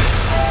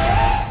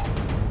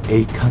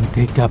 এইখান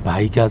থেকে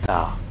বাইগা যা,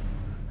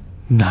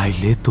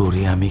 নাইলে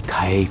তোরে আমি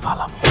খাইয়েই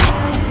ফেলাম।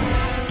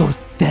 তোর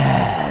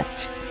তেজ,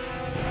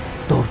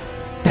 তোর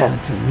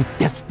তেজ আমি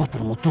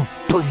তেজপাতার মতো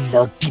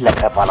টইলা গিলা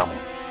খেয়ে ফেলাম।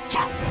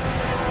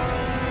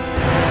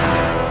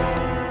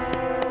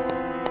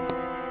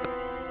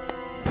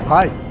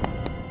 ভাই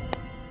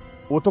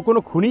ও তো কোনো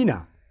খুনি না,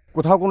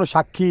 কোথাও কোনো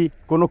সাক্ষী,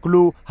 কোনো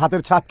ক্লু,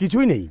 হাতের ছাপ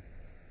কিছুই নেই।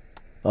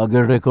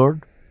 আগের রেকর্ড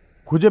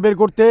খুঁজে বের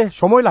করতে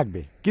সময়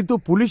লাগবে, কিন্তু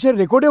পুলিশের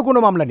রেকর্ডেও কোনো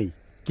মামলা নেই।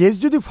 কেস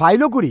যদি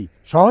ফাইলও করি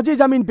সহজেই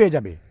জামিন পেয়ে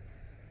যাবে।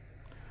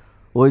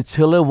 ওই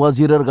ছেলে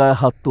ওয়াজিরের গায়ে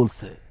হাত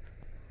তুলছে,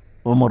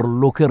 আমার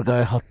লোকের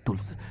গায়ে হাত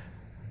তুলছে।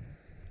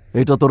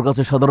 এটা তোর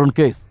কাছে সাধারণ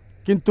কেস,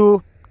 কিন্তু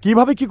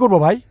কিভাবে কি করব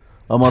ভাই?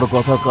 আমার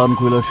কথা কান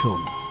খুলে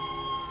শোন।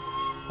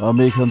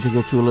 আমি এখান থেকে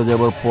চলে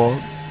যাবার পর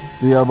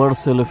তুই আবার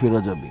সেলে ফিরে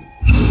যাবি।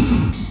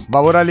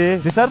 বাবর আলী।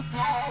 জি স্যার।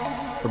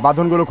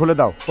 বাঁধনগুলো খুলে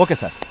দাও। Okay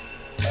sir.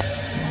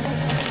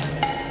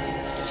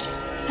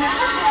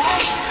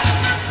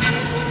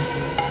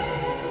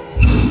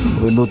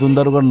 ওই নতুন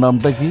দারোগার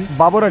নামটা কি?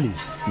 বাবর আলী।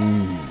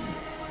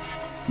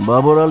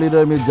 বাবর আলীর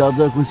আমি যা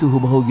যা কইছি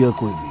হুবহু গিয়া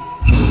কইবি।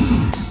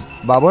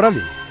 বাবর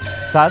আলী।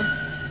 স্যার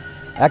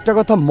একটা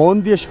কথা মন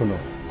দিয়ে শোনো,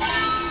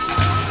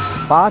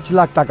 5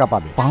 লাখ টাকা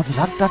পাবে। 5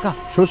 লাখ টাকা?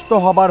 সুস্থ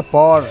হবার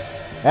পর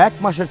 1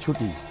 মাসের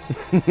ছুটি,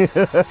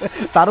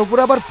 তার উপর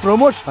আবার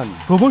প্রমোশন।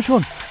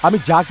 প্রমোশন? আমি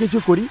যা কিছু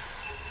করি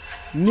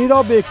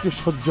নীরবে একটু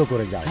সহ্য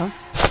করে যাও।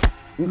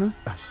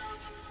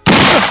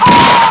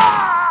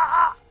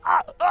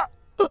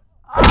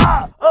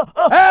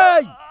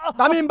 এই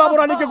তামিম বাবু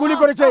রানীকে গুলি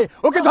করেছে,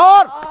 ওকে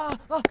ধর।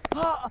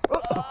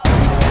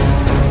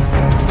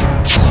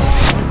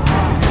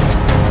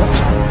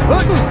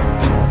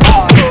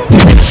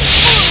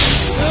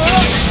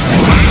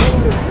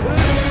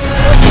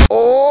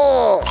 ও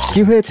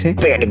কি হয়েছে?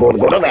 পেট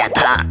গুড়গুড়ো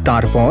ব্যথা,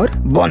 তারপর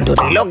বন্ধু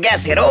দিল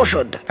গ্যাসের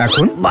ওষুধ,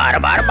 এখন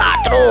বারবার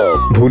বাথরুম।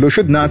 ভুল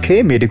ওষুধ না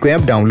খেয়ে মেডিকো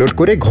অ্যাপ ডাউনলোড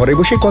করে ঘরে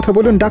বসে কথা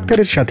বলুন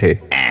ডাক্তারের সাথে।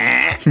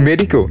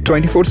 মেডিকো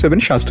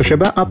 24/7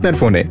 স্বাস্থ্যসেবা আপনার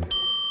ফোনে।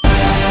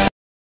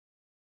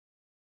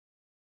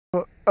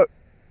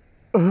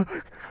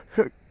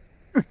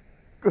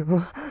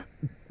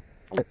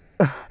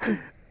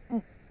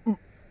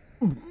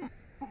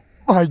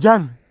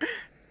 ভাইজান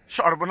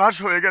সর্বনাশ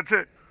হয়ে গেছে।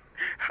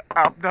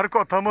 আপনার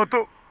কথা মতো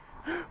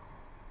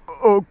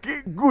ওকে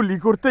গুলি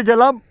করতে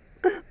গেলাম,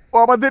 ও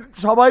আমাদের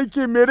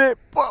সবাইকে মেরে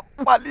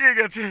পালিয়ে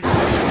গেছে।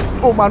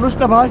 ও মানুষ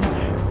না ভাই,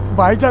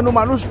 ভাইজান ও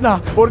মানুষ না,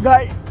 ওর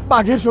গায়ে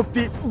বাঘের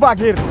শক্তি,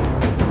 বাঘের।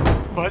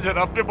 ভাইজান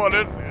আপনি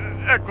বলেন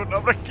এখন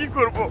আমরা কি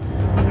করব?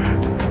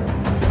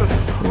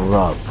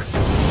 রাগ।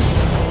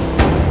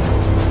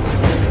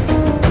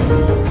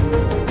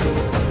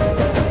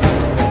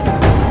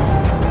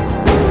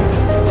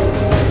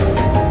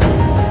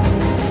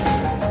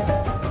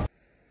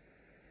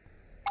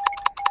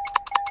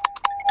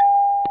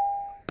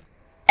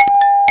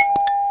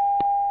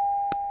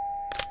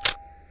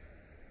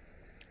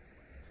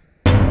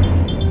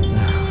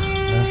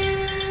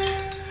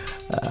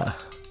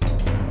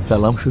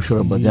 সালাম শ্বশুর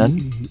আব্বাজান,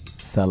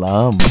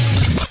 সালাম।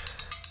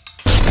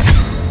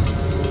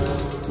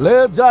 ले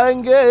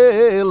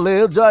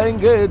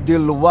जाएंगे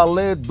दिल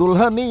वाले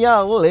दुल्हनिया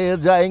ले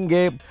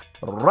जाएंगे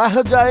रह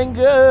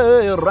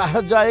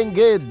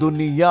जाएंगे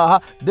दुनिया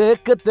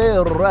देखते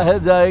रह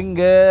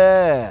जाएंगे।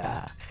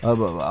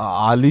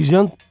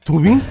 আলিজান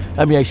তুমি?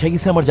 আমি আইসা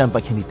গেছি আমার জান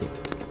পাখি নিতে।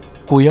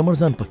 কই আমার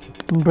জান পাখি?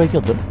 রাইখা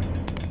দেন।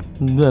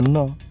 দেন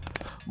না।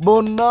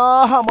 বন্যা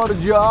আমার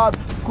জান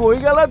কই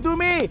গেলা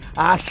তুমি?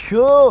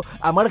 আসো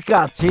আমার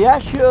কাছে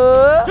আসো।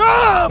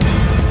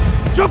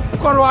 চুপ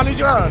করো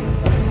আলিজান,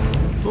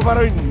 তোমার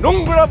ওই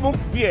নোংরা মুখ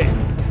দিয়ে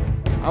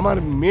আমার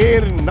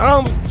মেয়ের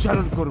নাম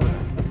উচ্চারণ করবে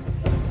না।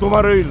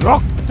 তোমার ওই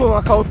রক্ত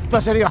মাখা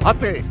অত্যাচারী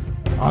হাতে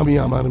আমি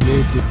আমার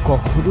মেয়েকে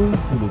কখনোই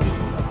তুলে দেব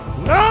না।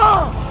 না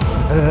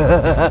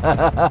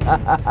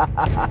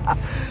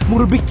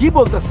মুরব্বী কি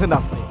বলতেছেন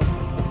আপনি?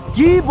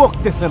 কি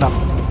বকতেছেন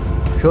আপনি?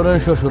 শোনেন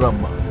শ্বশুর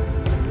আম্মা,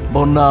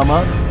 বন্যা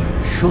আমার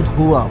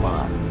শুধু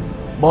আমার।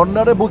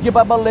 বন্যারে বুকে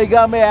পাবার লেগে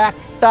আমি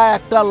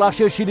একটা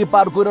লাশের সিঁড়ি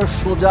পার করে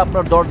সোজা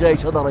আপনার দরজায়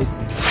এসে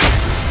দাঁড়াইছি।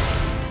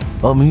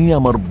 আমি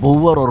আমার বউ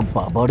আর ওর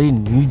বাবারে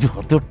নিজ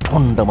হাতে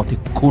ঠান্ডা মাথে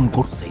খুন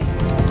করছি।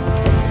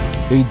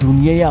 এই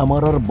দুনিয়ায়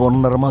আমার আর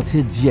বন্যার মাঝে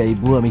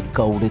জিয়াইবো আমি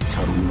কাউরে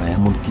ছাড়ুন না,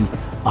 এমনকি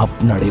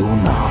আপনারেও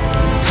না।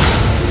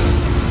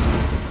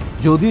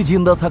 যদি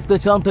জিন্দা থাকতে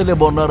চান তাহলে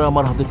বন্যারা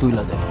আমার হাতে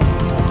তুইলা দেন,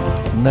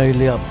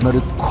 নাইলে আপনারে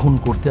খুন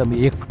করতে আমি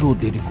একটু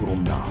দেরি করুন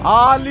না।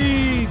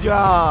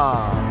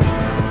 আলিজান,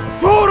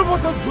 তোর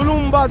মতো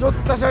জুলুমবাজ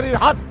অত্যাচারীর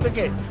হাত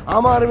থেকে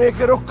আমার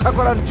মেয়েকে রক্ষা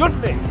করার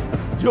জন্য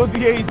যদি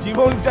এই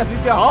জীবনটা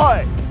দিতে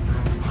হয়,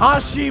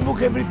 হাসি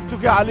মুখে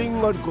মৃত্যুকে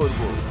আলিঙ্গন করব।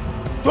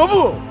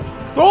 তবু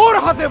তোর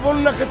হাতে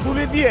বন্যাকে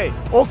তুলে দিয়ে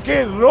ওকে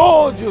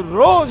রোজ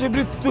রোজ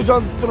মৃত্যু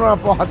যন্ত্রণা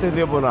পোহাতে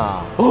দেব না।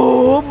 ও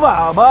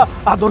বাবা,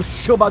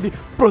 আদর্শবাদী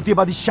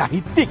প্রতিবাদী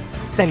সাহিত্যিক,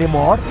 তাহলে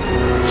মর।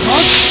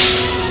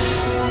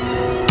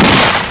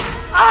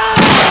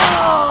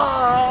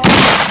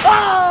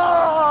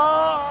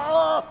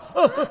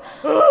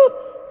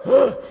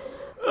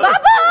 বাবা!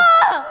 বাবা!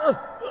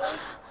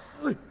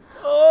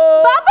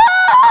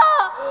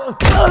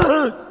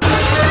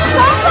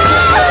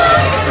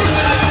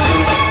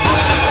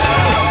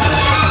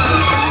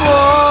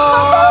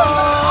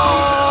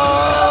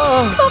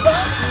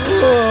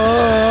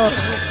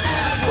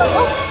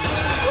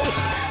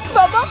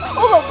 বাবা,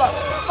 ও বাবা,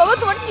 বাবা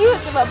তোমার কি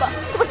হয়েছে বাবা?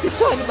 তোমার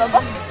কিচ্ছু হয়নি বাবা?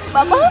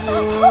 বাবা,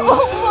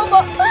 বাবা,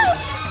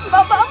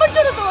 বাবা আমার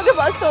জন্য তোমাকে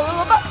বাঁচতে হবে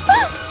বাবা।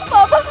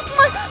 বাবা,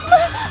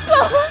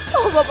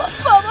 ও বাবা,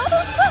 বাবা,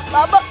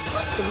 বাবা,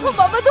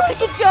 বাবা তোমার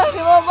কিচ্ছু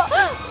হয়নি বাবা।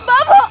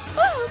 বাবা,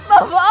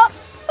 বাবা,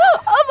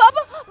 বাবা,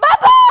 বাবা,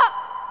 বাবা।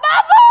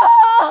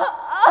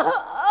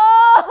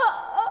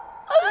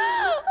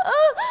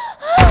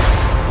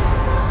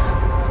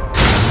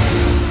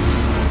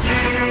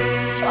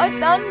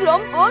 শয়তান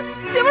লম্পট,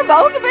 তুই আমার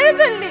বাবাকে মেরে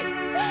ফেললি।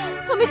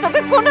 আমি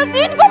তোকে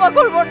কোনোদিন ক্ষমা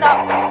করব না,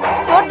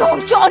 তোর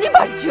ধ্বংস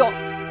অনিবার্য।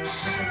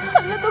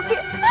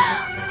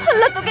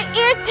 আল্লাহ তোকে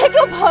এর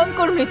থেকেও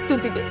ভয়ঙ্কর মৃত্যু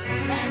দিবে,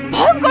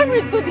 ভয়ঙ্কর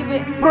মৃত্যু দিবে।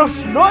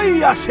 প্রশ্নই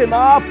আসে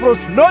না,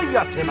 প্রশ্নই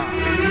আসে না।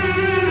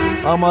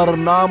 আমার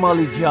নাম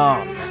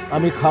আলিজান,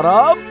 আমি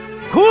খারাপ,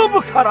 খুব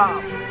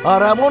খারাপ,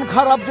 আর এমন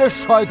খারাপ যে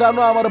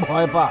শয়তানও আমার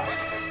ভয় পায়,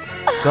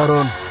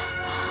 কারণ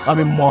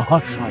আমি মহা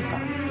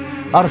শয়তান,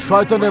 আর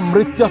শয়তানের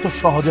মৃত্যু এত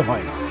সহজে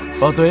হয় না।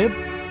 অতএব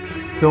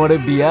তোমার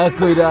বিয়া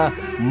কইরা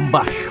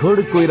বাসর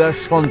কইরা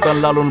সন্তান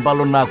লালন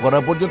পালন না করা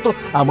পর্যন্ত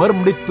আমার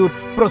মৃত্যুর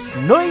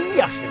প্রশ্নই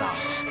আসে না।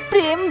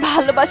 প্রেম,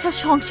 ভালোবাসা,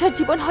 সংসার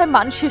জীবন হয়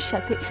মানুষের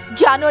সাথে,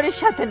 জানোয়ারের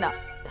সাথে না।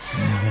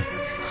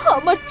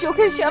 আমার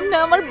চোখের সামনে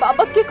আমার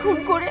বাবাকে খুন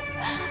করে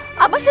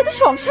আমার সাথে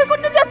সংসার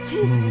করতে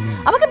যাচ্ছিস,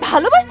 আমাকে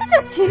ভালোবাসতে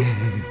চাচ্ছিস।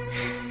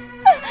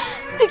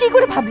 তুই কি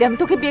করে ভাবলি আমি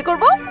তোকে বিয়ে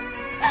করব?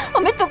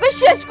 আমি তোকে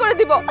শেষ করে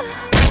দিব,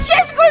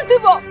 শেষ করে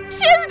দিব,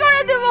 শেষ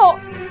করে দিব।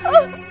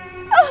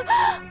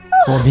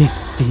 অনেক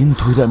দিন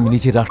ধরে আমি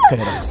নিজের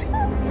আটকায় রাখছি।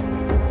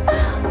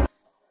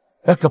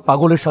 একটা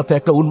পাগলের সাথে,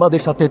 একটা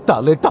উন্মাদের সাথে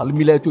তালে তাল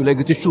মিলায় চলে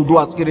গেছে শুধু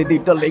আজকের এই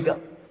দিনটা লেগা,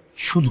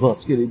 শুধু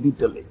আজকের এই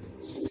দিনটা লেগা।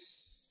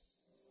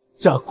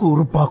 চাকুর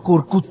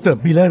বাকুর কুত্তা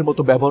বিলাইয়ের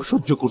মতো ব্যবহার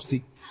সহ্য করছি,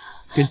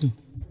 কিন্তু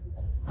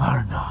আর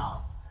না,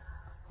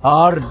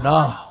 আর না।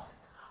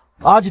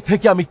 আজ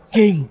থেকে আমি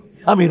কিং,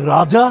 আমি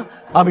রাজা,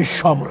 আমি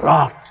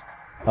সম্রাট,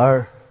 আর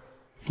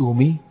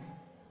তুমি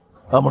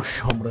আমার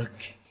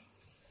সম্রাজ্ঞী।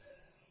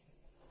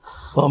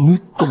 আমি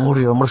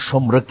তোমারে আমার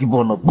সম্রাজ্ঞী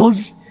বানাবো,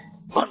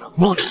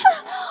 বানাবো।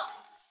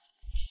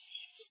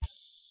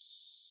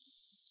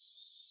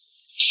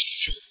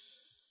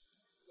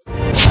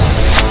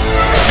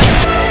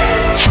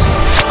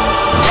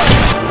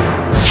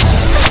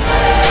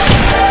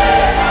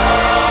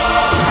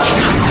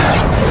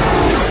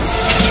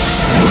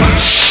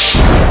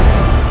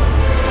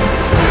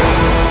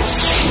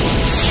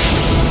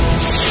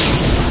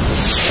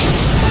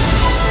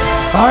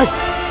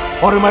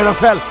 ওরে মাইরা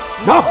ফেল,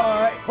 যাও।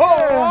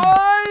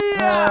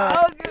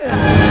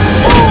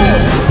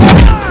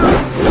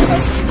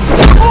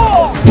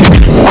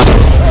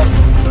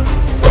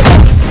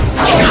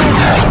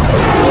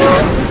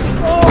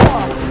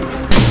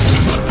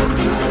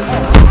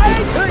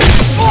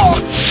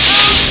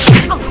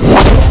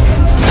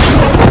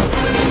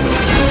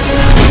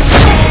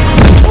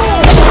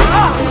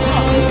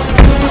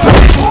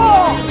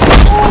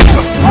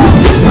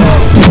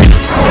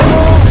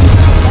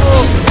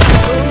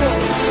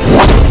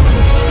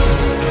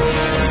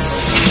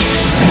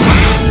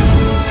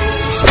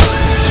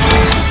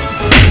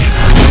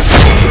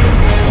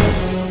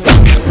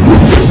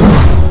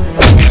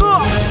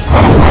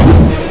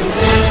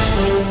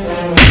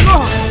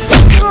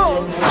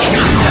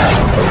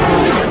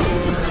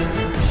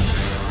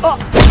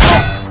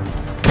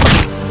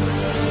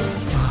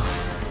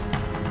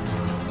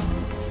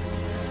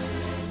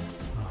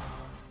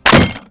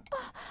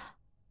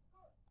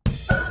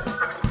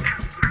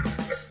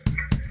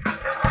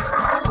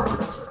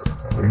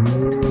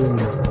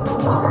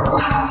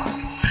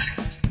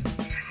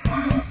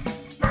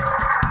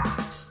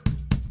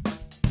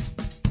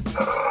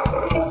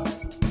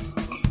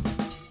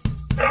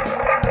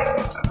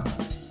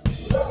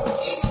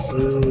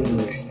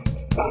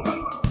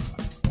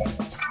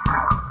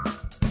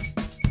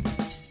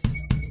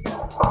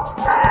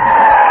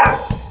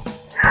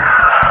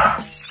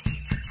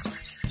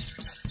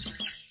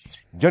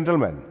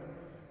 জেন্টলম্যান,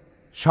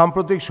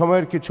 সাম্প্রতিক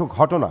সময়ের কিছু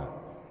ঘটনা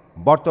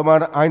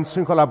বর্তমান আইন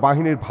শৃঙ্খলা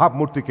বাহিনীর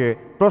ভাবমূর্তিকে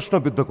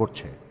প্রশ্নবিদ্ধ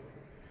করছে।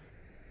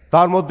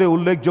 তার মধ্যে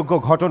উল্লেখযোগ্য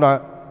ঘটনা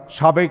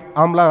সাবেক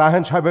আমলা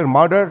রাহেন সাহেবের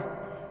মার্ডার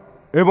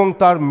এবং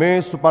তার মেয়ে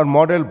সুপার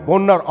মডেল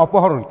বন্যার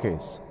অপহরণ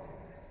কেস।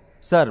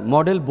 স্যার,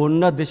 মডেল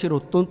বন্যা দেশের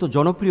অত্যন্ত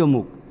জনপ্রিয়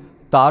মুখ।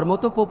 তার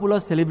মতো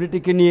পপুলার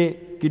সেলিব্রিটিকে নিয়ে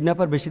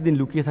কিডন্যাপার বেশি দিন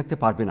লুকিয়ে থাকতে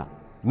পারবে না।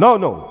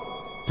 No,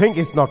 thing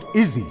is not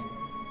easy.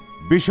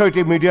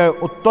 বিষয়টি মিডিয়ায়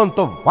অত্যন্ত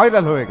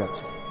ভাইরাল হয়ে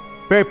গেছে।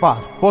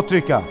 পেপার,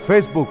 পত্রিকা,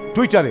 ফেসবুক,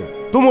 টুইটারে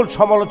তুমুল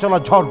সমালোচনা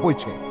ঝড়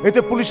বইছে। এতে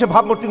পুলিশের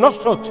ভাবমূর্তি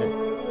নষ্ট হচ্ছে।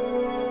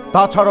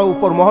 তাছাড়া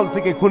উপর মহল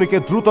থেকে খুনিকে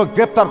দ্রুত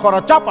গ্রেপ্তার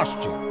করার চাপ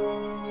আসছে।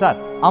 স্যার,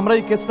 আমরা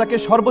এই কেসটাকে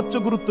সর্বোচ্চ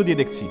গুরুত্ব দিয়ে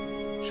দেখছি।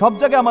 সব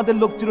জায়গায় আমাদের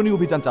লোক চিরুনি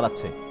অভিযান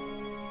চালাচ্ছে।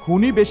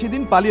 খুনি বেশি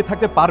দিন পালিয়ে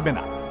থাকতে পারবে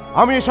না।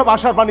 আমি এসব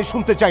আশার বাণী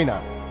শুনতে চাই না।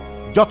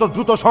 যত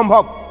দ্রুত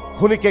সম্ভব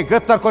খুনিকে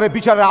গ্রেপ্তার করে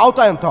বিচারের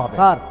আওতায় আনতে হবে।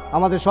 স্যার,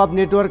 আমাদের সব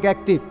নেটওয়ার্ক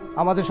অ্যাক্টিভ।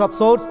 আমাদের সব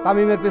সোর্স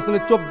তামিমের পেছনে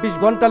 24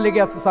 ঘন্টা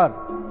লেগে আছে স্যার।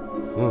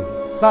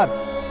 স্যার,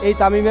 এই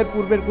তামিমের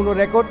পূর্বের কোনো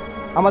রেকর্ড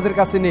আমাদের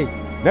কাছে নেই।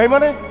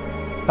 মানে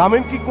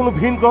তামিম কি কোনো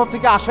ভিন গ্রহ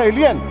থেকে আসা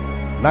এলিয়েন,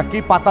 নাকি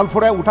পাতাল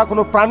ফোড়ায় উঠা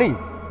কোনো প্রাণী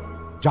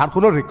যার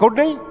কোনো রেকর্ড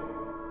নেই?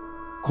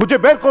 খুঁজে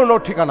বের করুন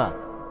ওর ঠিকানা,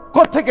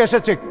 কোত্থেকে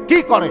এসেছে, কি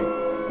করে,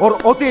 ওর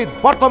অতীত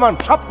বর্তমান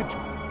সবকিছু।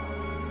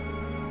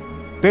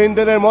 3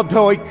 দিনের মধ্যে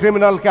ওই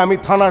ক্রিমিনালকে আমি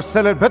থানার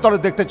সেলের ভেতরে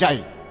দেখতে চাই।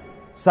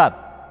 স্যার,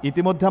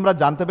 ইতিমধ্যে আমরা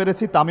জানতে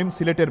পেরেছি তামিম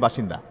সিলেটের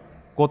বাসিন্দা।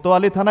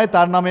 কোতোয়ালি থানায়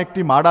তার নামে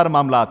একটি মার্ডার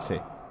মামলা আছে।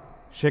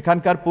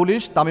 সেখানকার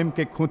পুলিশ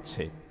তামিমকে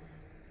খুঁজছে।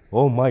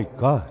 ও মাই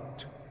god,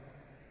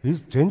 he is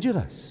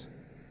dangerous.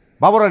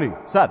 বাবুরানি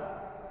sir,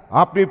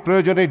 আপনি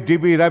প্রয়োজনে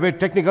ডিবি র্যাবের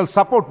টেকনিক্যাল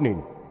সাপোর্ট নিন,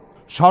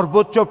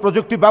 সর্বোচ্চ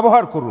প্রযুক্তি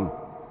ব্যবহার করুন।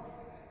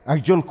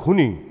 একজন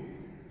খুনি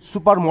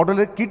সুপার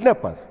মডেলের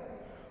কিডন্যাপার,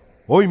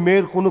 ওই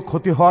মেয়ের কোনো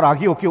ক্ষতি হওয়ার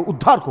আগে ওকে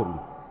উদ্ধার করুন।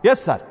 Yes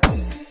sir.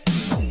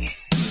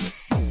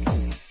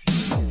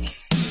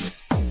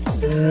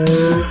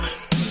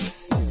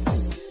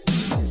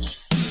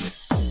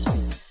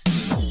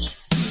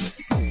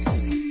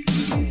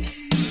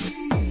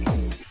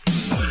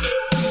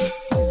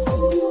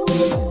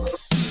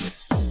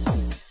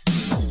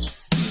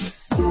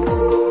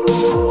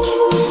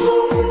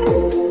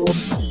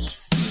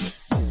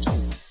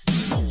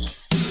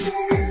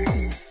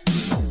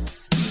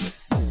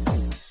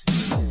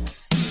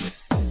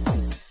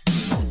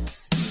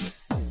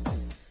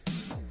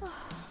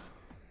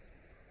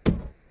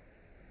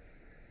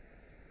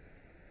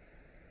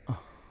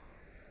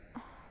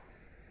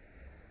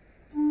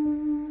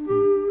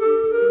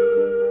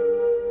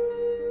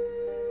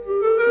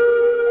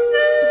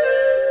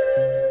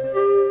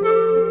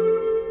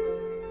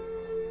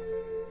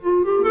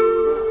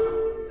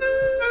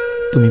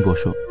 তুমি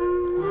বসো,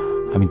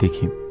 আমি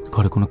দেখি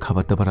ঘরে কোনো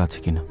খাবার দাবার আছে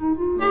কিনা।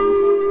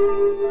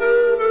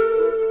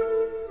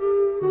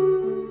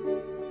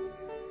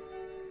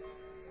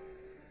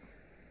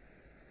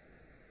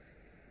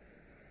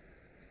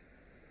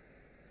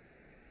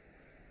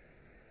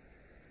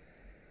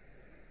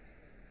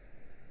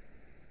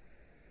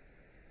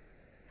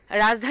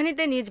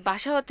 রাজধানীতে নিজ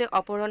বাসা হতে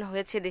অপহরণ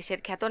হয়েছে দেশের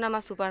খ্যাতনামা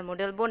সুপার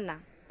মডেল বন্যা।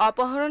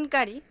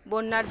 অপহরণকারী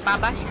বন্যার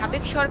বাবা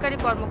সাবেক সরকারি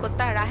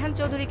কর্মকর্তা রায়হান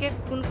চৌধুরীকে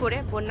খুন করে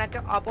বন্যাকে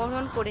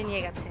অপহরণ করে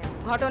নিয়ে গেছে।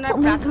 ঘটনার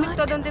প্রাথমিক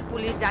তদন্তে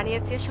পুলিশ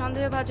জানিয়েছে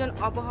সন্দেহভাজন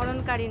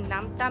অপহরণকারীর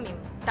নাম তামিম।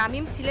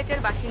 তামিম সিলেটের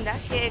বাসিন্দা,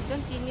 সে একজন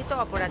চিহ্নিত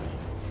অপরাধী।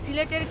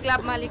 সিলেটের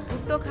ক্লাব মালিক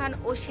ভুট্টো খান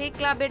ও সেই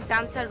ক্লাবের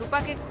ডান্সার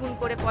রূপাকে খুন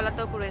করে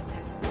পলাতক রয়েছে।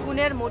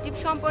 খুনের মোটিভ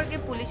সম্পর্কে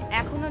পুলিশ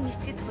এখনো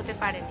নিশ্চিত হতে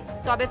পারেনি।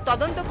 তবে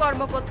তদন্ত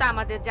কর্মকর্তা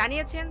আমাদের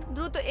জানিয়েছেন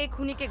দ্রুত এই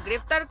খুনিকে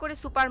গ্রেফতার করে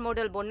সুপার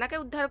মডেল বন্যাকে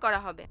উদ্ধার করা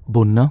হবে।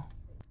 বন্যা,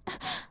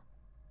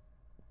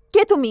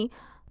 কে তুমি?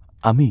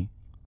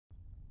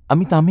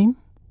 আমি তামিম।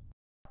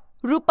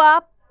 রূপা,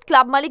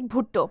 ক্লাব মালিক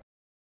ভুট্টো,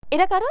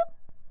 এরা কারা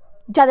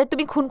যাদের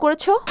তুমি খুন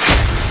করেছো?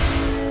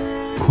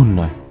 খুন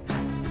নয়,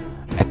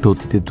 একটা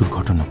অতীতের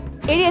দুর্ঘটনা।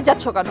 এড়িয়ে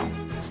যাচ্ছ কেন?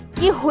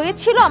 কি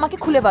হয়েছিল আমাকে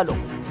খুলে বলো।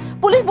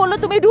 পুলিশ বলল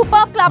তুমি রূপা,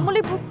 ক্লাব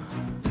মালিক।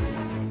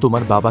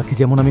 তোমার বাবাকে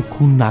যেমন আমি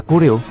খুন না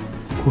করেও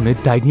খুনের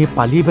দায় নিয়ে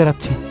পালিয়ে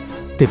বেড়াচ্ছি,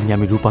 তেমনি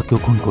আমি রূপাকেও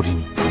খুন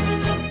করিনি।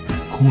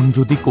 খুন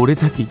যদি করে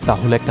থাকি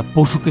তাহলে একটা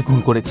পশুকে খুন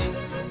করেছি,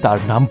 তার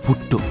নাম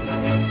ভুট্টো,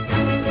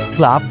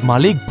 ক্লাব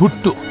মালিক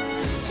ভুট্টো।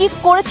 কি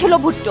করেছিল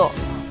ভুট্টো?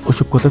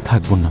 ওসব কথা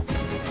থাকবো না,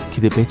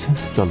 খিদে পেয়েছে,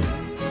 চলো।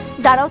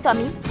 দাঁড়াও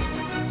তামিম,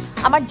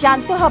 আমার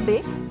জানতে হবে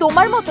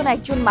তোমার মতন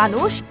একজন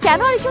মানুষ কেন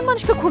আরেকজন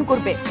মানুষকে খুন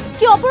করবে?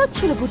 কি অপরাধ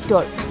ছিল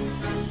ভুট্টোর?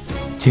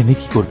 জেনে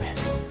কি করবে?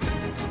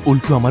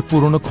 উল্টো আমার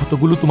পুরনো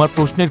ক্ষতগুলো তোমার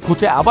প্রশ্নের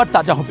খোঁজে আবার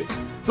তাজা হবে,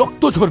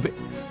 রক্ত ঝরবে।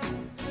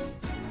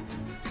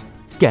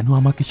 কেন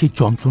আমাকে সেই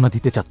যন্ত্রণা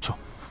দিতে চাচ্ছ?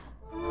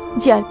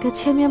 যার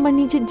কাছে আমি আমার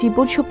নিজের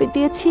জীবন সঁপে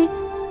দিয়েছি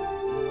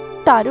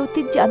তার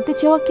অতীত জানতে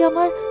চাওয়া কি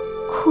আমার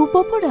খুব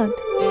অপরাধ?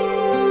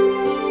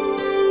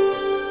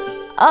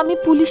 আমি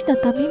পুলিশ না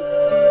তামিম,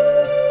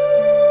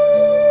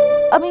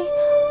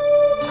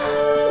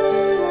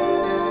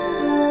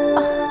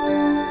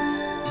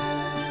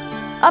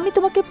 আমি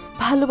তোমাকে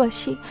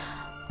ভালোবাসি।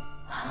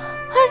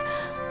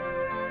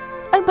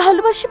 আর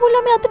ভালোবাসি বলে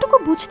আমি এতটুকু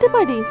বুঝতে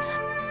পারি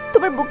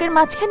তোমার বুকের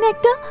মাঝখানে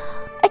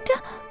একটা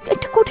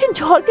একটা কঠিন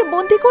ঝড়কে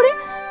বন্দি করে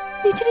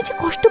নিজে নিজে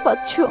কষ্ট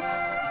পাচ্ছ।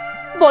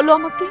 বলো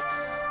আমাকে,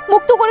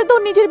 মুক্ত করে দাও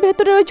নিজের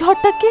ভেতরের ওই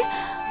ঝড়টাকে।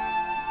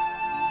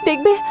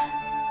 দেখবে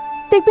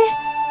দেখবে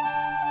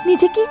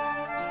নিজেকে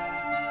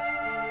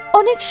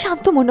অনেক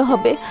শান্ত মনে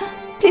হবে।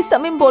 প্লিজ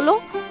তামিম বলো,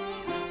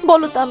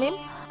 বলো তামিম,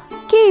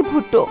 কে এই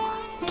ভুট্টো,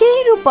 কে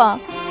এই রূপা?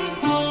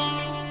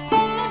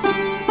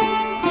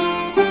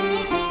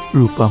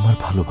 রূপা আমার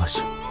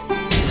ভালোবাসা।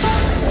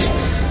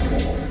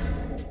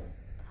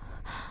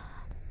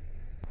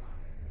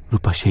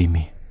 রূপা সেই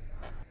মেয়ে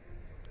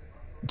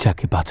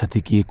যাকে বাঁচাতে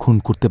গিয়ে খুন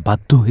করতে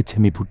বাধ্য হয়েছে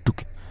আমি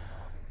ভুট্টুকে।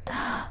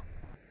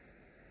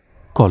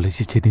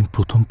 কলেজে যেদিন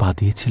প্রথম পা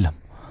দিয়েছিলাম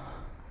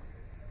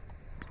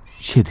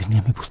সেদিনই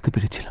আমি বুঝতে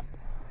পেরেছিলাম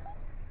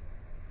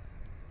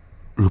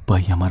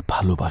রূপাই আমার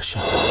ভালোবাসা।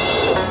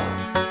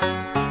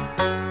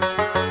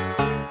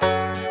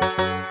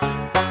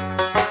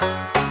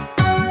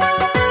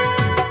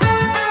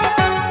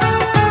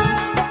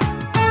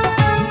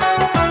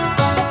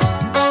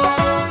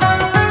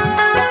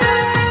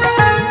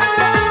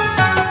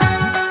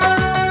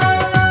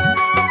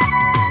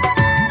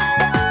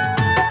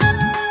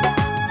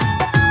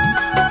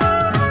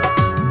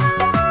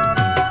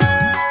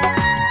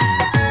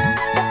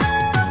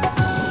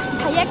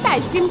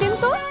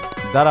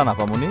 দাঁড়া না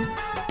পামনি,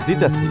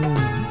 দিতেছি।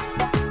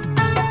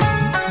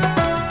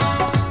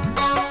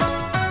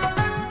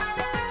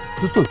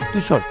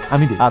 তুই সর,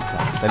 আমি দে। আচ্ছা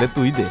তাহলে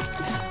তুই দে।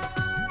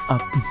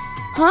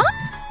 হ্যাঁ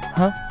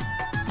হ্যাঁ,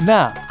 না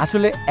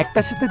আসলে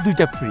একটার সাথে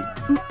দুইটা ফ্রি।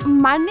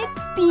 মানে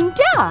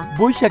তিনটা?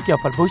 বৈশাখী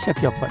অফার,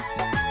 বৈশাখী অফার।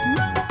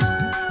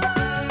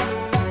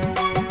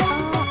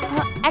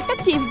 একটা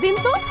চিপস দিন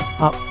তো।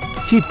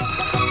 চিপস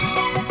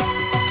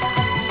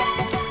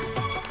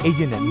এই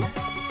যে নেন।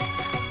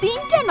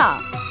 তিনটা না,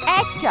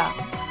 একটা।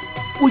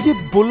 ওই যে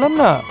বললাম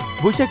না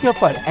বৈশাখী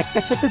অফার,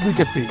 একটার সাথে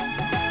দুইটা ফ্রি।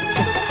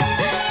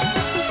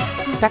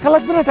 টাকা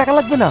লাগবে না, টাকা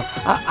লাগবে না।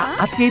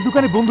 আজকে এই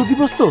দোকানে বন্ধু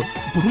দিবস তো,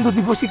 বন্ধু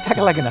দিবসে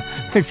টাকা লাগে না,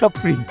 সব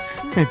ফ্রি।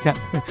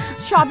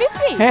 সবই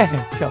ফ্রি? হ্যাঁ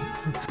হ্যাঁ সব।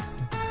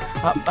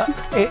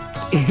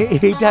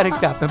 এইটা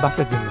আরেকটা আপনার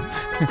বাসার জন্য।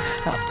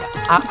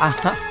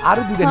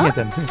 আরো দুটা নিয়ে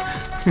যান,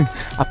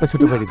 আপনার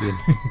ছোট বাড়ি দিন।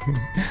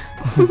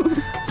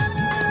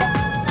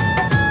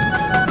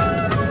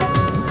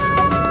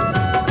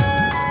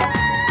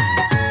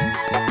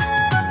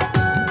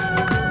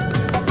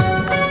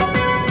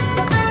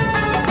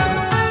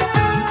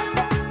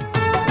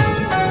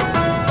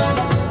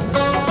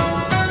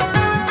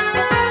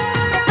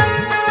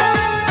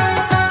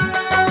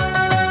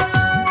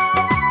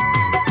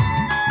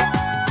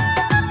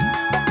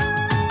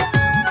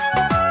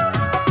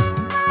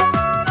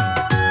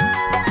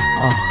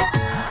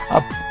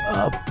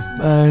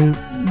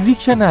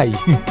 রিক্সা নাই,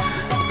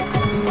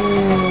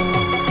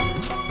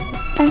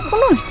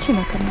 এখনো আসছে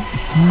না কেন?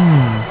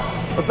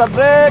 ওস্তাদ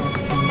break.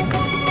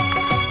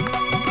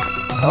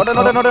 Oren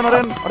Oren Oren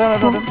Oren Oren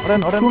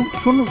Oren Oren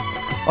শুনো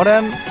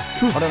ওরেন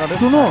ওরেন ওরেন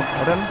শুনো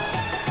ওরেন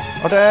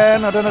ওরেন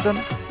ওরেন ওরেন।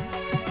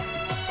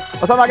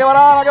 ওস্তাদ আগে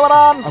বাড়ান, আগে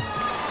বাড়ান।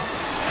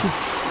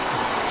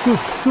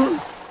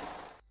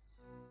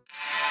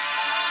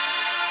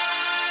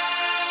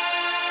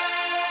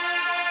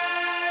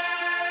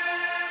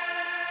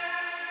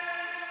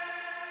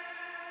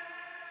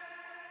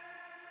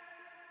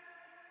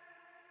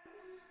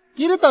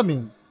 কিরে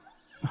তামিম,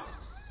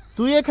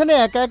 তুই এখানে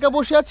একা একা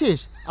বসে আছিস?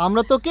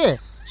 আমরা তোকে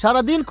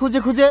সারাদিন খুঁজে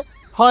খুঁজে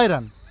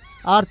হয়রান,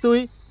 আর তুই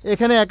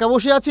এখানে একা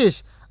বসে আছিস।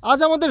 আজ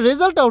আমাদের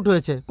রেজাল্ট আউট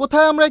হয়েছে,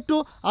 কোথায় আমরা একটু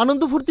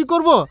আনন্দ ফুর্তি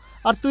করব,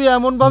 আর তুই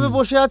এমনভাবে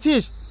বসে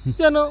আছিস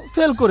যেন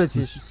ফেল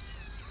করেছিস।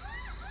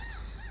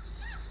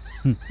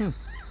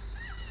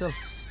 চল।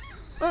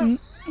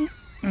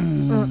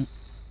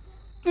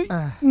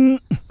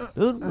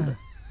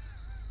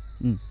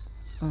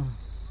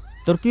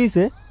 তোর কি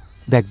হয়েছে?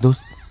 দেখ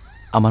দোস্ত,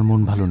 আমার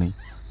মন ভালো নেই,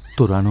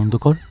 তোর আনন্দ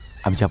কর,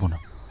 আমি যাব না।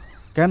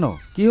 কেন,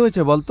 কি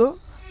হয়েছে বলতো?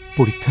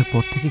 পরীক্ষার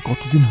পর থেকে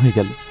কতদিন হয়ে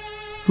গেল,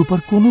 রূপার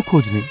কোনো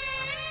খোঁজ নেই,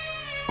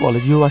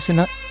 কলেজেও আসে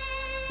না,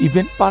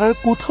 ইভেন পাড়ার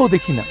কোথাও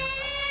দেখি না।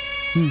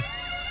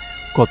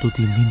 কত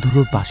 3 দিন ধরে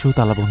ওর বাসেও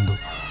তালা বন্ধ,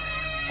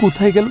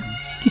 কোথায় গেল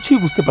কিছুই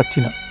বুঝতে পারছি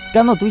না।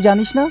 কেন, তুই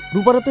জানিস না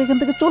রূপারা তো এখান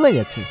থেকে চলে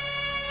গেছে?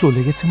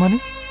 চলে গেছে মানে?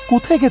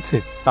 কোথায় গেছে?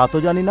 তা তো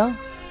জানি না,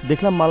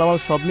 দেখলাম মালামাল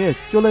সব নিয়ে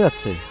চলে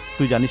যাচ্ছে।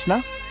 তুই জানিস না?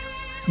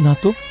 না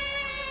তো,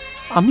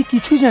 আমি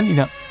কিছুই জানি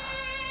না।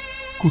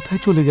 কোথায়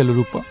চলে গেল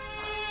রূপা,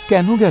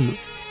 কেন গেল?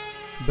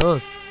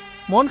 দোষ,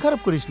 মন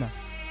খারাপ করিস না,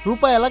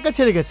 রূপা এলাকা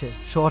ছেড়ে গেছে,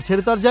 শহর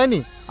ছেড়ে তো আর যায়নি।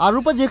 আর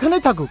রূপা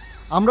যেখানেই থাকুক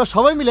আমরা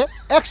সবাই মিলে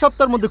 1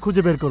 সপ্তাহের মধ্যে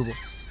খুঁজে বের করব।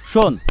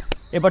 শোন,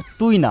 এবার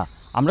তুই না,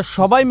 আমরা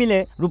সবাই মিলে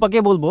রূপাকে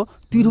বলবো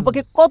তুই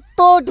রূপাকে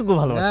কতটুকু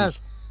ভালোবাসিস।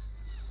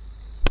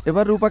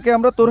 এবার রূপাকে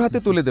আমরা তোর হাতে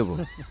তুলে দেব।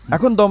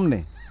 এখন দম নে,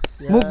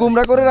 মুখ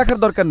গুমরা করে রাখার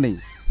দরকার নেই,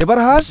 এবার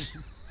হাস।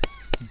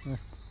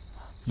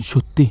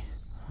 সত্যি?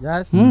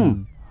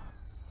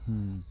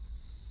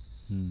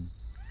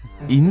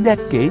 In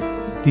that case,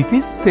 this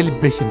is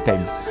celebration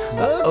time.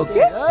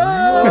 Okay?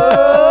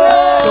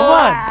 Come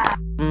on.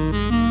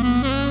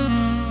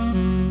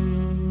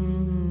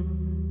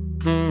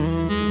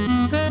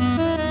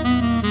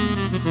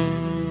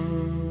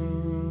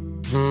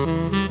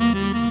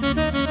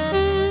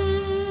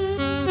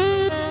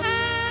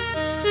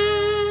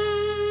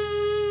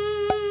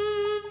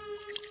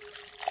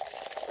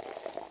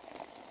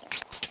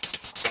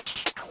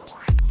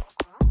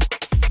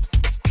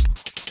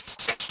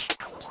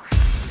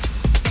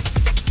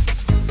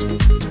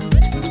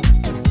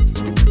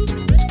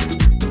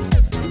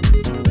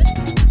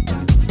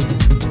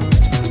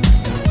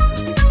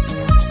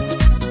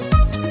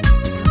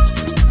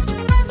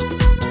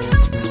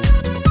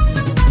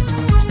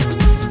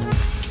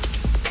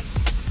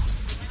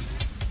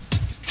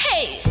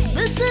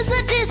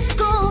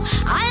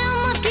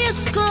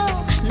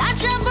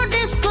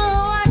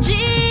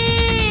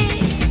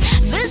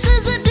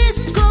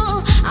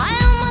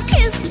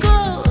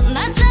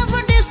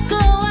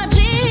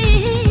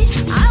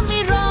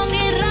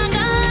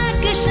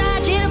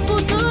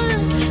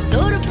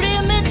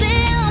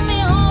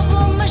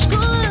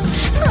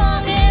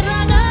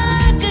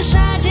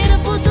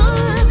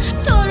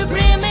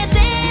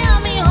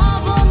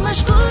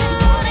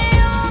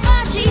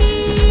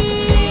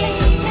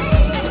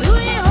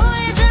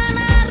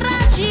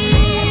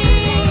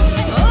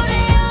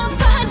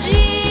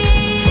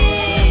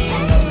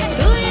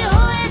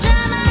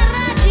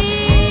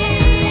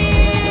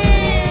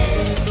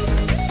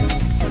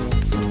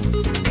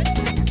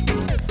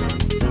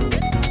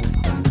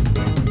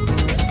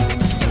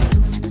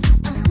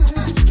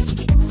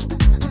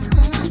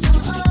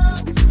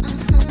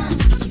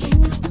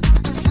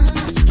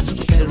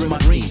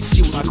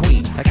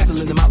 A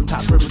castle in the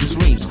mountaintops, rivers and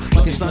streams.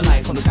 Plucking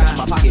sunlight from the sky in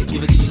my pocket.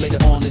 Give it to you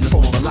later on in the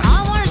form of a light.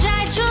 আমার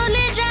যায়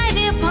চলে যায়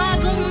রে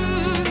ফাগুন,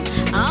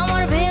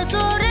 আমার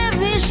ভেতরে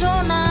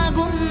ভীষণ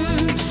আগুন।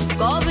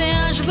 কবে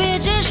আসবে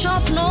যে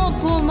স্বপ্ন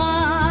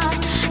কুমার,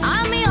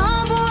 আমি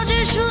হব যে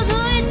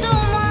শুধুই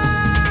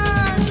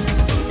তোমার।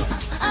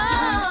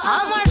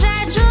 আমার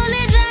যায়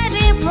চলে যায়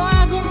রে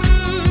ফাগুন,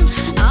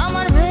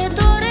 আমার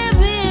ভেতরে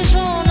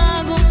ভীষণ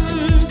আগুন।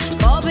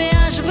 কবে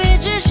আসবে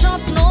যে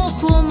স্বপ্ন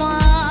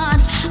কুমার,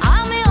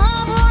 আমি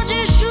হব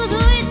যে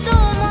শুধুই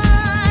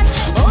তোমার।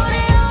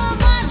 ওরে ও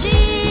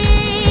বাজি,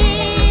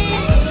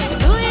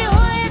 তুই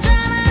হয়ে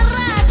জানা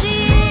রাজি।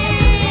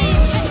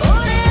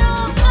 ওরে ও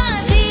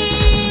বাজি,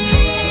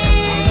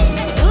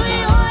 তুই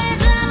হয়ে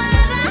জানা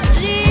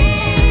রাজি।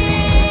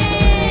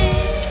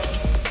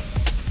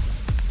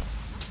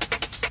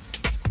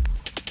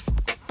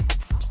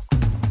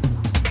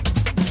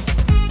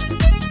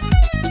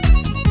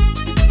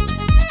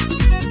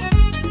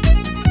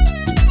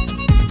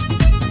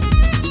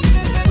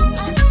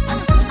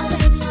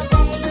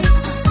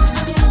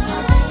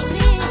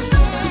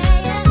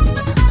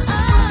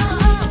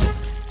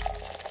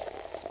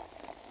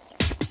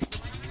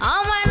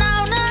 আমায়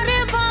নাও না রে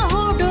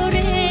বাহু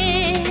ডোরে,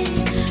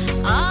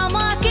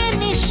 আমাকে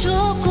নিঃস্ব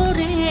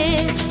করে।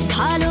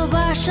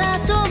 ভালোবাসা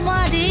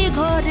তোমারই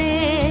ঘরে,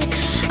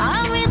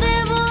 আমি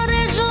দেব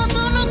রে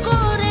যতন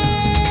করে।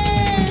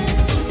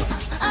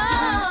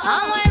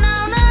 আমায়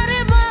নাও না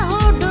রে বাহু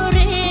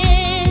ডোরে,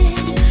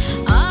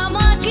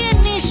 আমাকে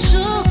নিঃস্ব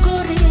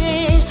করে।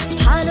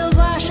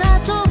 ভালোবাসা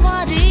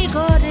তোমারই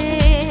ঘরে,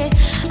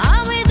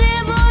 আমি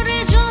দেব রে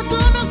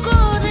যতন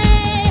করে।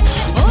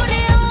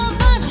 ওরে ও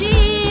বাজি,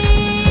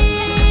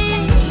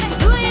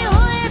 তুই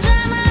হয়ে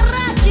জানা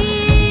রাজি।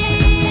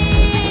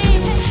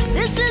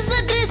 This is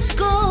a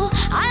disco,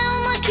 I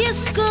am a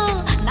kisco,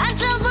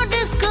 নাচাবো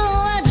disco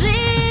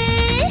আজি।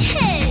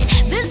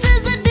 This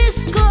is a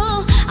disco,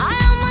 I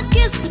am a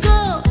kisco,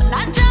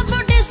 নাচাবো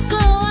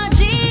disco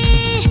আজি।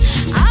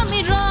 আমি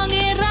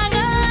রঙে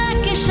রাঙা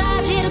কে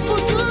সাজের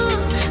পুতুল,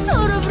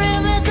 তোর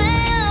প্রেমেতে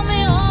আমি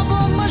হব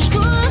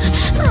মশগুল।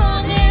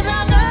 রঙে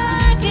রাঙা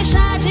কে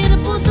সাজের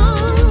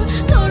পুতুল,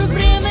 তোর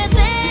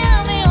প্রেমেতে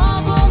আমি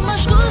হব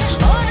মশগুল।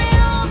 ওরে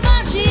ও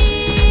বাজি,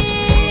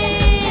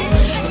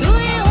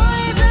 তুই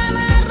হয়ে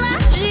জানা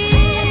রাজি।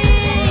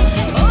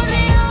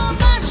 ওরে ও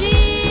বাজি,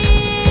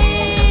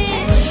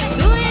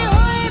 তুই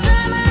হয়ে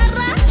জানা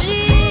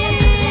রাজি।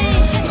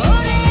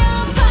 ওরে ও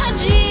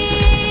বাজি,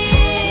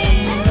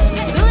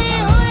 তুই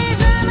হয়ে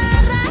জানা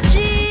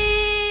রাজি।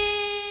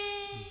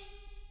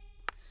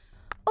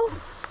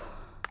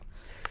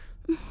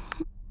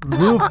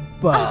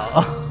 রূপা,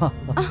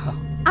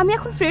 আমি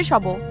এখন ফ্রেশ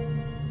হব।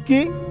 কি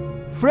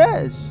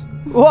ফ্রেশ?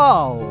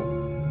 ওয়াও!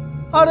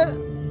 আরে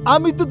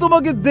আমি তো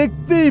তোমাকে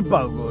দেখতেই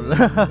পাগল।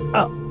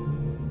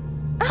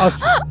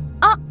 আসো।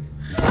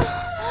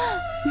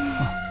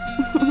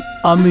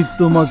 আমি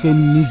তোমাকে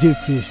নিজে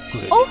ফ্রেশ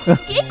করে উফ,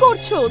 কি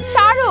করছো?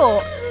 ছাড়ো।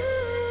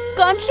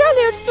 Control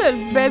yourself,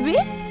 baby.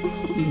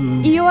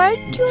 You are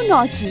too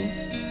naughty.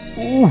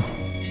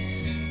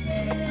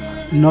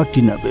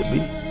 naughty na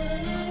baby.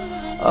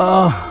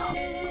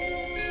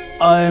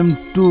 I am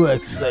too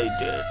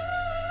excited.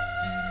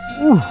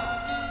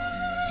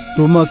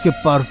 তোমাকে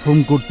পারফর্ম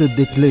করতে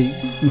দেখলেই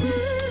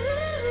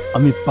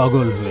আমি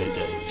পাগল হয়ে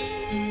যাই।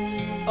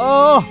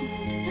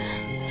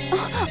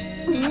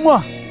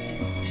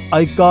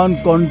 I can't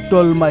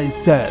control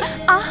myself.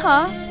 আহা,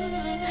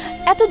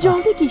 এত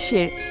জলদি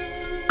কিসের?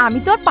 আমি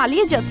তো আর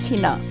পালিয়ে যাচ্ছি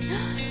না।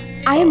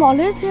 I am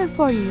always here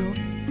for you.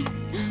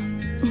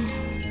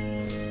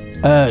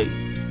 এই,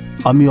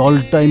 আমি অল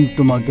টাইম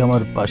তোমাকে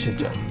আমার পাশে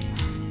চাই।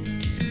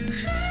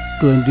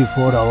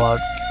 24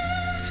 hours,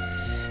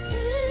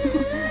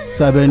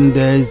 7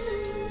 days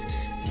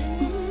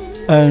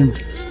and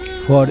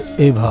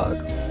forever.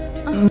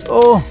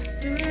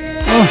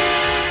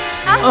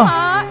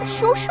 আহা,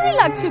 শুশুই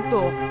লাগছে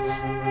তো।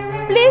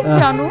 প্লিজ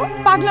জানো,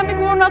 পাগলামি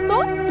করো না তো।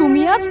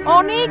 তুমি আজ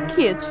অনেক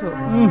খেয়েছো।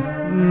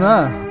 না,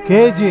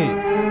 খেয়েছি,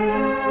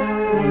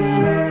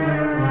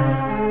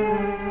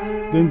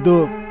 কিন্তু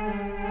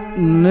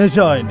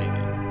নেশা হয়নি।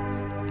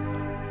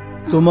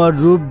 তোমার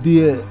রূপ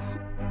দিয়ে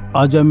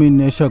আজ আমি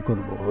নেশা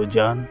করব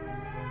জান।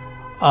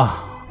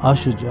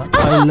 আসো জান,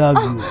 আই লাভ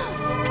ইউ।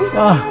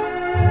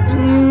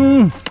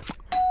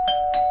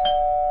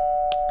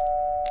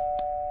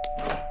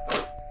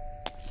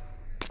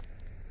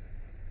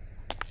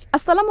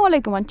 আসসালামু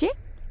আলাইকুম আন্টি।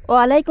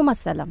 ওয়ালাইকুম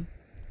আসসালাম।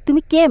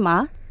 তুমি কে মা?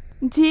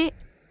 জি,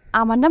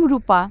 আমার নাম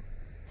রূপা।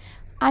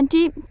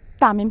 আন্টি,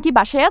 তামিম কি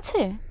বাসায়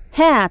আছে?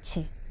 হ্যাঁ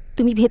আছে,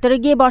 তুমি ভেতরে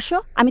গিয়ে বসো,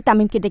 আমি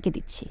তামিমকে ডেকে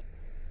দিচ্ছি।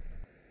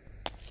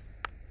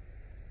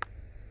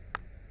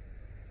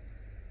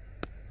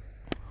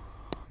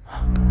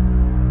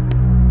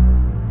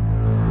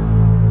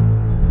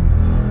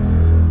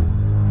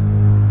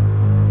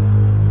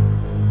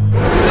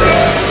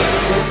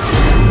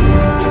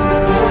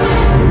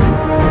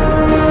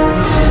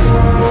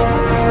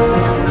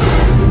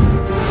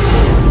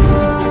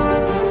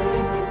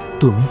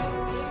 তুমি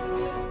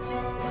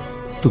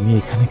তুমি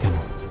এখানে কেন?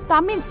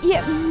 তামিম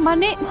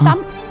মানে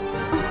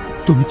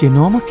তুমি চেনো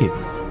আমাকে?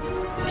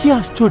 কি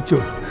আশ্চর্য,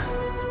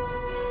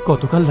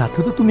 গতকাল রাতে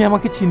তো তুমি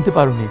আমাকে চিনতে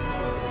পারোনি,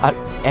 আর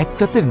এক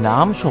রাতের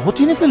নাম সহ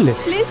চিনে ফেললে।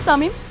 প্লিজ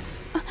তামিম,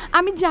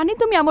 আমি জানি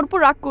তুমি আমার উপর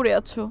রাগ করে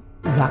আছো।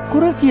 রাগ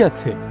করার কি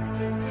আছে?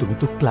 তুমি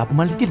তো ক্লাব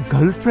মালিকের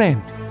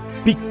গার্লফ্রেন্ড,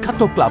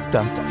 বিখ্যাত ক্লাব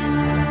ডান্সার।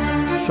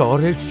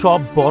 শহরের সব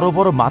বড়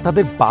বড়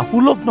মাতাদের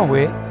বাহুলগ্ন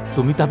হয়ে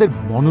তুমি তাদের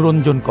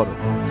মনোরঞ্জন করো।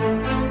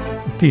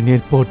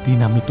 দিনের পর দিন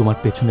আমি তোমার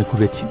পেছনে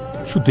ঘুরেছি,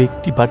 শুধু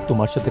একটিবার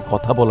তোমার সাথে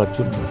কথা বলার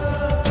জন্য,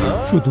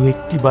 শুধু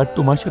একটিবার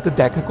তোমার সাথে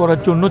দেখা করার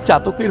জন্য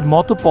চাতকের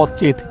মতো পথ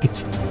চেয়ে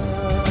থেকেছি।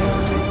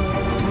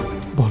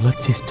 বলার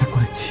চেষ্টা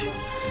করেছি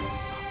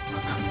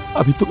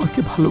আমি তোমাকে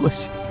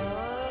ভালোবাসি,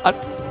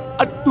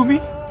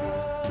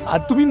 আর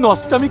তুমি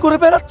নষ্টামি করে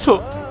বেড়াচ্ছ।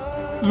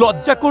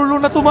 লজ্জা করলো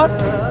না তোমার?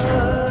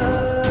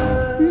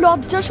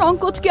 লজ্জা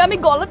সংকোচকে আমি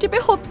গলা টিপে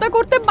হত্যা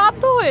করতে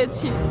বাধ্য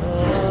হয়েছি,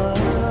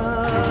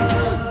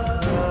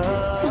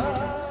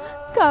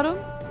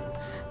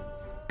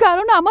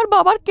 কারণ আমার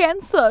বাবার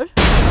ক্যান্সার।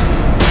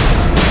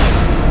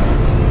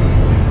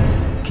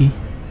 কি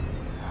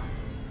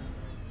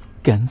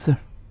ক্যান্সার?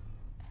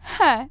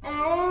 হ্যাঁ,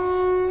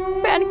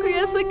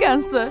 প্যানক্রিয়াসে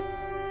ক্যান্সার।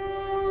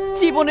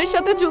 জীবনের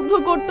সাথে যুদ্ধ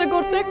করতে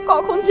করতে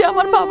কখন যে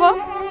আমার বাবা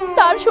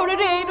তার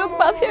শরীরে এই রোগ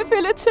বাঁধিয়ে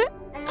ফেলেছে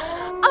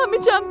আমি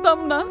জানতাম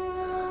না।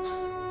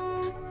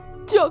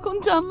 যখন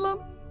জানলাম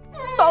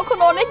তখন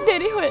অনেক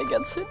দেরি হয়ে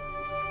গেছে।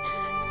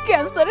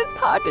 ক্যান্সারের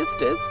 3rd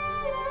স্টেজ।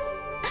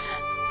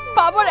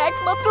 বাবার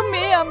একমাত্র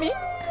মেয়ে আমি।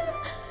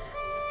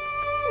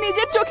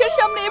 নিজের চোখের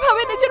সামনে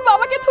এভাবে নিজের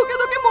বাবাকে থুকে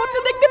থুকে মরতে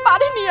দেখতে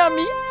পারিনি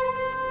আমি।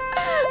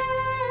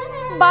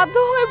 বাধ্য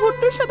হয়ে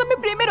ভুট্টোর সাথে আমি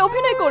প্রেমের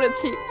অভিনয়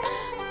করেছি।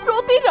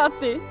 প্রতি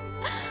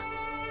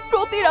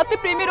রাতে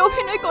প্রেমের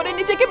অভিনয় করে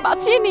নিজেকে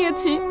বাঁচিয়ে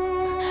নিয়েছি,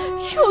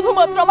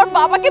 শুধুমাত্র আমার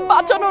বাবাকে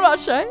বাঁচানোর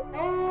আশায়।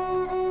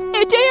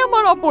 এটাই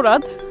আমার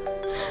অপরাধ।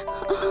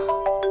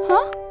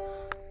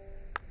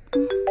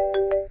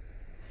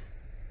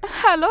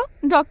 হ্যালো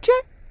ডক্টর,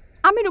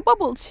 আমি রূপা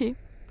বলছি।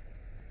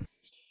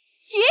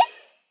 কি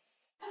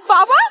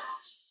বাবা?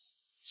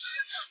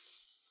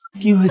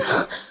 কি হয়েছে?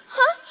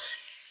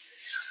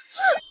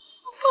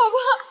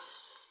 বাবা,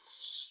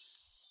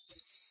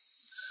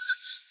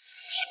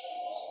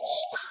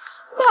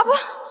 বাবা,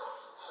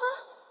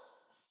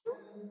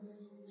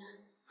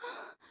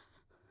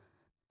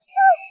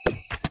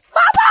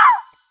 বাবা,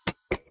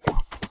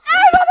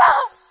 এই বাবা,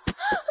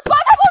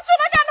 কথা বলছো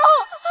না কেন?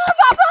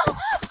 বাবা,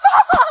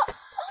 বাবা,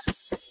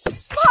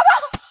 বাবা,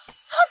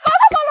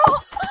 কথা বলো।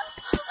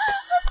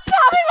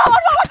 আমি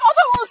আমার বাবা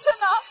কথা বলছে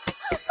না,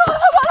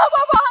 কথা বলো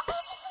বাবা।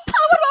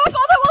 আমার বাবা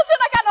কথা বলছে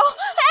না কেন?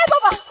 এই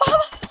বাবা,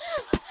 বাবা,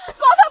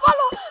 কথা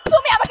বলো।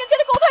 তুমি আমাকে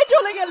ছেড়ে কোথায়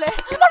চলে গেলে?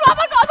 আমার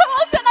বাবা কথা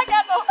বলছে না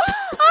কেন?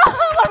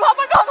 আমার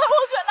বাবা কথা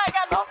বলছে না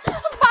কেন?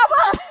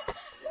 বাবা,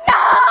 না,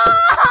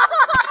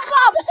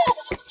 বাবা,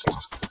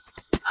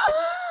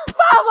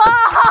 বাবা,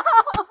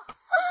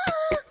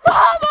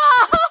 বাবা,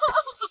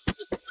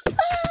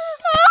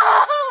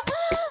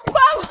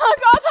 বাবা,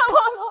 কথা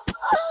বলো।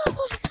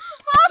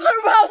 আমার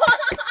বাবা,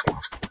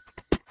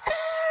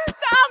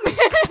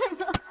 তামিম,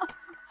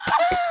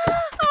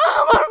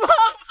 আমার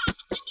বাবা।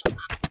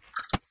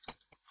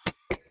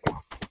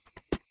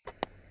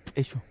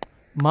 এসো।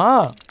 মা,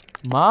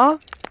 মা,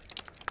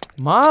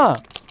 মা,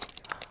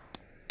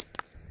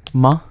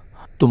 মা,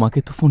 তোমাকে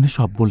তো ফোনে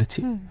সব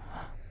বলেছি।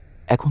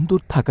 এখন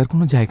তোর থাকার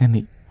কোনো জায়গা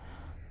নেই,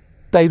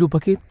 তাই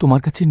রূপাকে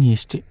তোমার কাছে নিয়ে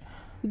এসছে।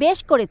 বেশ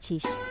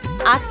করেছিস,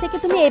 আজ থেকে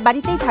তুমি এই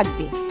বাড়িতেই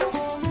থাকবে।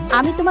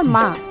 আমি তোমার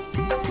মা,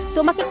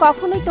 তোমাকে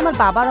কখনোই তোমার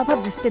বাবার অভাব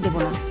বুঝতে দেব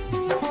না।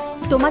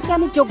 তোমাকে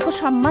আমি যোগ্য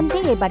সম্মান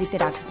দিয়ে এই বাড়িতে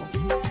রাখবো।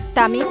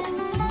 তামিম,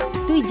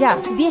 তুই যা,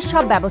 বিয়ের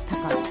সব ব্যবস্থা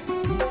কর।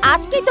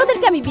 আজকেই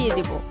তোদেরকে আমি বিয়ে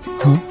দেব।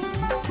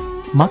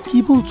 মা কি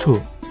বলছো?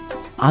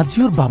 আজই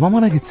ওর বাবা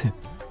মারা গেছে।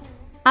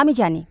 আমি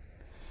জানি,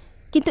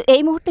 কিন্তু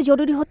এই মুহূর্তে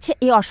জরুরি হচ্ছে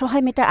এই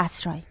অসহায় মেয়েটার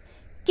আশ্রয়।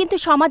 কিন্তু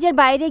সমাজের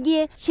বাইরে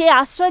গিয়ে সে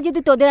আশ্রয় যদি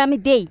তোদের আমি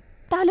দেই,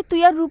 তাহলে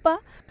তুই আর রূপা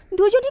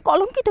দুজনই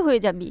কলঙ্কিত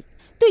হয়ে যাবি।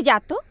 তুই যা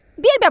তো,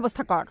 বিয়ের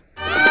ব্যবস্থা কর।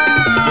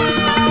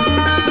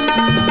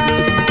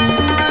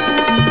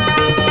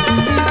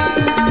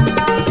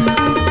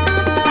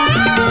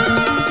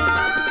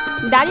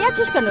 দাঁড়িয়ে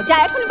আছিস কেন? যা,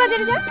 এখন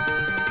বাজারে যা।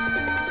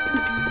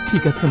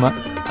 ঠিক আছে মা,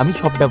 আমি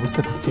সব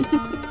ব্যবস্থা করছি।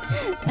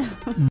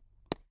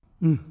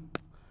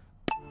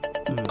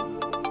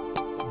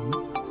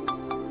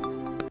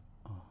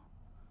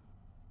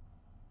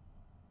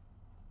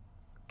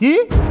 কি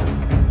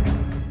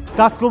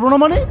কাজ করবো না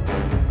মানে?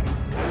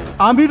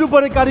 আমির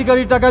উপরে কারি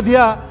কারি টাকা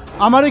দিয়া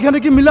আমার এখানে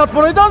কি মিলাদ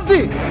পড়াইতে আসছি?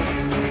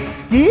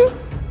 কি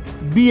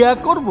বিয়া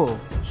করব,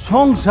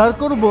 সংসার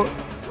করব?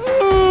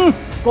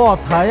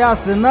 কথায়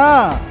আছে না,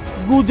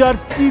 গুজার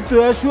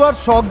চিতয়ে শুয়ার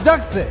শখ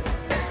জাগছে।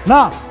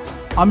 না,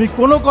 আমি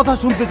কোনো কথা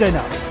শুনতে চাই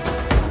না।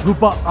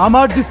 রূপা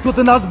আমার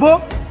ডিস্কোতে নাচবো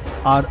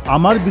আর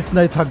আমার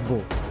বিছনায় থাকবো,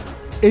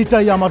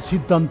 এইটাই আমার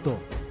সিদ্ধান্ত।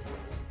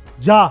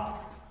 যা,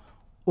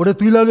 ওরে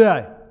তুই লয়ে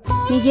আয়।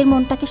 নিজের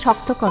মনটাকে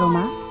শক্ত করো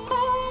মা,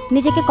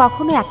 নিজেকে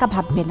কখনো একা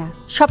ভাববে না।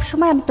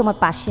 সবসময় আমি তোমার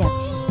পাশে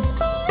আছি।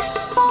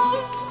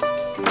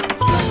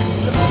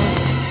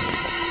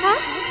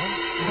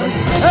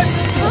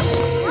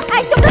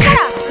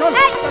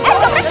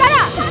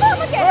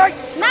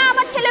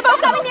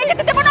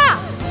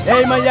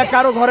 এই মাইয়া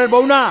কারো ঘরের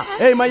বউ না,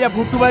 এই মাইয়া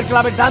ভুট্টু ভাইয়ের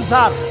ক্লাবের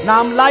ডান্সার,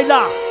 নাম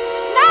লাইলা।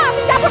 না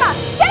আমি যাব না,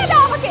 ছেড়ে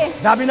দাও আমাকে।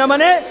 যাবি না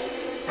মানে?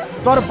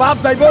 তোর বাপ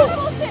যাইবো।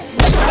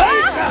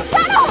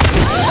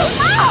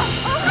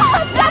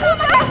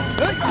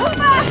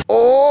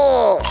 ও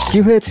কি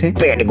হয়েছে?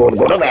 পেট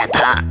গুড়গুড়ো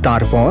ব্যথা,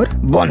 তারপর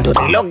বন্ধু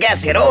দিল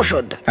গ্যাসের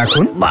ওষুধ,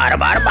 এখন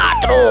বারবার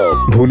বাথরুম।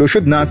 ভুল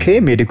ওষুধ না খেয়ে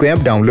মেডিকো অ্যাপ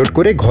ডাউনলোড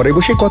করে ঘরে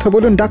বসে কথা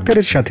বলুন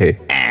ডাক্তারের সাথে।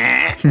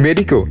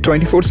 মেডিকো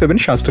 24/7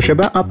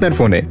 স্বাস্থ্যসেবা আপনার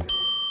ফোনে।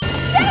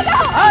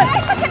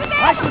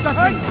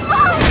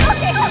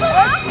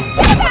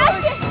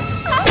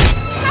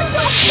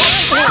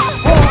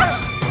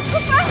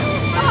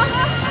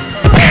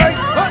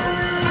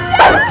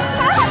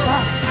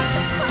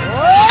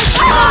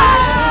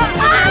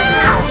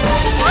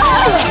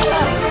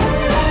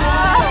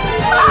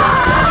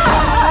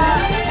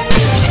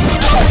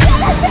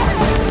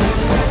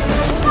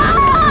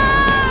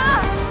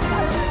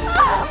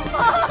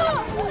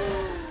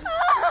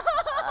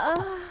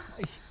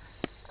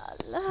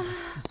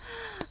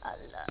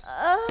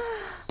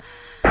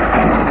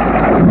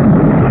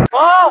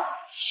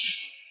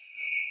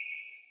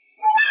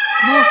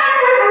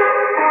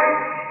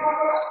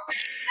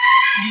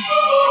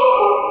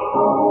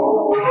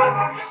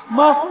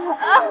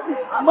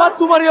 মা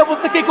তোমার এই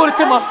অবস্থা কে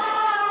করেছে? মা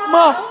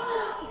মা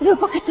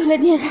রূপাকে তুলে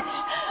নিয়ে গেছে,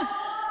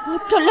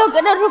 ভুট্টোর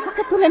লোকেরা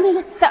রূপাকে তুলে নিয়ে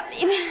গেছে।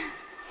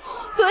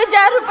 তুই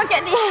যা রূপাকে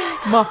নিয়ে।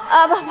 মা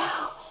বাবা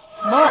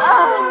মা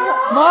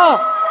মা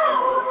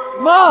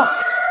মা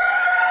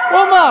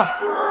ও মা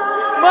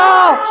মা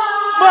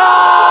মা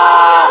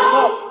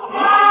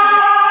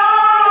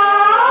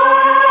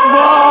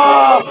মা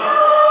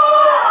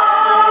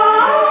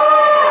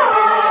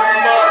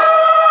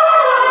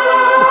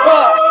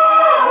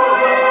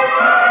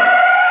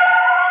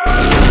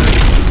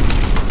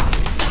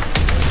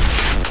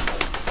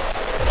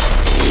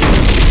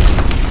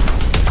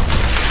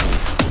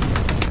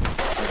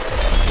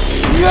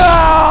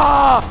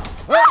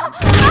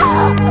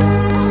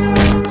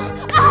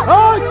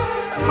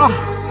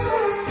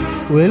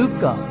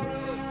ওয়েলকাম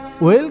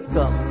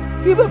ওয়েলকাম।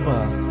 কি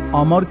ব্যাপার,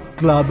 আমার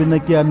ক্লাবে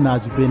নাকি আর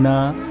নাচবে না?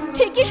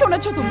 ঠিকই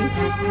শুনেছো তুমি,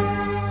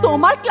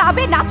 তোমার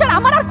ক্লাবে নাচার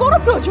আমার আর কোনো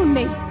প্রয়োজন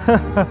নেই।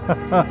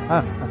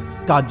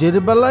 কাজের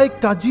বেলায়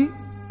কাজী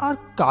আর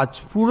কাজ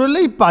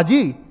ফুরলেই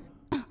পাজি।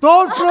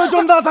 তোর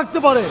প্রয়োজন না থাকতে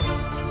পারে,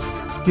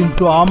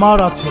 কিন্তু আমার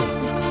আছে।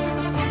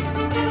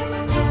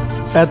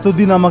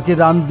 এতদিন আমাকে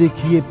রান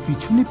দেখিয়ে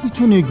পিছনে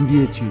পিছনে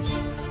ঘুরিয়েছিস,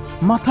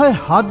 মাথায়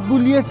হাত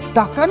বুলিয়ে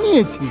টাকা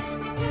নিয়েছিস,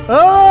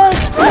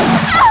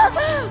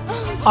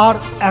 আর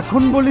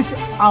এখন বলিস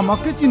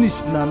আমাকে চিনিস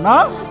না? না,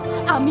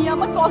 আমি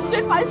আমার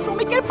কষ্টের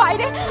পারিশ্রমিকের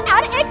বাইরে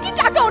আর একটি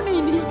টাকাও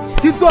নেইনি।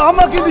 কিন্তু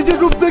আমাকে নিজে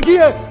রূপ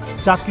দেখিয়ে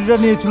চাকরিটা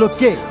নিয়েছিল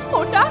কে?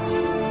 ওটা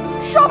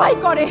সবাই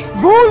করে।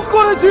 ভুল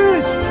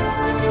করেছিস।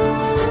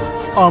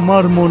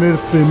 আমার মনের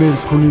প্রেমের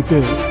খুনিতে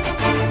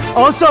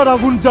আশার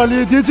আগুন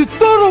জ্বালিয়ে দিয়েছিস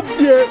তরফ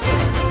দিয়ে,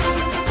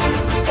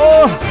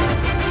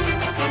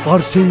 আর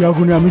সেই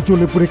আগুনে আমি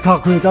জ্বলে পড়ে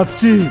খাক হয়ে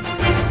যাচ্ছি,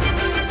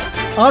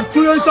 আর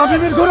তুই ওই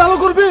তামিমের ঘরে আলো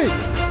করবি?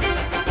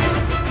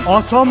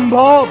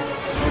 অসম্ভব।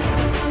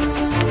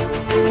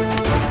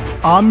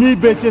 আমি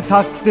বেঁচে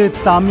থাকতে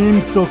তামিম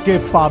তোকে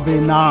পাবে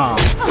না,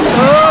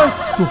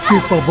 তোকে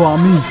পাবো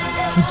আমি,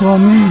 শুধু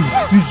আমি।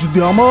 তুই যদি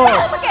আমার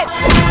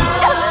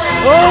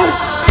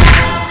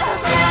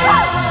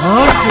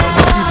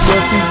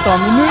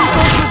তামিমের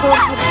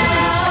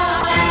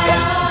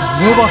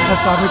ভালোবাসা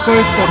কারে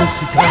করে তবে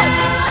শিখাই।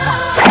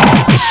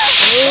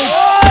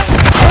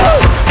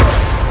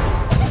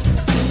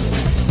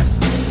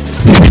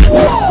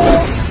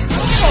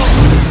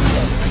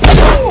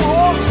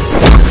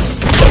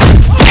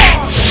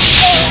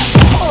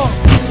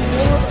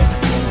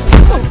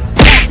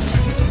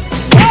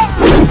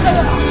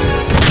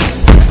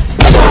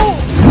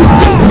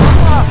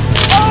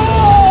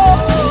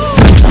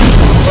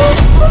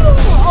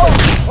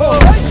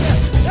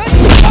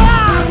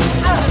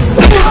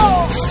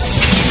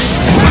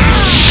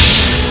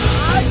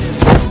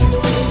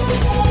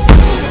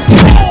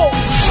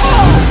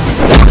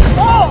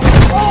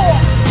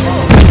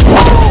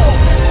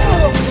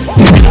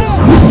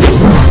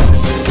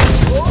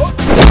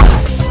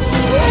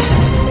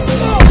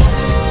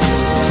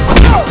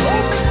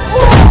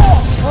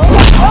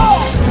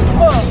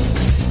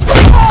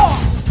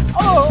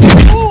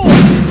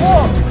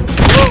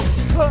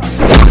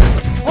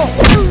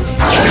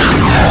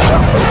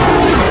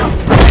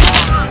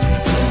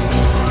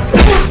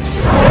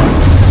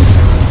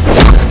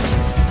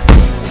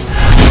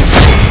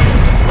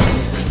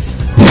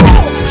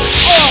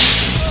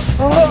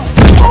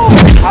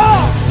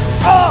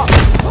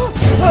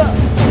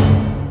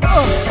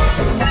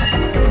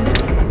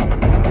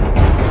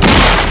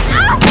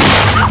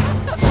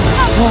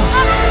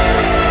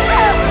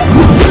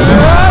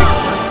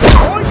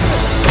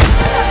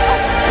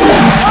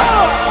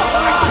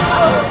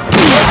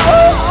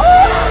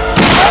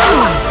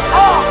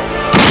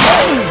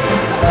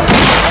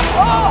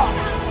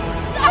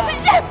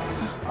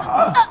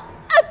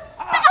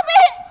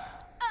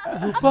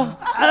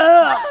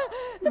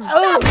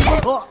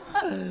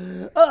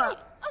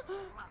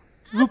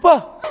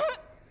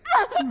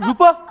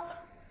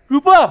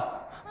 রূপা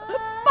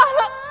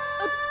পালা,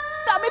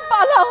 তামিম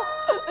পালাও,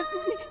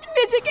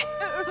 নিজেকে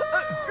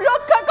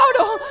রক্ষা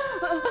করো।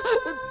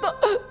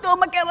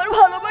 তোমাকে আমার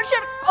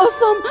ভালোবাসার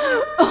কসম,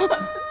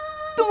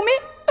 তুমি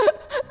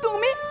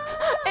তুমি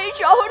এই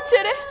শহর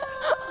ছেড়ে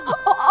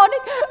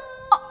অনেক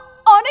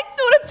অনেক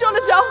দূরে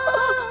চলে যাও।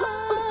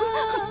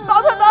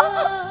 কথা দাও,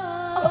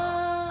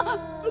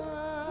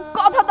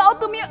 কথা দাও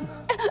তুমি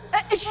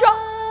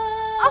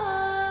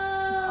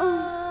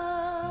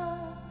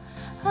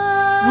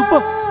রূপা,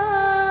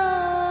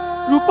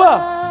 রূপা।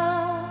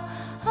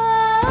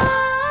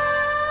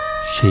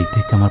 সেই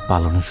থেকে আমার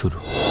পালানো শুরু।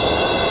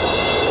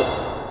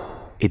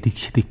 এদিক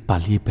সেদিক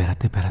পালিয়ে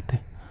বেড়াতে বেড়াতে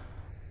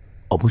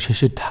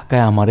অবশেষে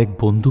ঢাকায় আমার এক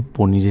বন্ধু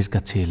পনিরের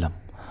কাছে এলাম।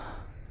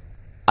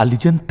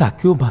 আলিজান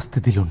তাকেও বাঁচতে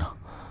দিল না।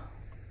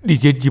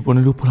 নিজের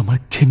জীবনের উপর আমার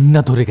ঘেন্না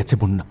ধরে গেছে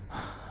বন্যা।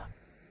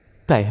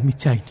 তাই আমি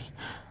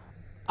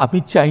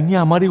চাইনি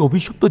আমার এই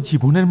অভিশপ্ত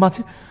জীবনের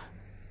মাঝে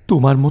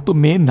তোমার মতো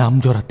মেয়ে নাম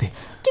জড়াতে।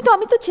 কিন্তু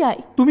আমি তো চাই।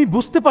 তুমি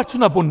বুঝতে পারছো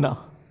না বন্যা,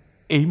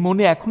 এই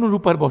মনে এখনো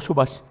রূপার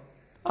বসবাস।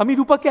 আমি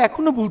রূপাকে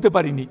এখনো ভুলতে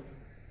পারিনি।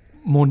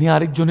 মনে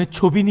আরেকজনের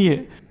ছবি নিয়ে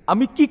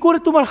আমি কি করে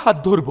তোমার হাত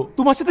ধরবো,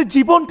 তোমার সাথে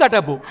জীবন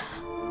কাটাবো?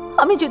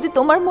 আমি যদি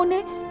তোমার মনে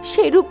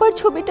সেই রূপার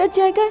ছবিটার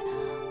জায়গায়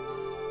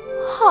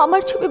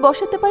আমার ছবি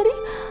বসাতে পারি,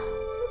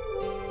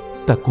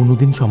 তা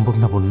কোনোদিন সম্ভব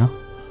না বন্যা।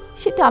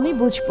 সেটা আমি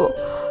বুঝবো,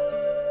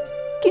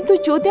 কিন্তু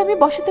যদি আমি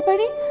বসাতে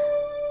পারি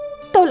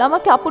তাহলে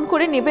আমাকে আপন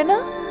করে নেবে না?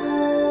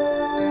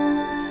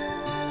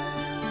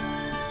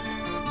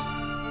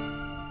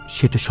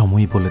 সেটা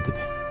সময়ই বলে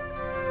দেবে।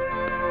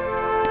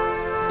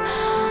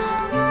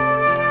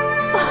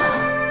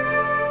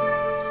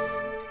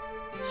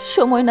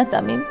 সময় না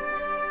তামিম,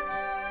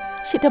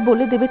 সেটা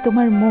বলে দেবে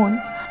তোমার মন।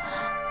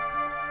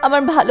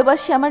 আমার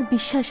ভালোবাসে, আমার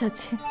বিশ্বাস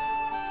আছে,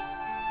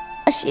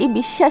 আর সেই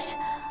বিশ্বাস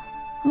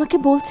আমাকে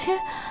বলছে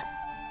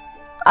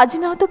আজ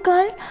না হয়তো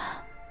কাল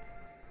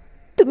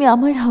তুমি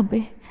আমার হবে,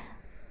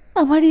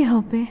 আমারই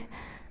হবে।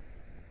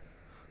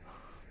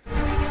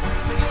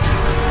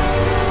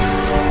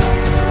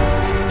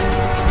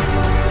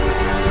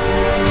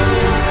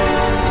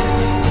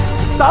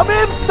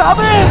 তামিম,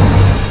 তামিম!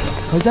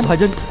 ভাইজান,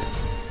 ভাইজান।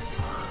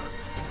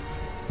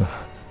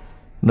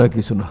 না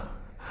কিছু না।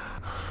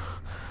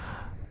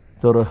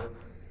 তোরা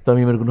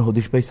তামিমের কোনো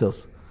হদিশ পাইছস?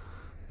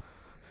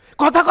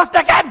 কথা কষ্ট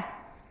কেন?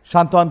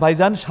 শান্ত হন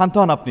ভাইজান, শান্ত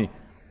হন আপনি।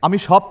 আমি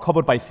সব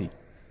খবর পাইছি।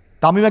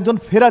 তামিম একজন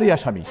ফেরারি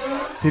আসামি।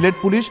 সিলেট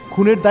পুলিশ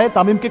খুনের দায়ে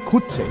তামিমকে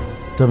খুঁজছে।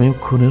 তামিম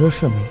খুনের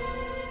আসামি?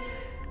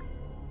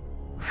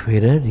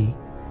 ফেরারি?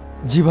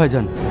 জি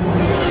ভাইজান।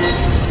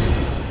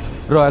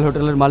 রয়্যাল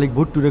হোটেলের মালিক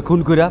ভুট্টুরে খুন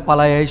কইরা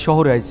পালায় এই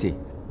শহরে আইছে,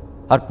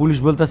 আর পুলিশ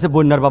বলতেছে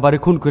বন্যার বাবারে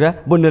খুন কইরা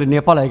বন্যারে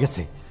নিয়ে পালায়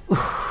গেছে।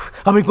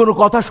 আমি কোনো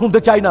কথা শুনতে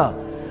চাই না,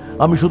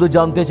 আমি শুধু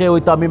জানতে চাই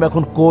ওই তামিম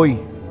এখন কই।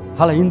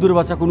 হালা হিন্দুর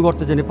বাচ্চা কোন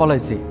গর্তে জেনে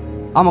পলাইছে।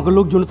 আমাকে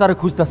লোকজন তারা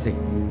খুঁজতেছে।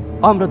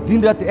 আমরা দিন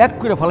রাতে এক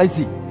করে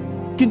ফেলাইছি,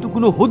 কিন্তু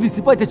কোনো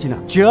হদিসই পাইতেছি না।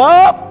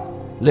 চুপ!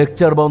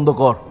 লেকচার বন্ধ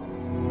কর।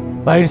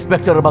 বা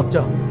ইন্সপেক্টরের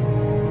বাচ্চা,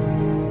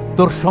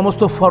 তোর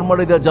সমস্ত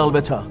ফর্মালিটি জাল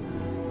বেছা,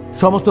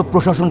 সমস্ত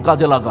প্রশাসন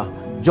কাজে লাগা,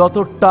 যত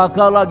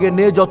টাকা লাগে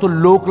নে, যত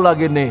লোক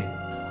লাগে নে।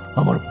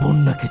 আমার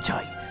বন্যাকে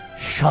চাই,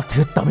 সাথে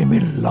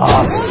তামিমের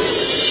লাভ।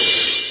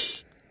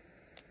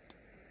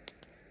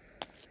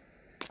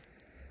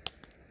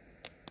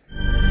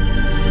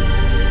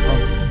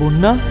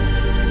 বন্যা,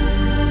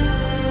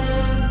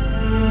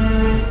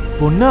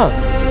 বন্যা,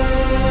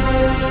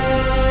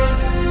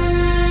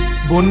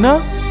 বন্যা!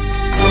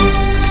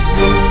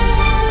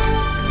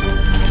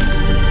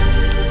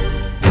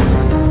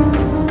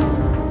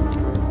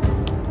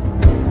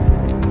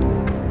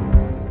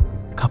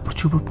 কাপড়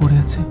চোপড় পরে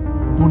আছে।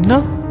 বন্যা,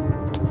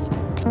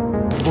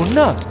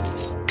 বন্যা!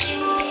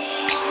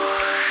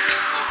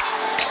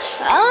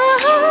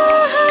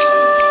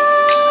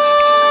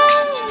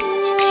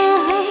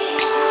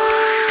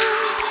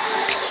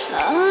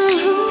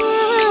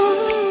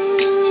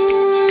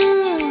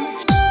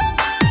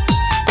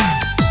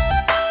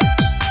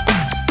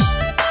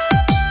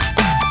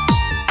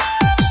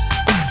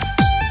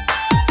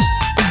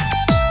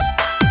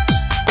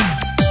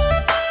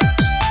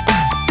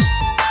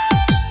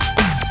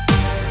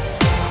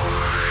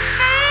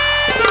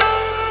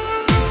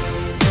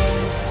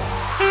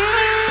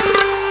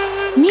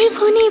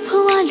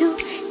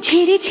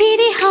 ছেড়ে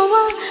ছেড়ে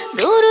হাওয়া,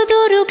 দৌড়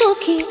দৌড়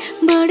বুকে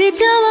বাড়ে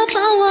যাওয়া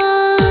পাওয়া।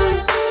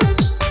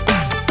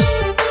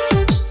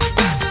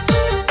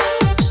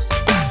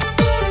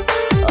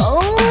 ও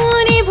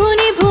নিভু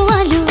নিভু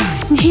আলো,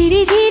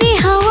 ঝিরে ঝিরে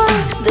হাওয়া,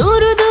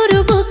 দৌড় দৌড়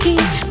বুকে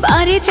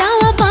বাড়ে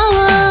যাওয়া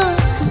পাওয়া।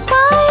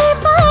 পায়ে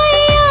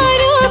পায়ে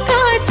আরো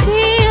কাছে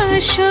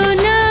আসো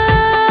না,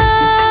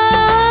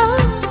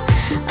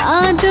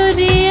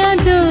 আদরে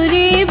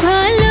আদরে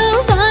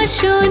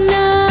ভালোবাসো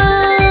না।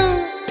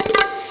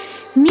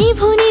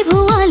 নিভু নিভু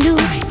আলো,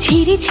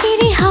 ছিঁড়ে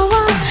ছিঁড়ে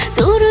হাওয়া,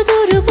 দৌড়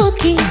দৌড়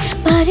বুকে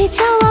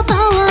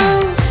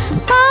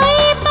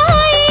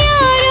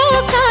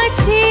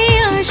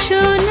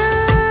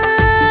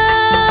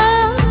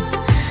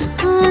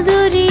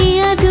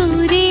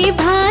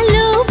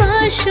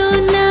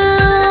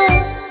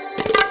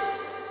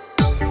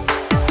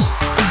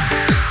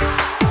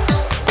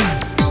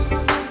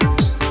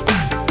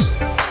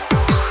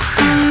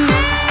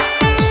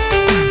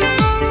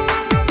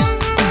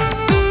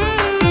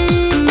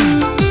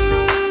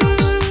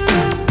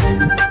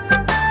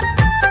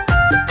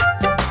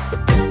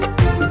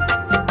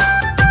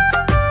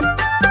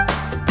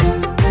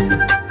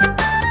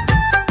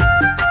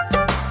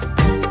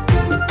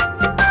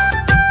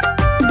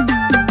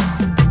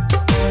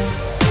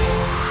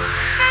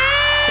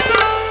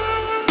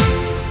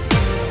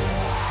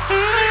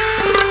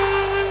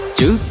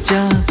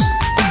চুপচাপ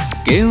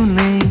কেউ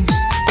নেই,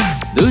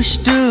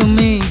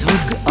 দুষ্টুমি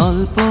হোক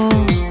অল্প,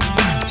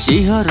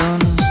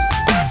 শিহরণ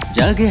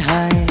জাগে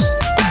হায়,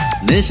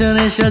 নেশা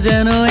নেশা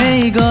যেন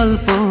এই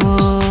গল্প।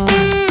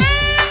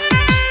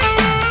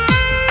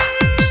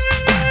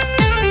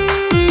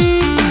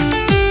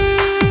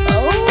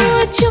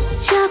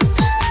 চুপচাপ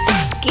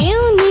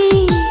কেউ নেই,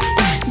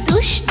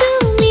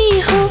 দুষ্টুমি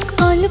হোক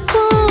অল্প,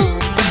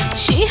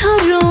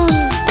 শিহরণ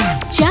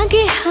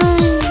জাগে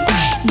হায়,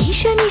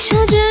 নিশা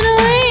নিশা যেন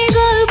এই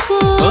গল্প।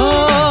 ও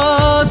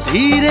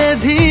ধীরে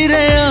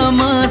ধীরে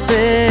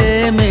আমাতে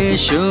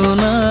মেশো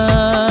না,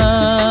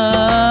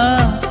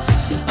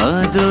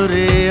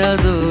 আদরে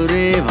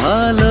আদরে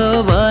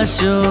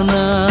ভালোবাসো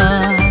না।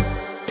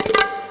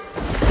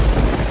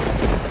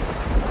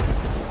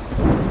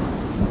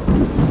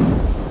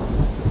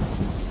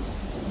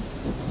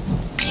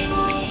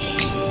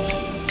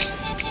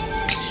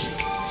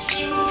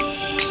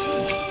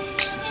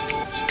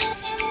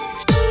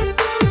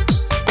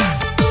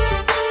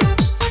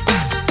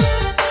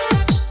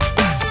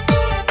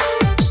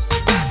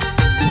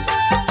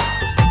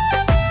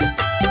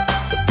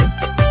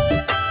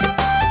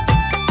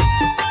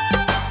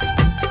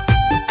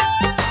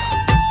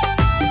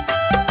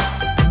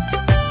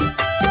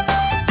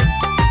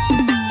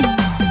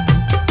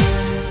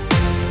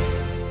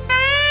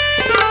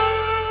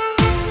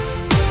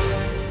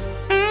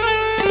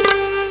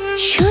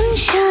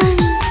 শুনশান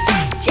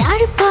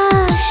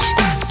চারপাশ,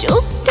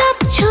 টুপটাপ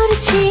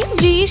ঝরছে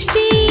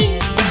বৃষ্টি,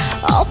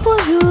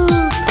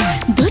 অপরূপ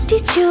দুটি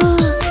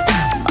চোখ,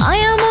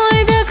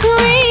 মায়াময় দেখো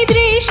এই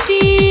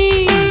দৃষ্টি।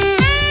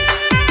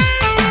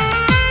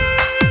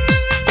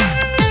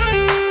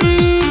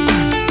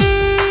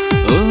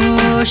 ও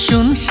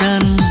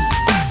শুনশান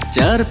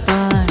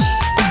চারপাশ,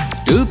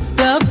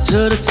 টুপটাপ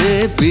ঝরছে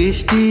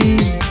বৃষ্টি,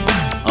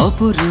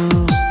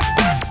 অপরূপ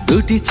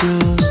দুটি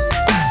চোখ,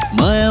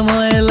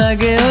 মায়াময়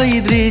লাগে ওই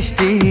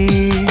দৃষ্টি।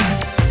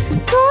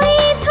 থই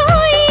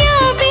থই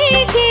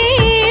আবেগে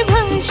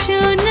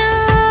ভাসনা,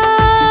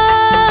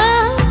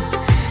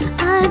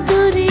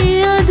 আদরে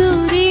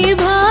আদরে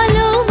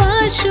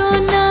ভালোবাসো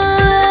না।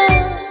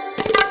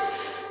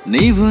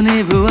 নিভু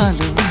নিভু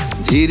আলো,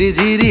 ঝিরি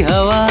ঝিরি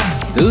হাওয়া,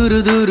 দূর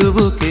দূর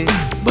বুকে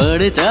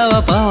বড়ে চাওয়া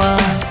পাওয়া।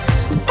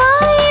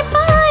 পায়ে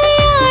পায়ে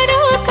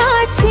আরো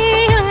কাছে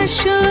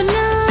আসো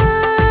না,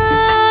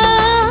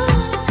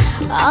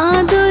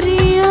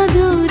 আদরে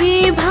আদরে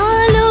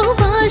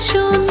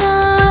ভালোবাসো না।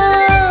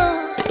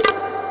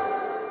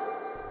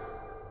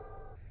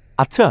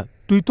 আচ্ছা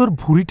তুই তোর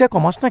ভুঁড়িটা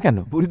কমাস না কেন?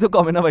 ভুঁড়ি তো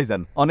কমে না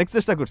ভাইজান, অনেক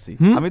চেষ্টা করছি।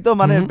 আমি তো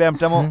মানে ব্যায়াম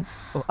ট্যাম।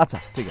 আচ্ছা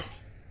ঠিক আছে,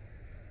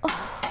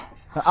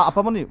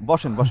 আপামনি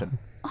বসেন বসেন।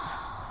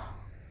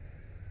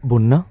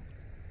 বন্যা,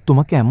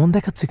 তোমাকে এমন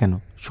দেখাচ্ছে কেন?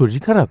 শরীর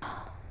খারাপ?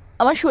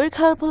 আমার শরীর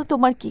খারাপ হলো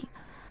তোমার কি?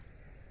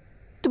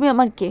 তুমি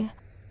আমার কে?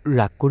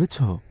 রাগ করেছ?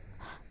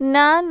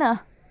 না না,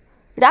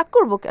 রাগ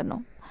করবো কেন?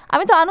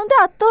 আমি তো আনন্দে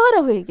আত্মহারা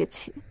হয়ে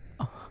গেছি।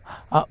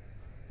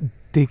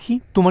 দেখি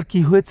তোমার কি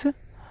হয়েছে।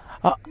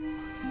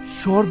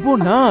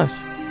 সর্বনাশ,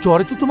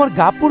 জ্বরে তো তোমার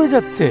গা পড়ে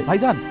যাচ্ছে।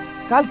 ভাইজান,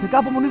 কাল থেকে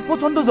আপামনির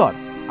প্রচন্ড জ্বর,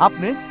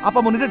 আপনি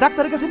আপামনিরে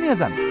ডাক্তারের কাছে নিয়ে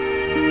যান।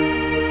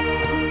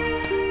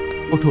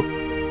 ওঠো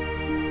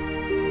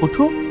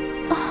ওঠো,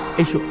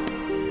 এসো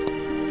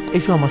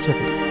এসো আমার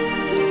সাথে।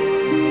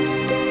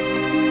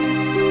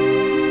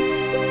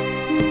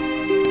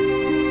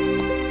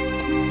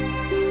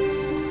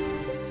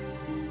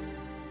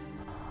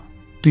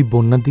 তুই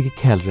বন্যার দিকে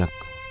খেয়াল রাখ,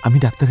 আমি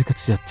ডাক্তারের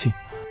কাছে যাচ্ছি।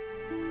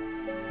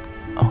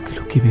 আমাকে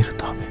লুকিয়ে বের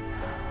হতে হবে।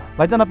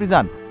 ভাইজান আপনি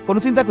যান, কোনো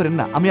চিন্তা করেন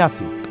না, আমি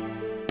আছি।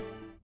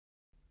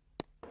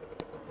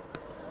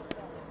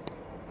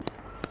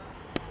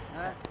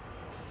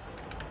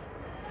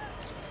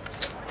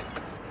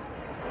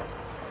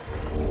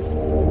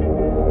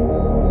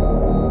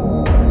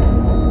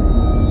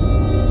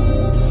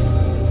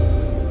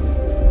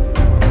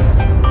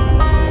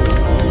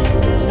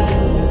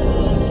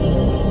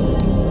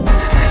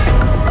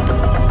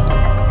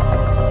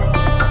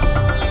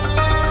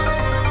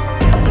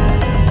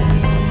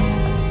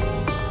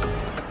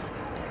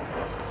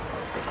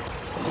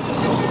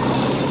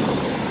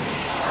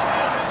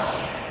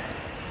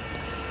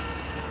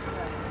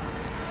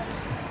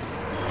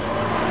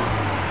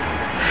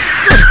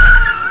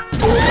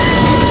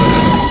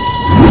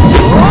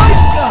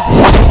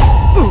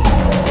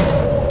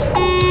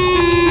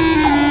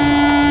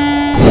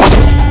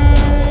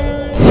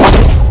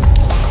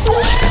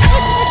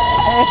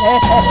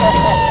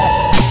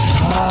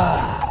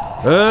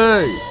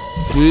 এই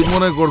তুই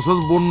মনে করছস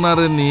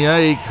বন্যারে নিয়ে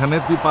এইখানে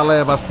তুই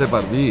পালায়া বাঁচতে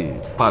পারবি?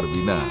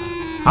 পারবি না।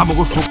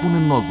 আমাকে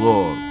শকুনের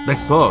নজর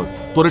দেখছস,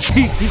 তোরে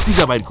ঠিক ঠিক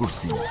খুঁজে বাইর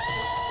করছি।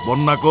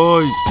 বন্যা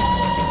কই?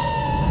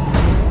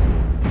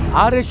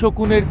 আরে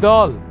শকুনের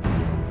দল,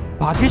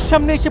 বাঘের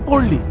সামনে এসে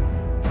পড়লি।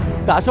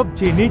 তা সব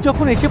জেনেই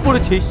যখন এসে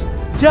পড়েছিস,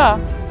 যা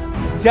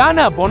যা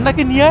না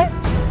বন্যাকে নিয়ে আয়।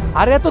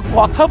 আরে এত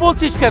কথা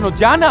বলছিস কেন?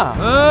 যা না।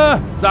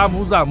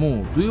 জামু জামু,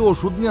 তুই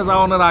ওষুধ নিয়ে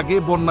যাওয়ানোর আগে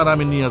বন্যার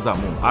আমি নিয়ে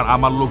যামু, আর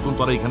আমার লোকজন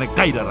তোরা এখানে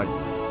কাইরা রাখবি।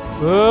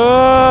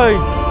 ওই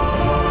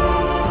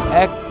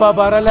এক পা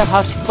বাড়ালে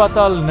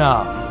হাসপাতাল না,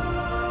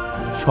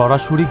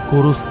 সরাসরি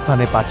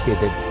গোরস্থানে পাঠিয়ে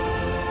দেবে।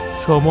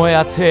 সময়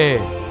আছে,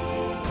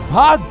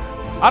 ভাগ।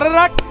 আরে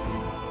রাখ,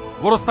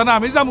 গোরস্থানে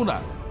আমি যাবো না,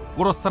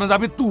 গোরস্থানে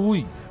যাবি তুই।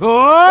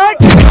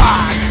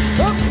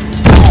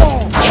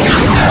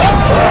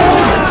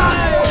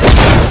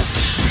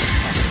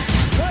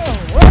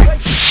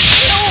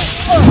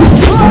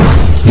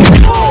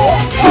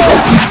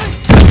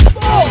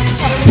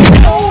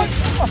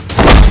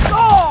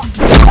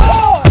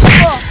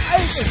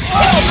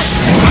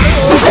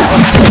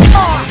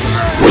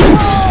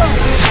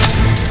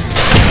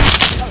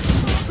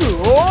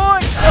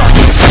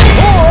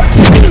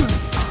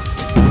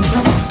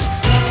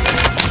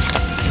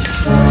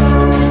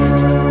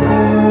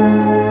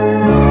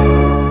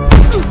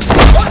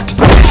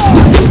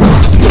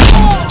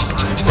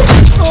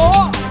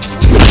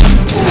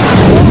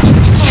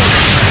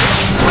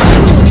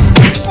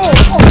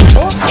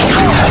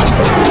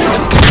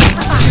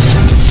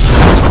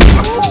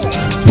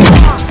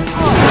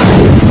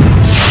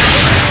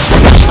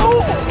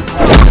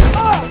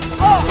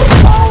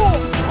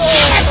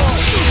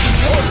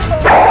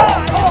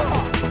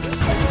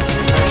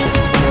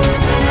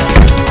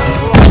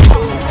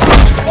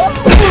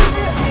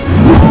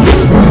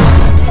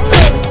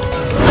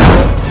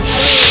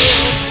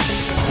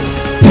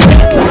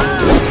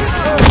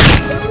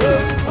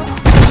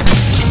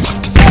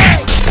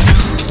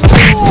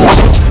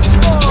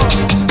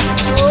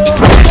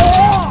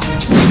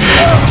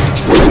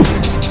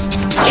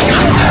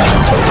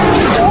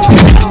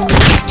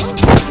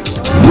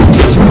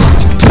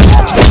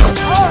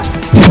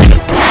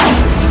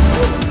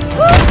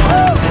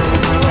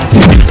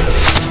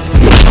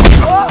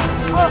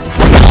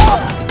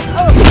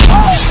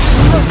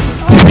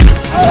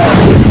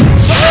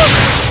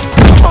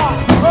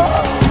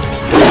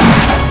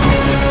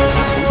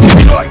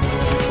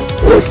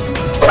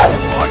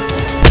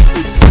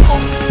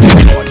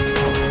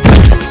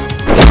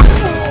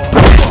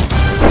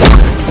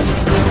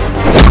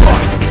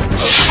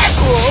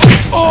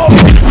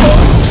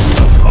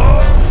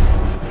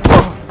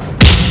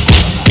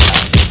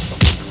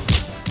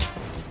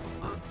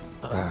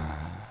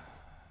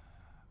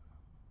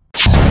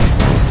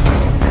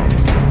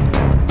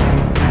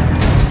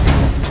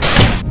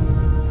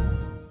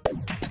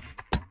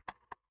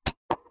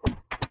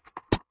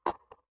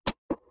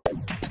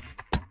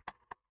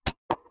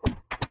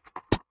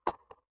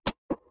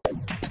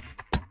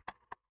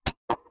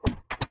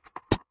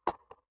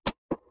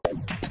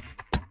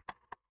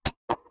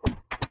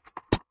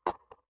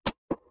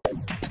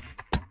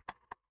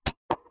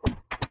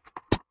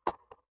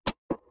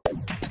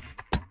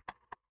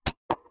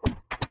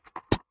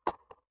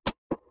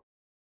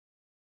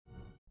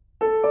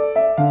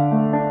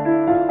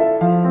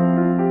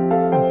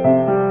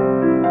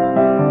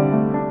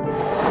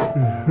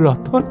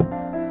 রতন,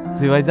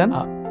 জি ভাইজান।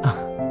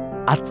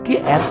 আজকে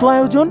এত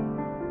আয়োজন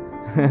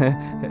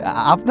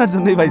আপনার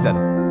জন্যই ভাইজান।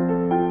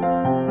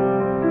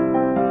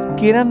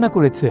 কে রান্না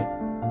করেছে?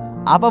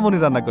 আপামনি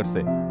রান্না করছে।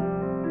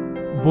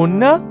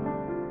 বন্যা,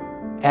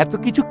 এত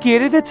কিছু কে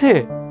রেঁধেছে?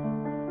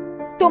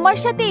 তোমার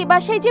সাথে এই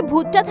বাসায় যে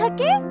ভূতটা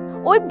থাকে,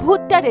 ওই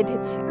ভূতটা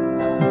রেঁধেছে।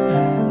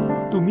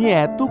 তুমি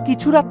এত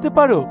কিছু রাখতে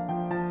পারো?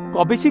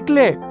 কবে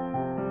শিখলে?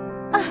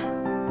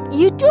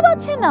 ইউটিউব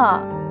আছে না,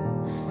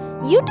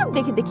 ইউটিউব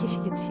দেখে দেখে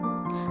শিখেছি।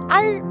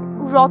 আর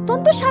রতন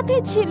তো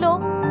সাথেই ছিল।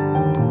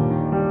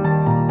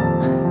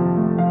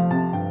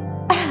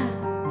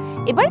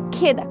 এবার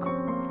খেয়ে দেখো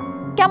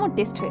কেমন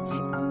টেস্ট হয়েছে।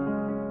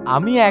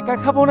 আমি একা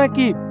খাবো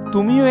নাকি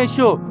তুমিও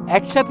এসো,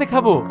 একসাথে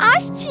খাবো।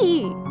 আসছি,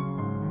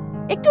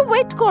 একটু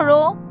ওয়েট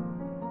করো।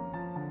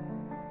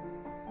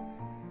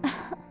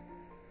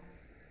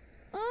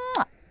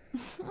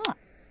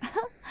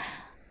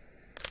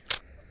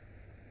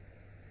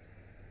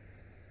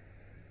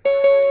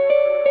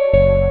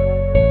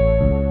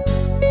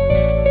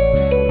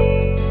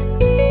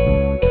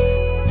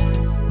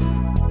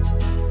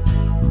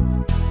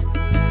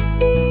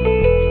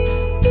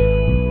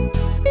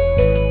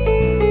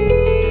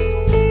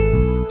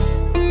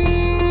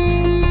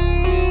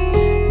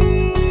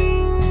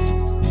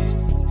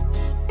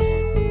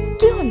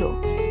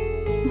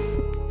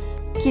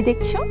 কি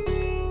দেখছো?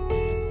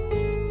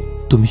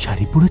 তুমি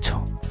শাড়ি পরেছো?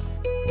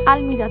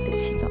 আলমিরাতে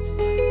ছিল,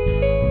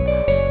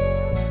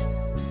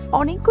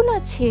 অনেকগুলো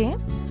আছে,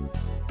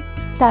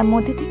 তার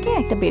মধ্যে থেকে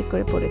একটা বের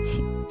করে পরেছি।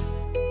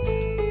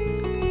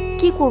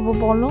 কি করব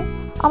বলো,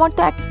 আমার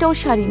তো একটাও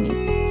শাড়ি নেই।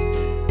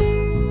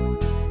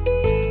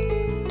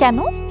 কেন?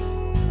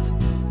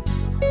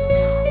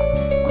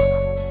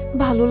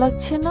 ভালো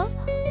লাগছে না?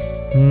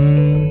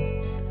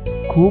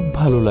 খুব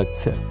ভালো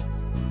লাগছে।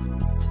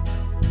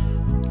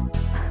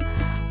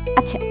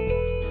 আচ্ছা,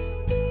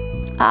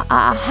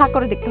 হা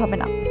করে দেখতে হবে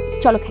না,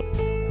 চলো খাই।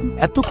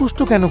 এত কষ্ট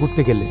কেন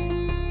করতে গেলে?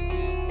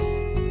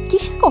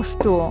 কিসের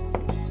কষ্ট?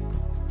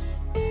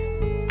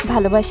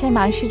 ভালোবাসার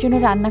মানুষের জন্য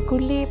রান্না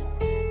করলে,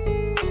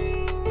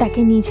 তাকে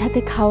নিজ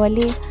হাতে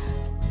খাওয়ালে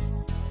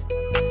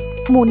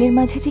মনের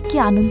মাঝে যে কি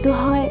আনন্দ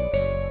হয়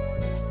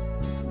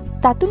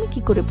তা তুমি কি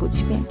করে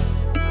বুঝবে?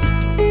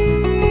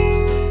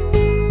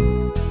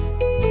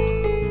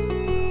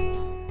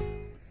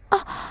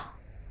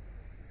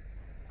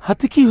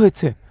 হাতে কি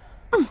হয়েছে?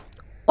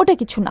 ওটা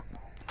কিছু না,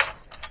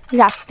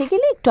 রাখতে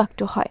গেলে একটু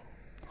একটু হয়।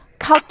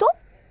 খাও তো,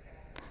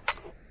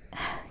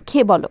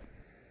 খেয়ে বলো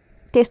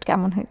টেস্ট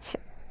কেমন হয়েছে।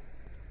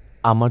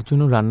 আমার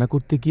জন্য রান্না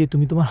করতে গিয়ে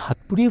তুমি তোমার হাত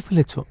পুড়িয়ে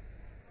ফেলেছ,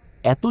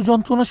 এত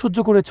যন্ত্রণা সহ্য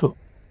করেছ,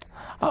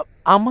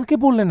 আমাকে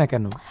বললে না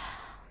কেন?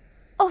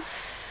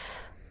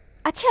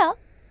 আচ্ছা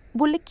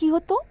বললে কি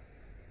হতো?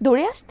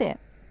 দৌড়ে আসতে,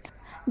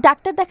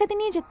 ডাক্তার দেখাতে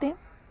নিয়ে যেতে,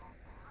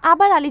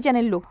 আবার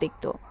আলীজানের লোক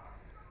দেখতো,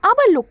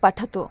 আবার লোক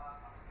পাঠাতো,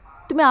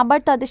 তুমি আবার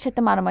তাদের সাথে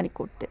মারামারি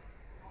করতে।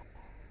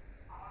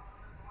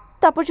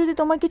 তারপর যদি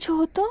তোমার কিছু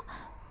হতো,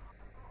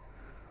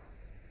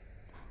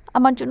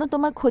 আমার জন্য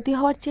তোমার ক্ষতি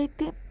হওয়ার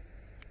চাইতে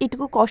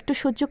এটুকু কষ্ট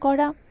সহ্য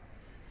করা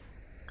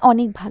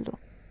অনেক ভালো।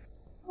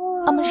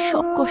 আমার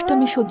সব কষ্ট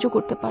আমি সহ্য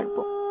করতে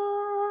পারবো,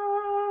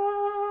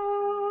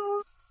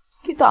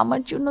 কিন্তু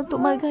আমার জন্য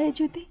তোমার গায়ে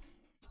যদি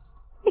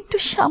একটু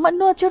সামান্য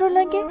আচরণ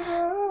লাগে,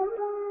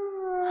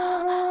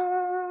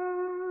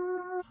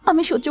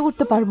 আমি সহ্য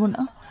করতে পারবো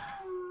না।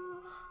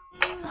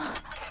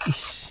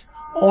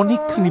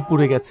 অনেকখানি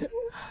পুড়ে গেছে।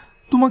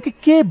 তোমাকে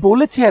কে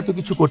বলেছে এত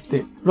কিছু করতে?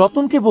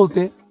 রতনকে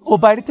বলতে, ও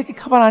বাইরে থেকে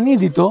খাবার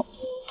আনিয়ে দিত।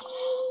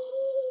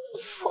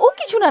 ও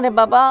কিছু না রে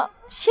বাবা,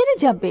 সেরে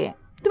যাবে।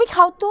 তুমি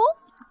খাও তো,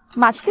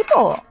 মাছ দিব।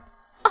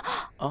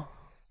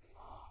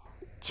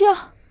 যা,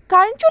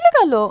 কারেন্ট চলে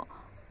গেল।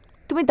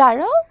 তুমি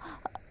দাঁড়াও,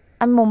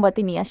 আমি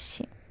মোমবাতি নিয়ে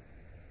আসছি।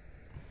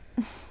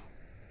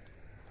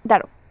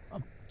 দাঁড়াও।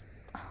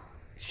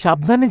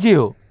 সাবধানে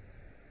যেও।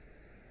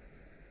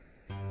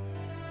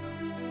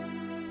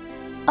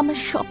 আমার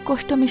সব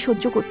কষ্ট আমি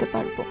সহ্য করতে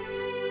পারবো,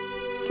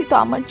 কিন্তু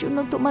আমার জন্য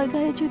তোমার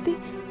গায়ে যদি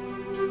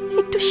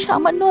একটু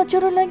সামান্য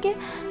আচরণ লাগে,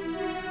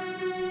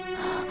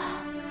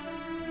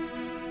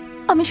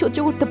 আমি সহ্য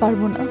করতে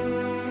পারবো না।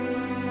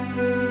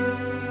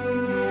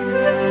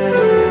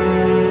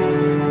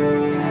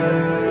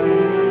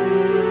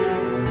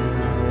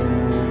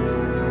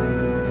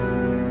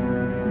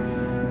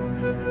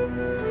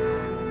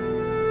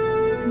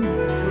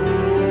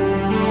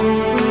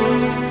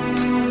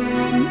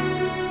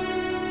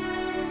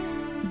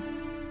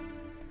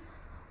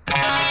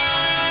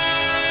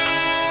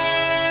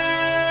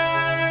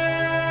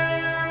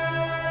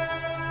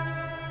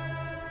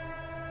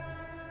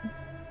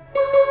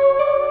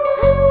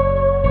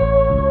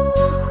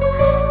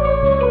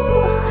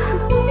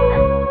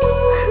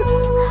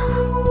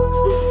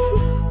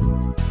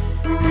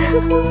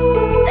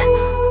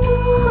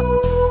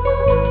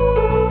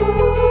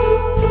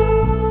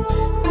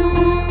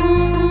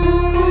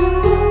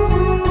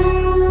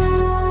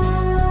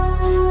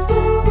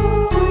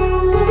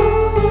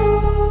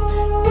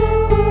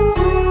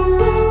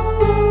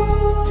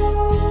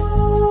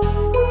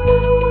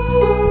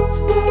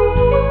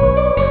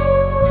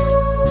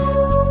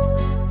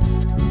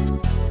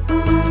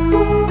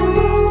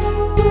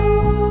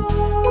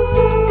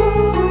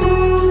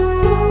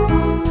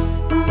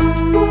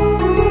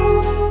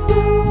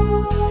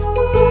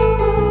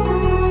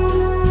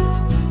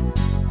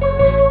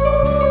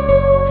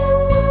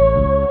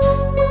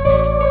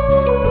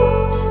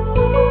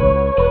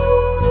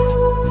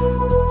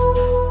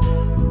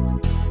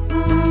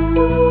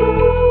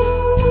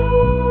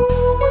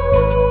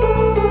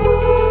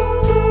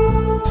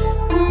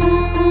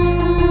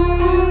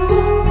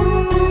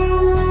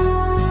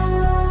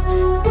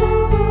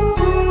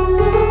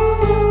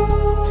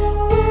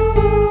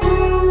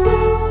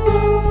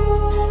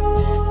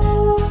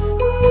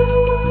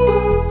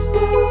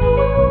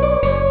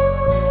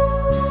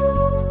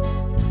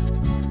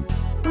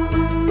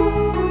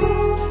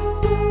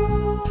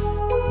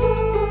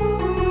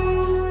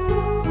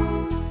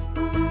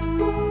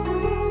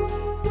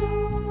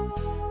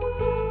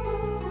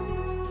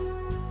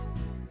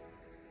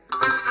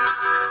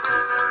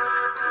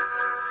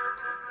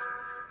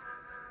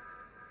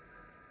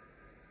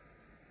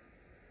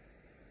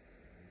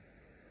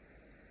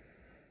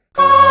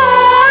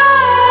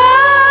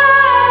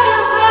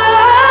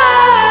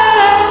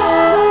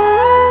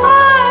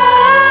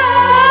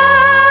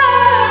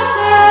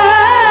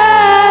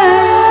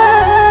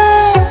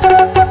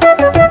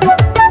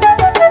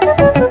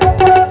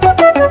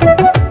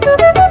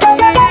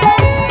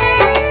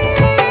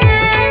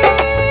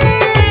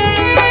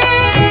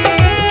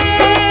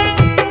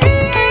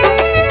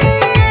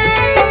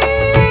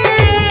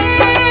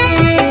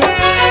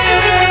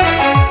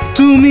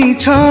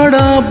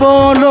 ছাড়া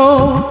বলো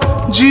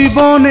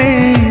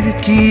জীবনের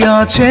কি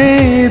আছে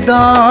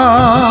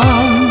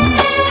দাম,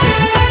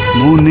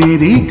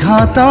 মনেরই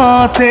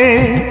খাতাতে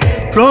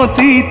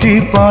প্রতিটি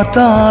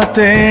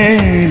পাতাতে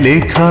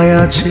লেখায়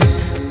আছে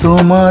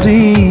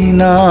তোমারই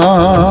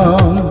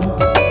নাম।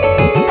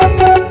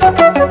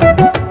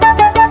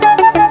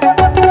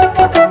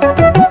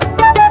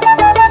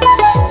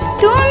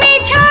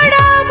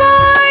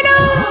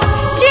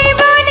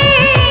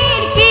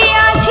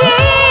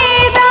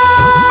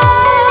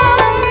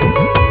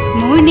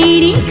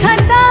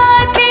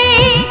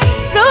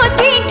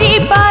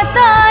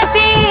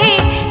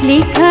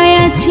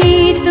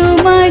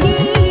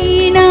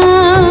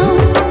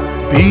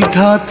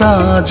 বিধাতা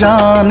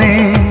জানে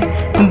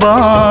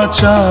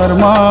বাঁচার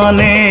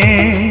মানে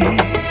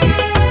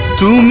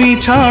তুমি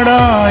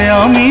ছাড়াই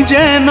আমি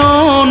যেন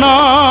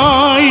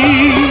নাই।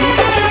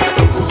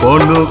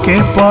 পলকে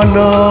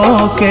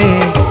পলকে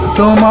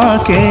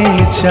তোমাকে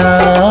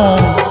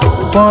চাই,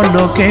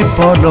 পলকে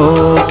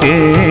পলকে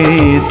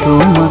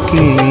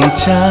তোমাকে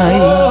চাই।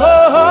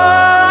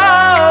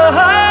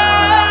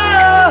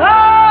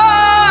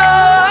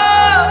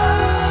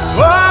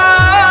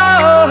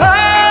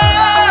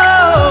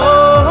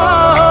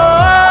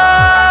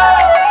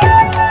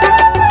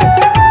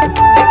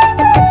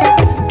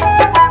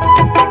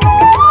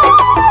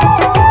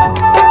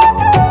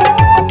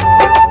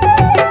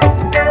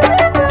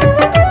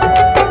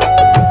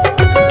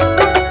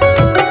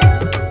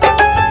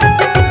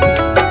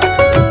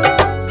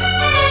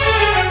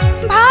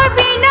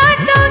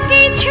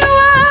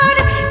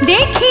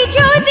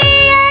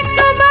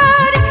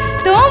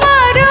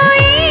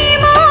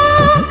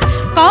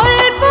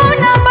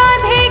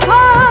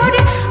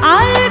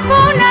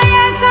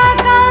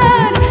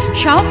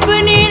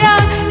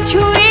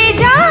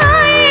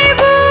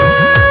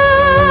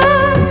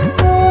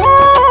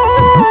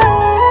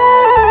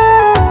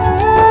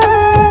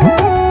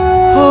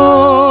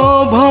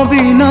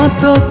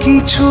 তো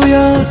কিছু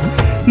আর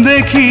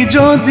দেখি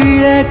যদি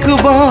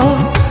একবার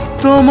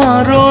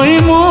তোমার ওই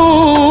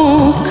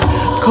মুখ,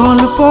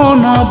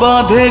 কল্পনা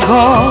বাঁধে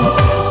ঘর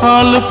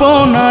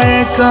আলপনা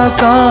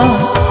একাকার,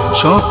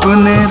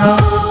 স্বপ্নেরা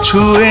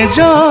ছুঁয়ে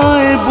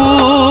যায়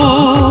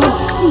বুক।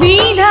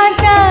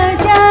 বিধাতা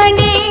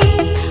জানে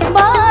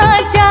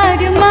বাঁচার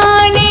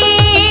মানে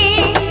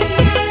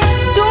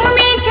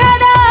তুমি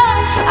ছাড়া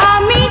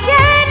আমি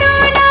যেন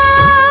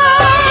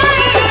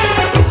নাই।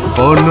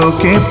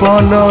 পলকে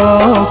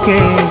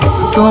পলকে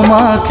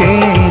তোমাকে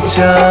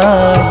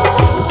চাই,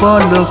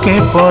 পলকে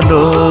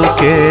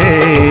পলকে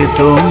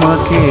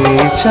তোমাকে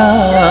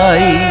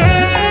চাই।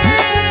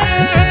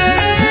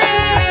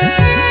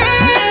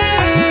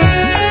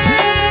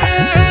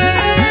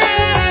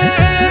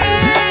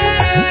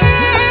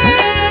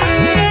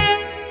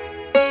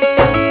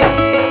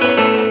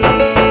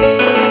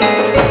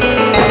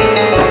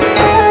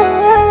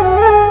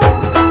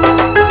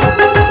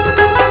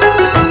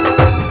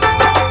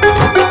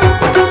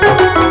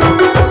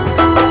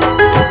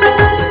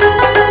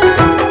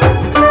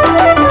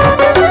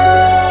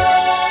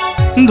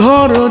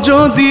 ধরো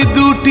যদি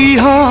দুটি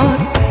হাত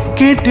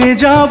কেটে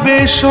যাবে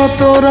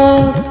শত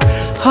রাত,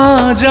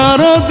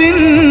 হাজারো দিন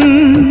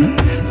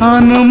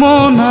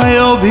আনমনায়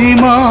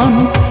অভিমান,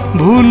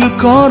 ভুল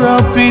করা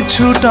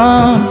পিছু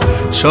টান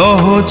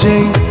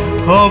সহজেই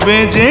হবে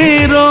যে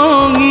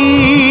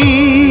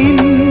রঙিন।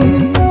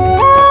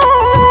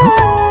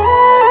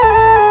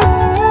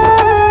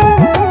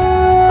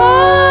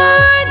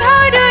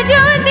 ধরো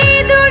যদি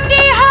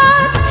দুটি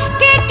হাত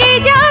কেটে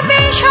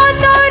যাবে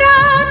শত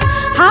রাত,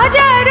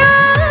 হাজারো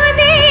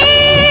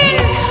দিন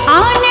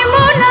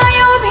আনমনায়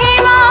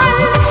অভিমান,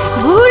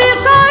 ভুল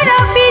করা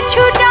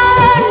পিছু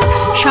টান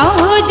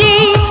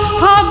সহজেই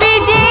হবে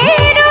যে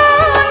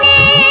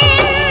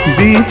রঙিন।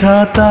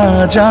 বিধাতা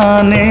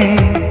জানে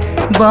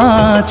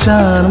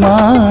বাঁচার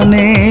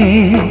মানে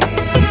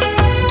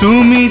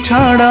তুমি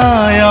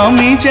ছাড়াই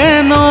আমি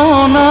যেন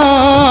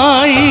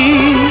নাই।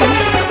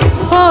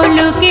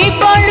 পলকে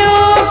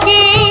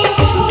পলকে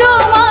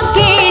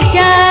তোমাকে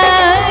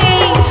চাই,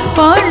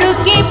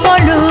 পলকে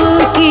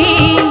পলকে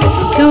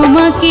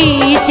তোমাকে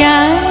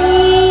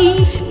চাই।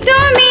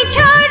 তুমি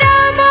ছাড়া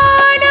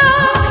বলো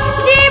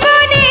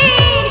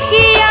জীবনের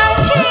কি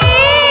আছে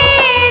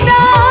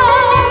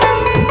দাম,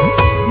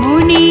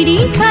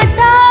 মনেরই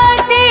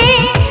খাতাতে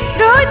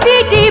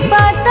প্রতিটি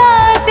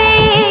পাতাতে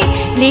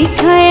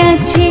লেখা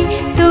আছে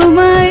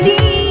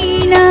তোমারই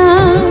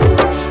নাম।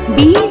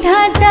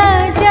 বিধাতা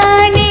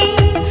জানে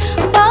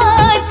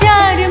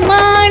বাঁচার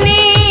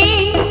মানে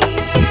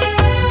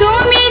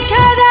তুমি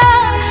ছাড়া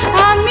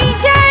আমি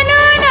যেন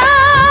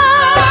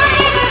নাই।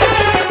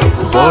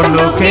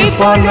 পলকে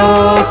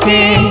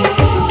পলকে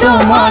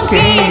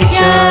তোমাকে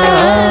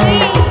চাই,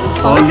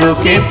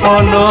 পলকে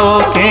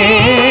পলকে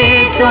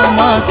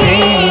তোমাকে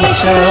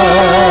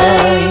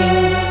চাই।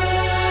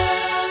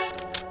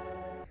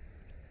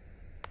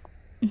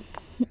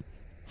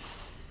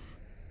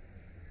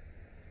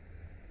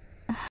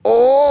 ও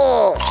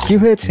কি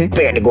হয়েছে?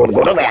 পেট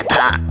গুড়গুড়ো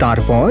ব্যথা,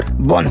 তারপর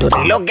বন্ধু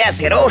দিল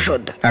গ্যাসের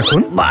ওষুধ,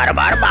 এখন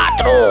বারবার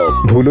বাথরুম।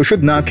 ভুল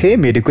ওষুধ না খেয়ে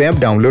মেডিকো অ্যাপ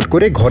ডাউনলোড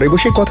করে ঘরে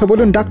বসে কথা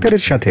বলুন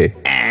ডাক্তারের সাথে।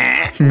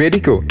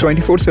 মেডিকো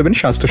 24/7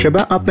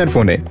 স্বাস্থ্যসেবা আপনার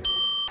ফোনে।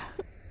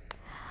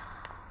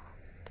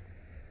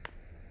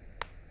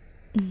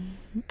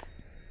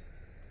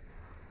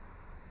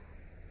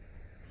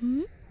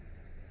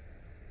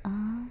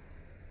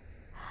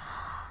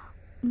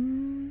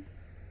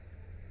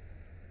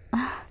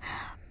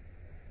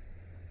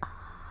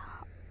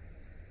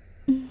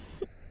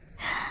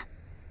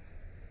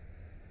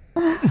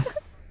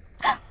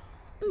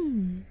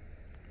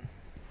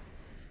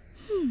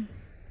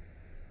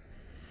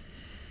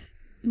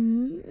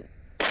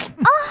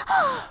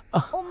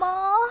 Oma.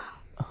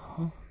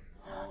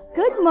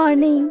 Good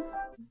morning.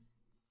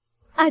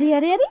 আরে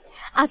আরে আরে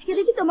আজকে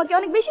দেখি তোমাকে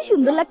অনেক বেশি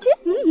সুন্দর লাগছে।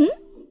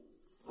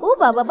 ও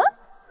বাবা বা,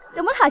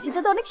 তোমার হাসিটা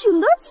তো অনেক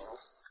সুন্দর।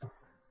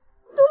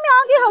 তুমি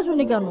আগে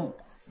হাসোনি কেন?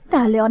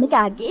 তাহলে অনেক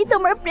আগেই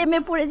তোমার প্রেমে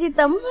পড়ে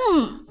যেতাম।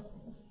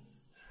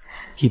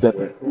 কি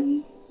ব্যাপার,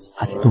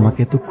 আজ তোমাকে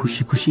এত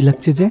খুশি খুশি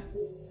লাগছে যে?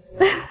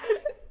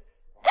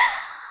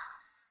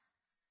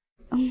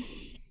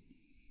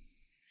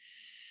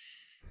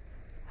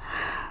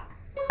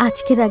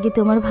 আজকের আগে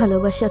তোমার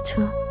ভালোবাসার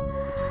ছোঁয়া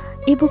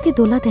এ বুকে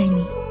দোলা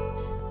দেয়নি।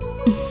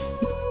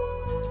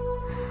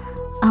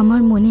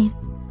 আমার মনের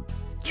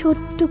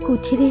ছোট্ট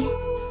কুঠিরে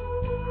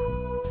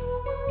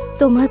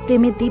তোমার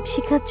প্রেমের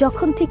দীপশিখা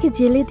যখন থেকে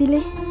জ্বেলে দিলে,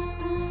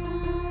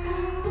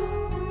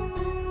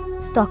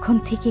 তখন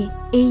থেকে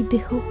এই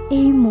দেহ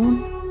এই মন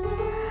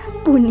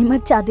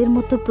পূর্ণিমার চাঁদের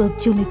মতো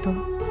প্রজ্বলিত।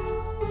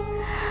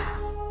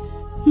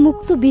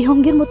 মুক্ত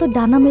বিহঙ্গের মতো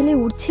ডানা মেলে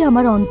উঠছে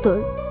আমার অন্তর।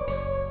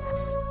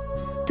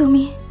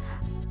 তুমি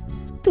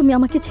তুমি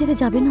আমাকে ছেড়ে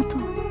যাবে না তো?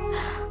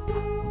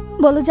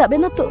 বলো যাবে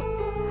না তো?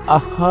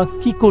 আহা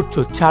কি করছো,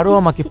 ছাড়ো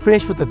আমাকে,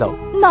 ফ্রেশ হতে দাও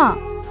না।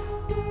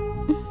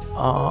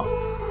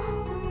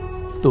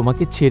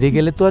 তোমাকে ছেড়ে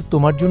গেলে তো আর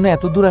তোমার জন্য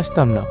এত দূর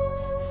আসতাম না।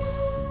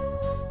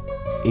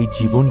 এই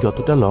জীবন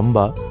যতটা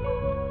লম্বা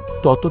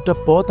ততটা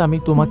পথ আমি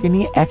তোমাকে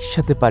নিয়ে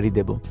একসাথে পাড়ি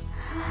দেব।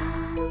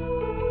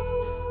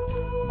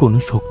 কোনো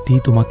শক্তি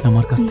তোমাকে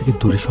আমার কাছ থেকে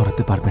দূরে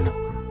সরাতে পারবে না।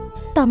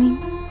 তামিম,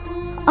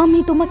 আমি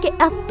তোমাকে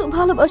এত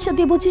ভালোবাসা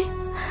দেব যে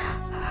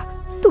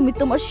তুমি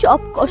তোমার সব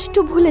কষ্ট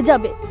ভুলে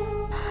যাবে।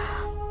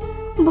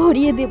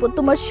 ভরিয়ে দেব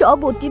তোমার সব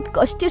অতীত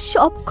কষ্টের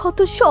সব ক্ষত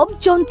সব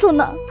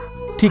যন্ত্রণা।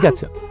 ঠিক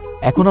আছে,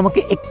 এখন আমাকে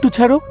একটু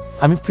ছাড়ো,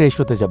 আমি ফ্রেশ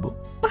হতে যাব।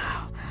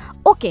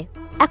 ওকে,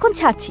 এখন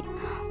ছাড়ছি,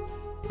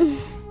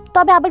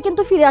 তবে আবার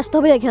কিন্তু ফিরে আসতে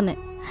হবে এখানে।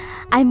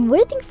 I am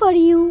waiting for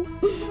you.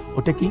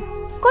 ওটা কি?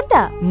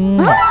 কোনটা?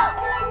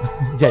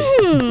 যাই।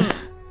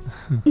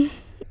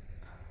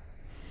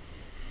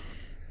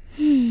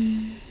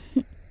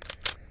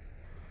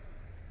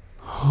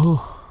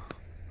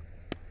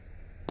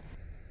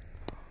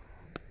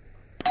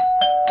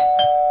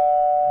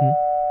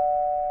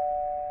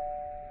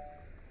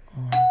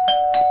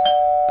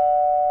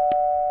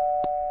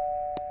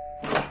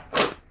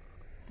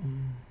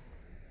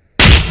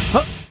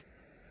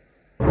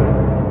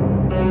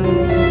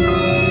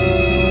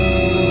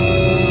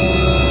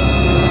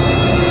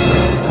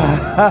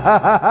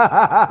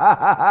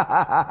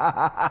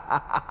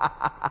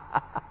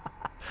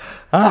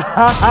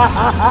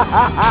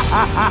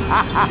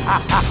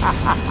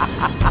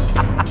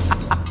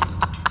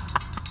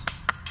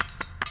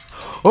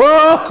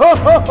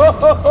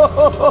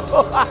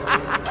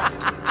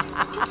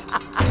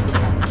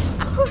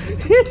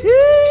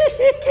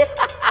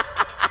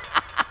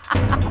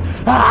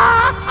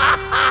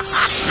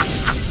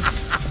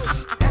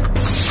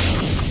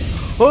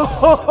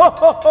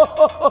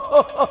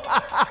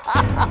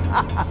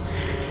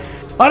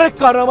 আরে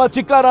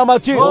কারামাচি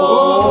কারামাচি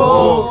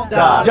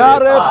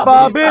যারে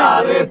পাবি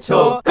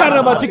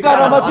কারামাচি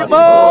কারামাচি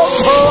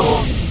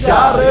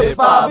যারে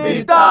পাবি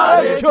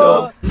তারে ছো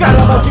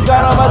কারামাচি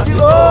কারামাচি।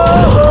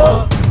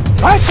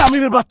 ভাই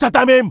তামিমের বাচ্চা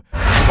তামিম,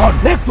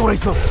 অনেক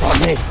দৌড়াইছো,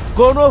 অনেক,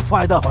 কোনো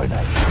ফায়দা হয়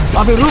নাই।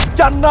 আমি রূপ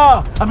চান না,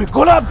 আমি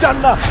গোলাপ চান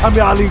না, আমি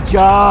আলী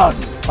জান।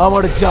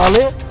 আমার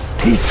জালে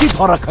ঠিকই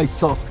ধরা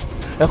খাইছ।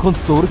 এখন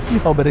তোর কি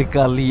হবে রে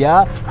কালিয়া?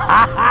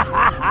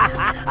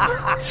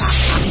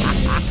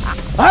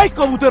 হাই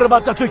কবুতরের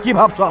বাচ্চা, তুই কি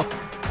ভাবছস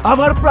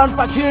আমার প্রাণ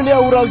পাখি নিয়ে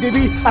উড়াল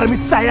দিবি আর আমি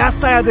ছায়া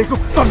ছায়া দেখো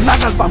তোর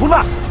নাগাল পাবো না?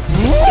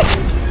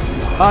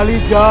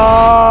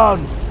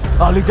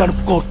 আলীজান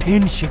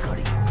কঠিন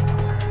শিকারী,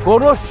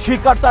 কোন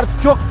শিকার তার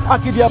চোখ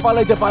ফাঁকি দিয়া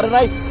পালাইতে পারে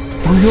নাই,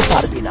 তুইও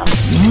পারবি না।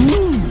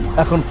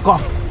 এখন ক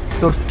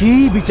তোর কি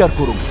বিচার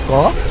করুম ক?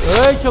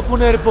 এই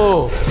শকুনের পো,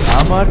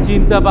 আমার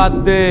চিন্তা বাদ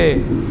দে,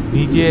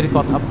 নিজের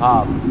কথা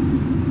ভাব।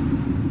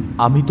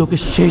 আমি তোকে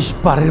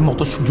শেষবারের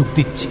মতো সুযোগ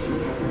দিচ্ছি,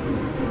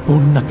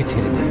 বন্যাকে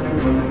ছেড়ে দে।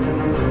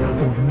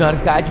 বন্যার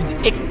গায়ে যদি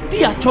একটি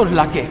আঁচড়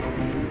লাগে,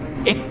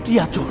 একটি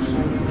আঁচড়,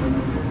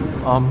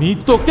 আমি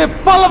তোকে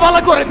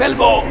পালা করে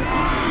ফেলবো।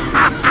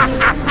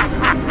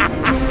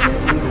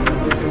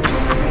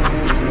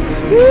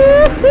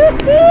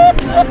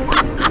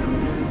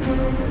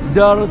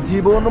 যার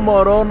জীবন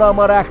মরণ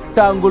আমার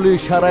একটা আঙ্গুলির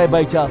ইশারায়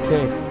বাইচা আছে,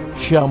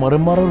 সে আমার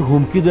মারার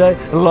হুমকি দেয়।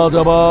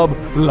 লাজবাব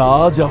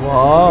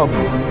লাজবাব।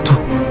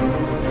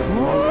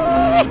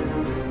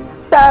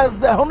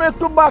 এখনো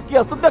একটু বাকি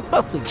আছে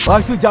দেখতেছি।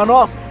 ভাই তুই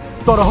জানস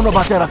তোর এখনো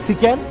বাঁচায় রাখছি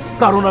কেন?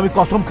 কারণ আমি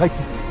কসম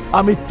খাইছি,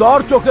 আমি তোর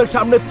চোখের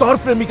সামনে তোর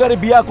প্রেমিকারে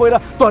বিয়া কইরা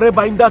তরে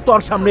বাইন্দা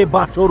তোর সামনে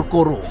বাসর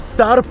করো,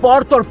 তারপর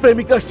তোর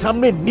প্রেমিকার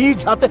সামনে নিজ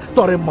হাতে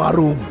তরে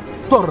মারুম,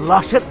 তোর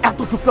লাশের এত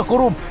টুকরা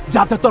করুম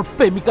যাতে তোর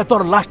প্রেমিকা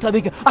তোর লাশটা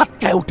দিকে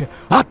আটকায় উঠে,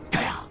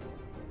 আটকায়া।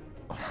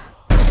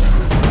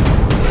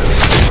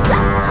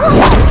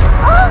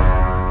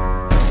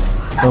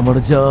 আমার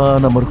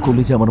জান, আমার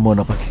কলিজা, আমার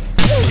ময়না পাখি,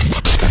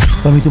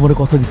 আমি তোমার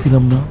কথা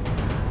দিছিলাম না,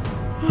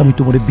 আমি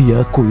তোমার বিয়া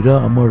কইরা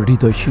আমার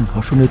হৃদয়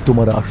সিংহাসনে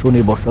তোমার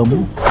আসনে বসামু।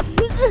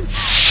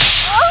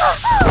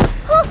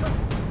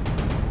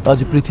 আজ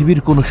পৃথিবীর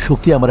কোনো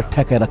শক্তি আমার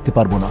ঠেকায় রাখতে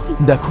পারবো না।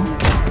 দেখো,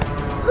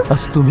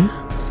 আজ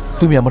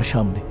তুমি আমার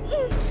সামনে।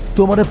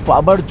 তোমারে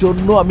পাবার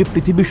জন্য আমি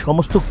পৃথিবীর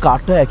সমস্ত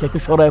কাটা একে একে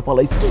সরায়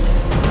ফেলাইছি।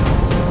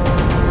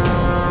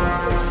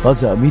 আজ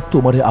আমি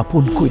তোমারে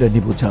আপন কইরা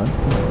নিব জান।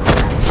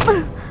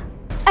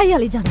 এই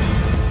আলীজান,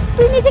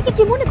 তুই নিজেকে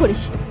কি মনে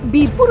করিস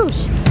বীর পুরুষ?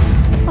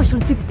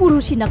 আসলে তুই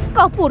পুরুষই না,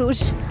 কাপুরুষ।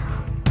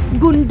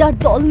 গুন্ডার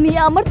দল নিয়ে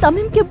আমার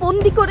তামিমকে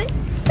বন্দি করে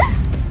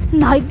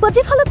নায়ক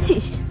বাজে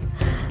ফেলাচ্ছিস।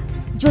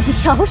 যদি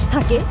সাহস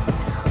থাকে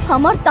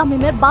আমার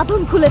তামিমের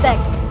বাঁধন খুলে দেখ,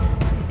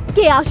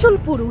 কে আসল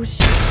পুরুষ।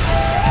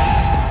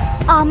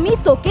 আমি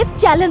তোকে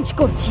চ্যালেঞ্জ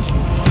করছি,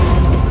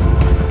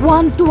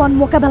 1-to-1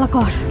 মোকাবেলা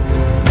কর।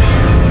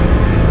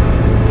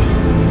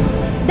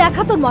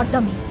 দেখা তোর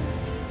মর্দামি।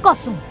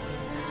 কসম,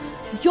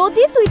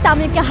 যদি তুই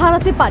তামিমকে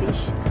হারাতে পারিস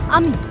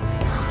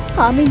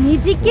আমি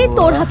নিজেকে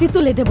তোর হাতে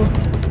তুলে দেব,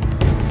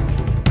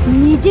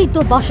 নিজেই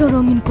তোর বাসর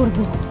রঙিন করব।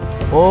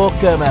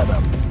 ওকে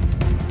ম্যাডাম,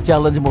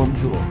 চ্যালেঞ্জ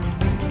মঞ্জুর।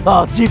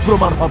 আজই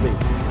প্রমাণ হবে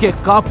কে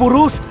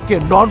কাপুরুষ, কে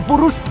নন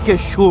পুরুষ, কে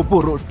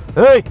সুপুরুষ।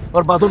 এই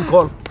ওর বাঁধন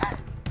খোল।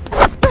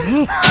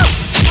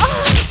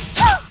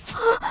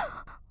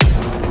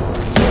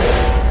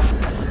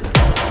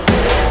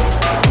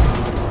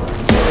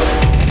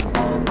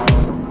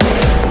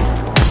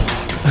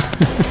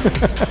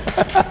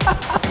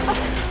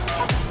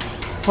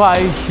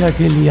 ফাইসা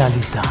গেলি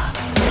আলিজা।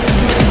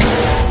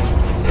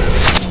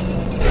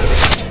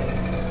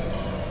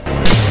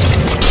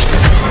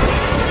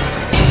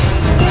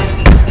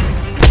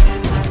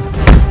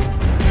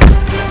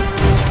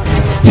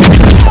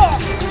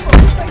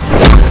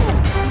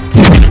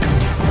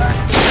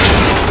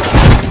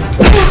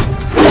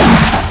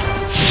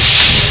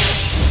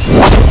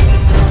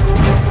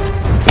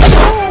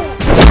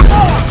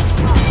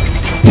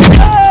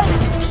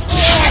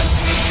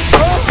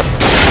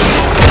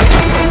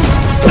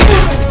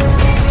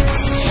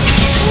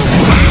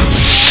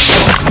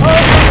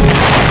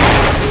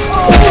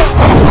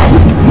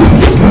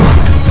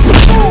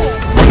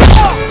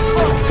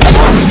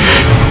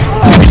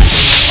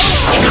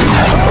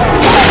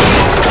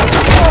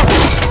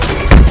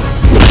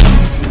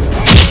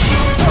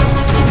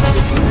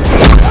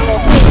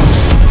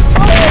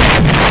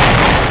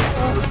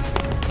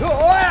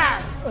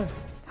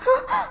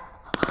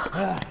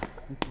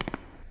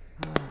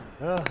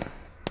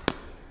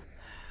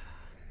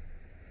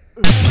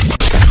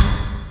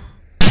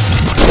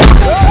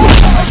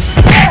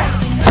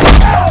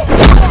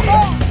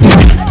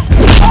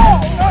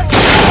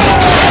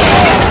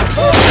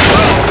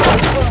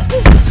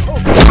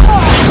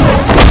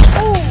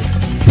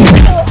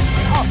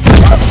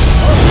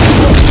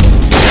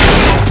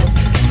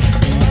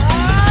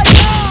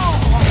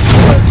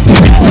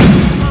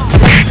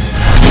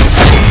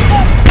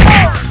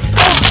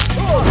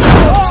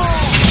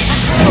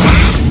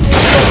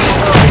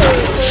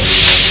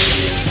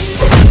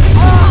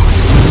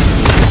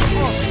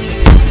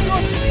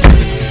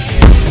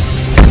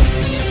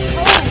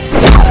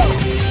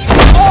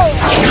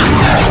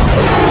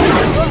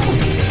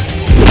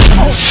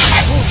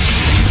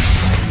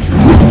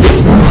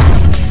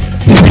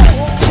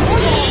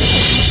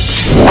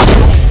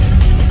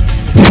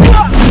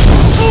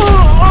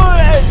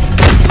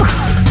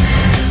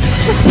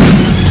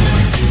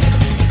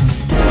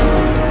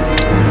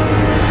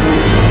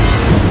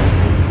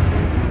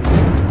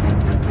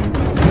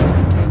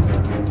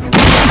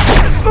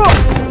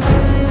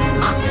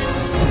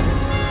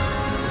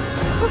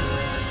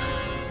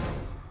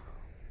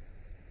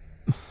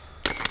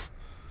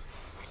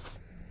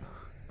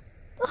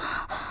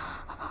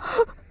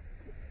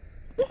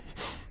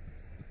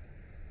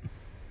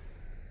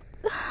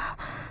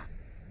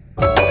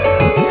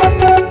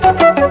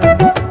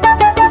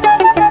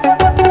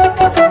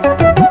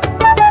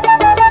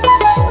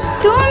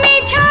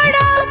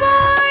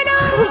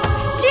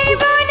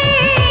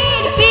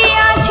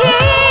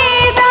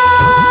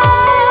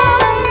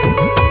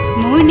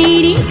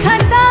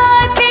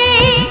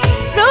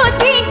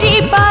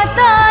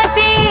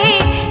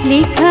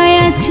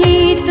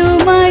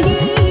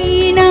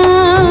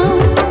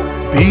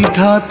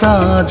 বিধাতা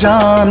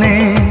জানে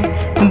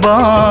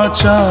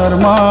বাঁচার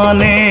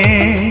মানে,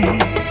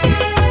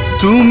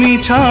 তুমি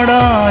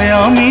ছাড়াই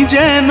আমি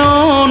যেন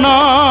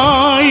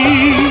নাই।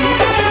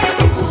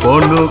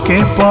 পলকে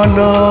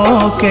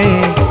পলকে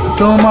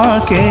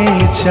তোমাকে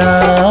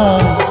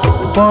চাই,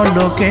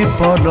 পলকে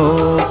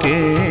পলকে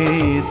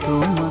তুমি।